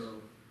 yes. So,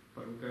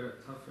 but we gotta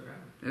tough it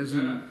out. As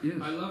Yeah, in, yes.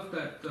 I love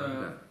that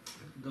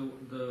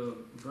the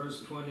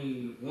verse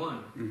 21.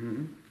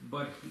 Mm-hmm,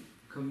 But he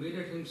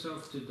committed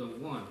himself to the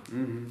one.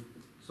 mm-hmm,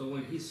 So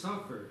when he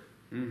suffered,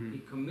 mm-hmm. he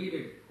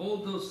committed all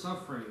those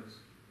sufferings.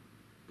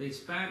 They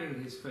spat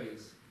in his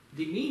face,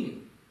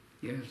 demeaning,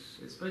 Yes,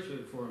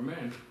 especially for a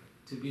man.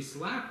 To be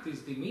slapped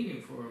is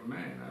demeaning for a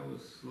man. I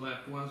was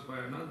slapped once by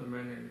another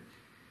man, and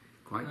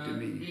quite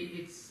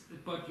demeaning.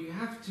 But you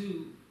have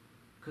to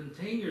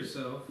contain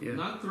yourself, Yeah.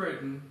 not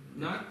threaten,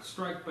 not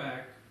strike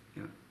back,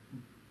 Yeah.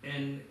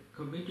 and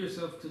commit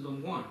yourself to the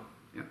one.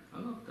 Yeah. I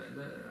love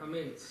that. I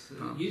mean, it's,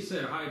 Oh. you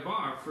said high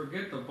bar.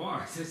 Forget the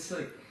bars. It's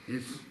like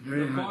It's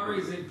very the hard. bar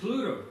is in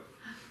Pluto.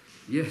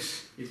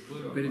 Yes, It's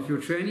Pluto. but if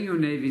you're training your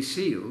Navy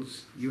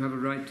SEALs, you have a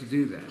right to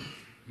do that.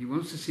 He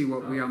wants to see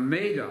what we are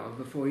made of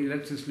before he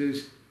lets us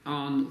loose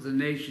on the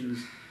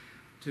nations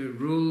to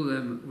rule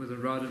them with a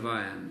rod of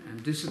iron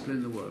and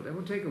discipline the world. That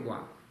will take a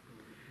while.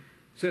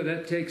 So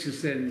that takes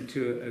us then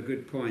to a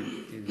good point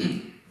in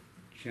the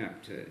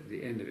chapter,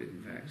 the end of it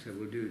in fact. So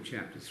we'll do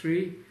chapter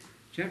 3.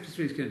 Chapter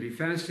 3 is going to be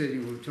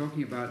fascinating. We're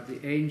talking about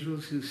the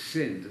angels who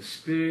sinned, the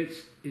spirits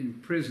in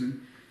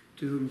prison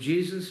to whom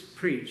Jesus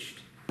preached,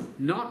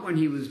 not when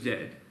he was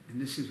dead, and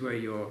this is where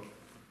your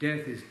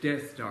death is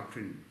death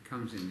doctrine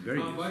comes in very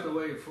By the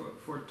way,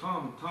 for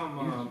Tom,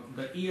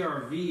 the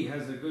ERV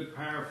has a good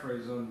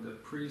paraphrase on the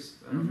priest,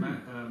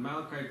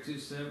 Malachi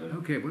 2:7.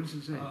 Okay, what does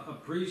it say?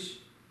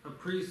 A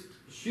priest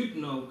should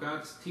know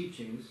God's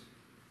teachings.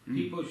 Mm.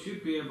 People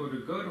should be able to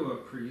go to a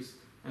priest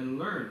and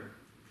learn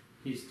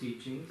his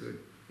teachings. Good.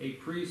 A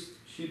priest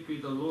should be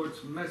the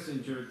Lord's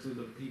messenger to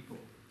the people.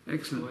 I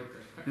Excellent. like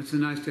that. That's a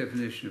nice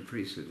definition of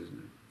priesthood, isn't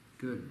it?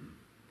 Good.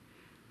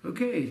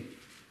 Okay,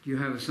 do you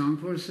have a song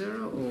for us,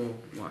 Sarah, or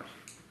what?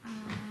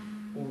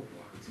 Or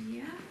what?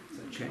 Yeah.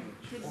 Change.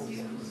 Could do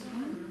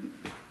one.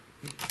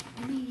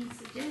 Any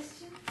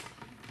suggestions?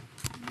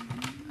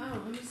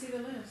 Oh, let me see the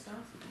list.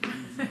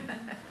 Awesome.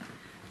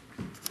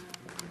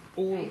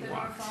 Or Faith of our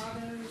what?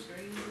 fathers,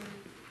 great.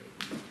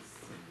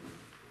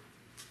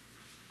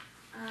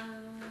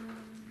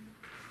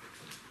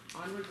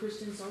 Onward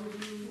Christian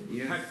soldiers.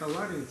 Yes. Packed a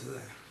lot into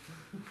that.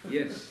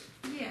 Yes.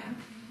 Yeah.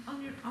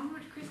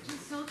 Onward Christian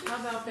soldiers. How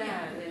about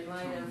that Yeah. in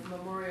light of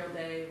Memorial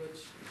Day,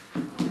 which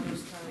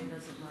Mother's Tony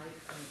doesn't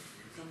like, but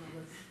some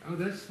of us. Oh,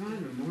 that's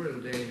fine.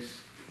 Memorial Days,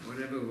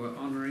 whatever we're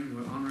honoring,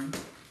 we're honoring.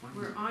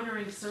 We're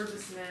honoring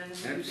servicemen who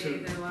Absolutely.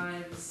 gave their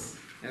lives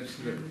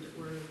Absolutely. and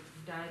were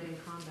died in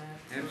combat.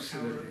 for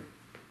Absolutely.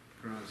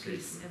 for our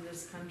peace sake. in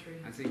this country.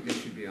 I think they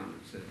should be honored,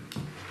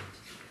 certainly.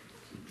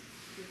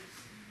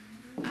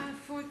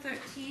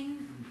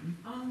 413,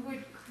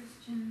 onward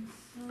Christian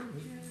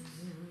soldiers. Yes.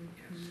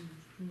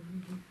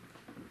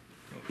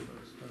 Oh, so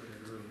it started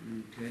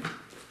early. Okay.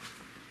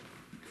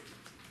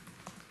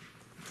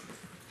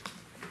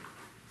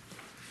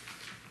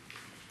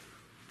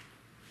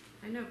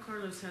 I know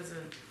Carlos has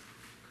a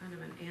kind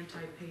of an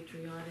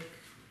anti-patriotic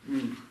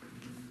Mm.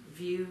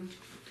 view.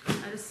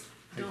 I just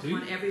I don't do.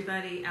 want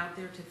everybody out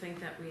there to think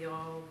that we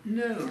all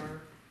No.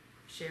 are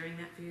sharing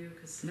that view,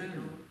 because No. we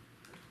don't.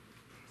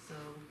 So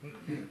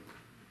Yeah.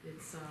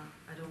 it's,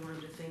 I don't want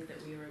them to think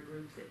that we are a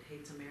group that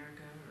hates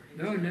America or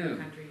hates No, no.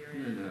 the country you're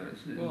No, in. no,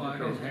 it's Well, I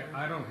don't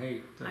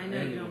hate. I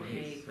know you don't anyone.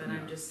 hate, but No.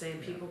 I'm just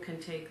saying people can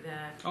take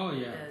that Oh,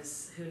 yeah.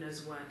 as who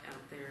knows what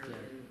out there Yeah.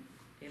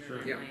 in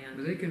internet Yeah, land.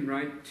 but they can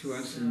write to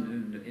us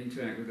and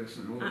interact with us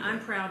and all of I'm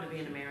that. proud to be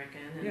an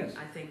American, and Yes.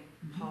 I think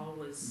Paul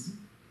was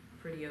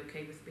pretty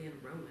okay with being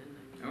a Roman.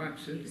 I mean, Oh,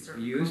 absolutely. he He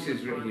certainly used called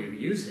his, upon he and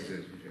uses used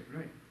it. it,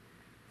 right.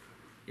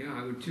 Yeah,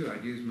 I would too.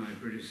 I'd use my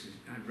British,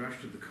 I'd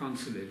rush to the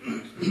consulate.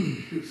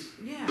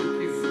 Yeah.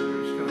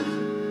 British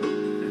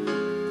consulate.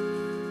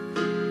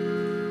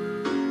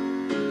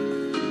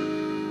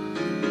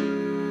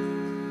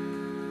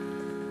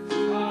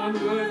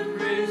 Onward,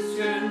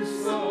 Christian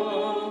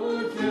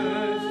soldiers,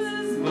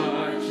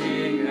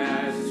 marching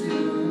as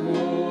to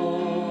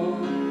war,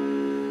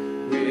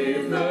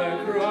 with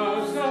the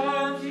cross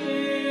of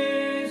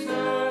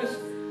Jesus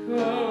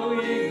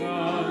going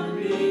on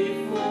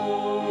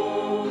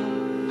before.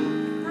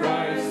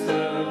 Christ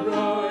the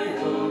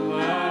royal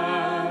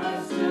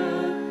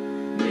master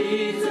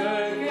leads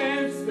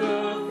against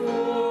the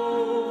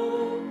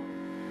foe.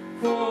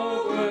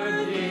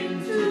 Forward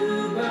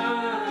into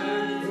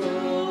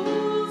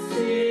battle,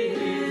 see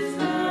his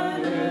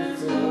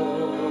banners go.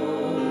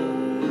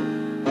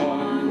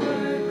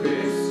 Onward,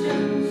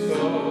 Christian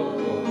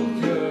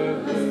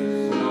soldiers,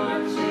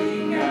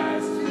 marching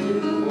as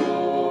to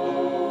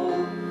war.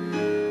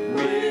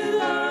 With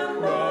the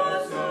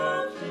cross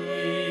of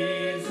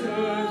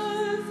Jesus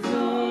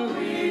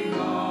going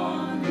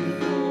on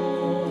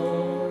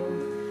before.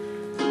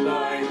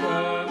 Like a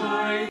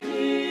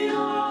mighty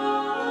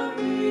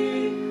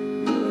army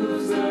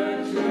moves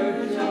the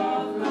Church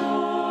of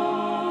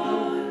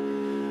God.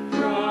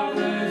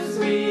 Brothers,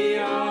 we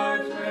are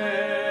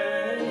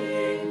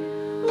treading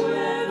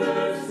where the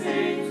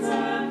saints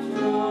have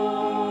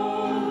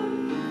trod.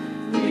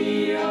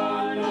 We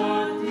are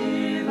not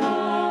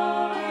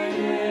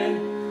divided,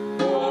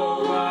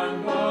 all one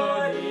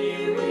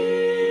body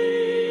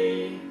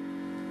we,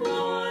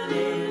 one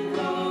in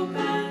hope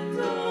and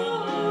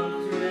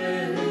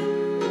doctrine,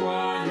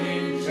 one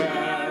in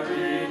charity.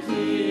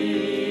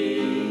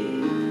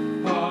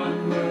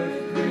 Onward,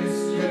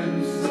 Christian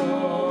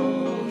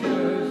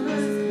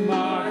soldiers,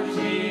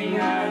 marching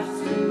as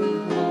to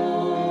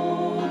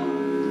war.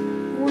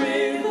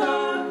 With the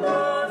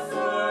cross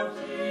of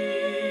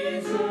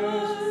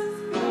Jesus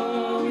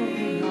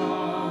going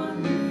on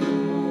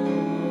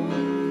before.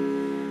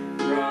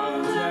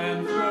 Crowns and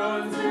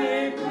thrones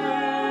may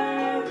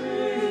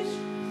perish,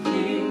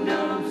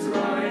 kingdoms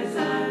rise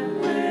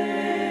and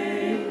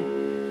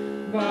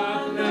wane,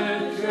 but the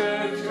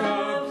Church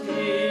of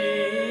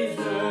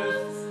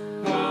Jesus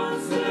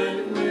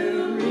constant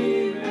will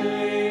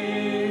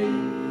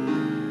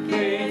remain.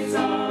 Gates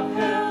of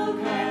hell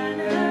can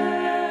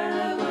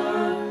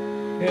never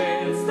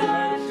against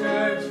the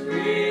Church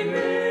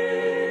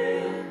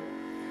prevail.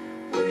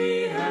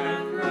 We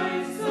have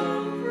Christ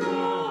some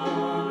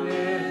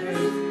promise,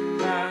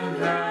 and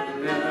that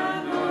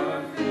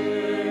never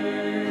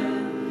fail.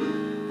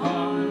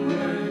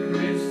 Onward,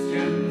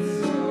 Christian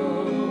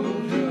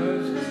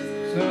soldiers,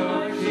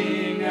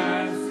 searching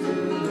as to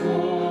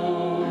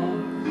war.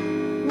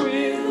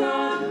 With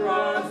the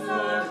cross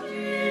of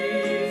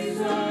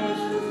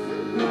Jesus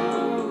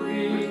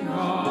going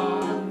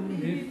on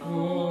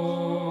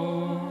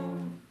before.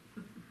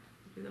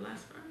 Do the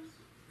last verse.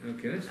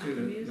 Okay, let's do Without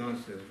the the music?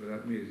 last verse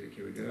without music.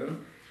 Here we go.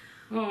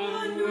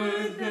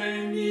 Onward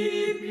then,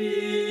 ye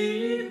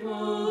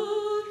people,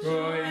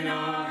 join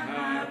our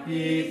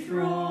happy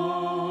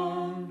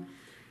throng.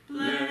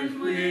 Blend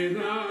with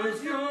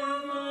us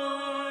your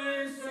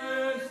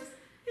voices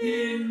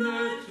in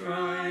the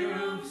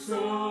triumph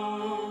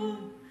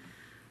song.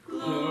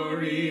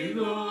 Glory,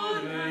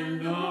 Lord,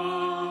 and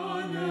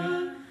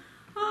honor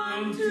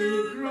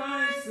unto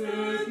Christ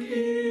the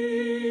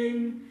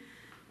King.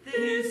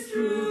 This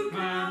through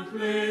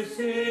countless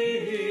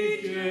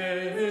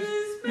ages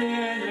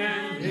men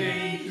and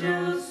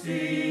angels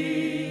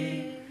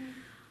sing.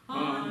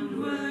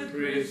 Onward,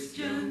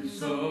 Christian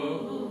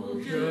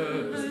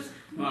soldiers,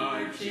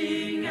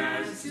 marching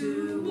as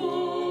to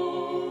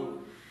war.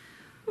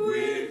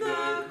 With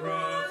the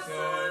cross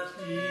of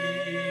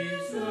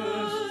Jesus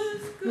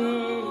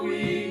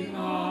going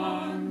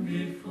on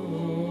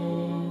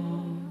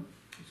before.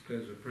 Let's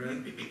close with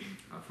prayer.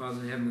 Our Father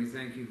in heaven, we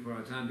thank you for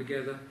our time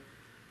together,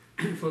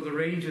 for the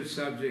range of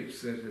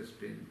subjects that has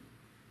been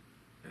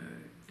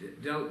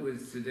dealt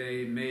with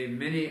today. May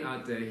many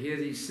out there hear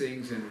these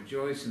things and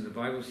rejoice in the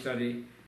Bible study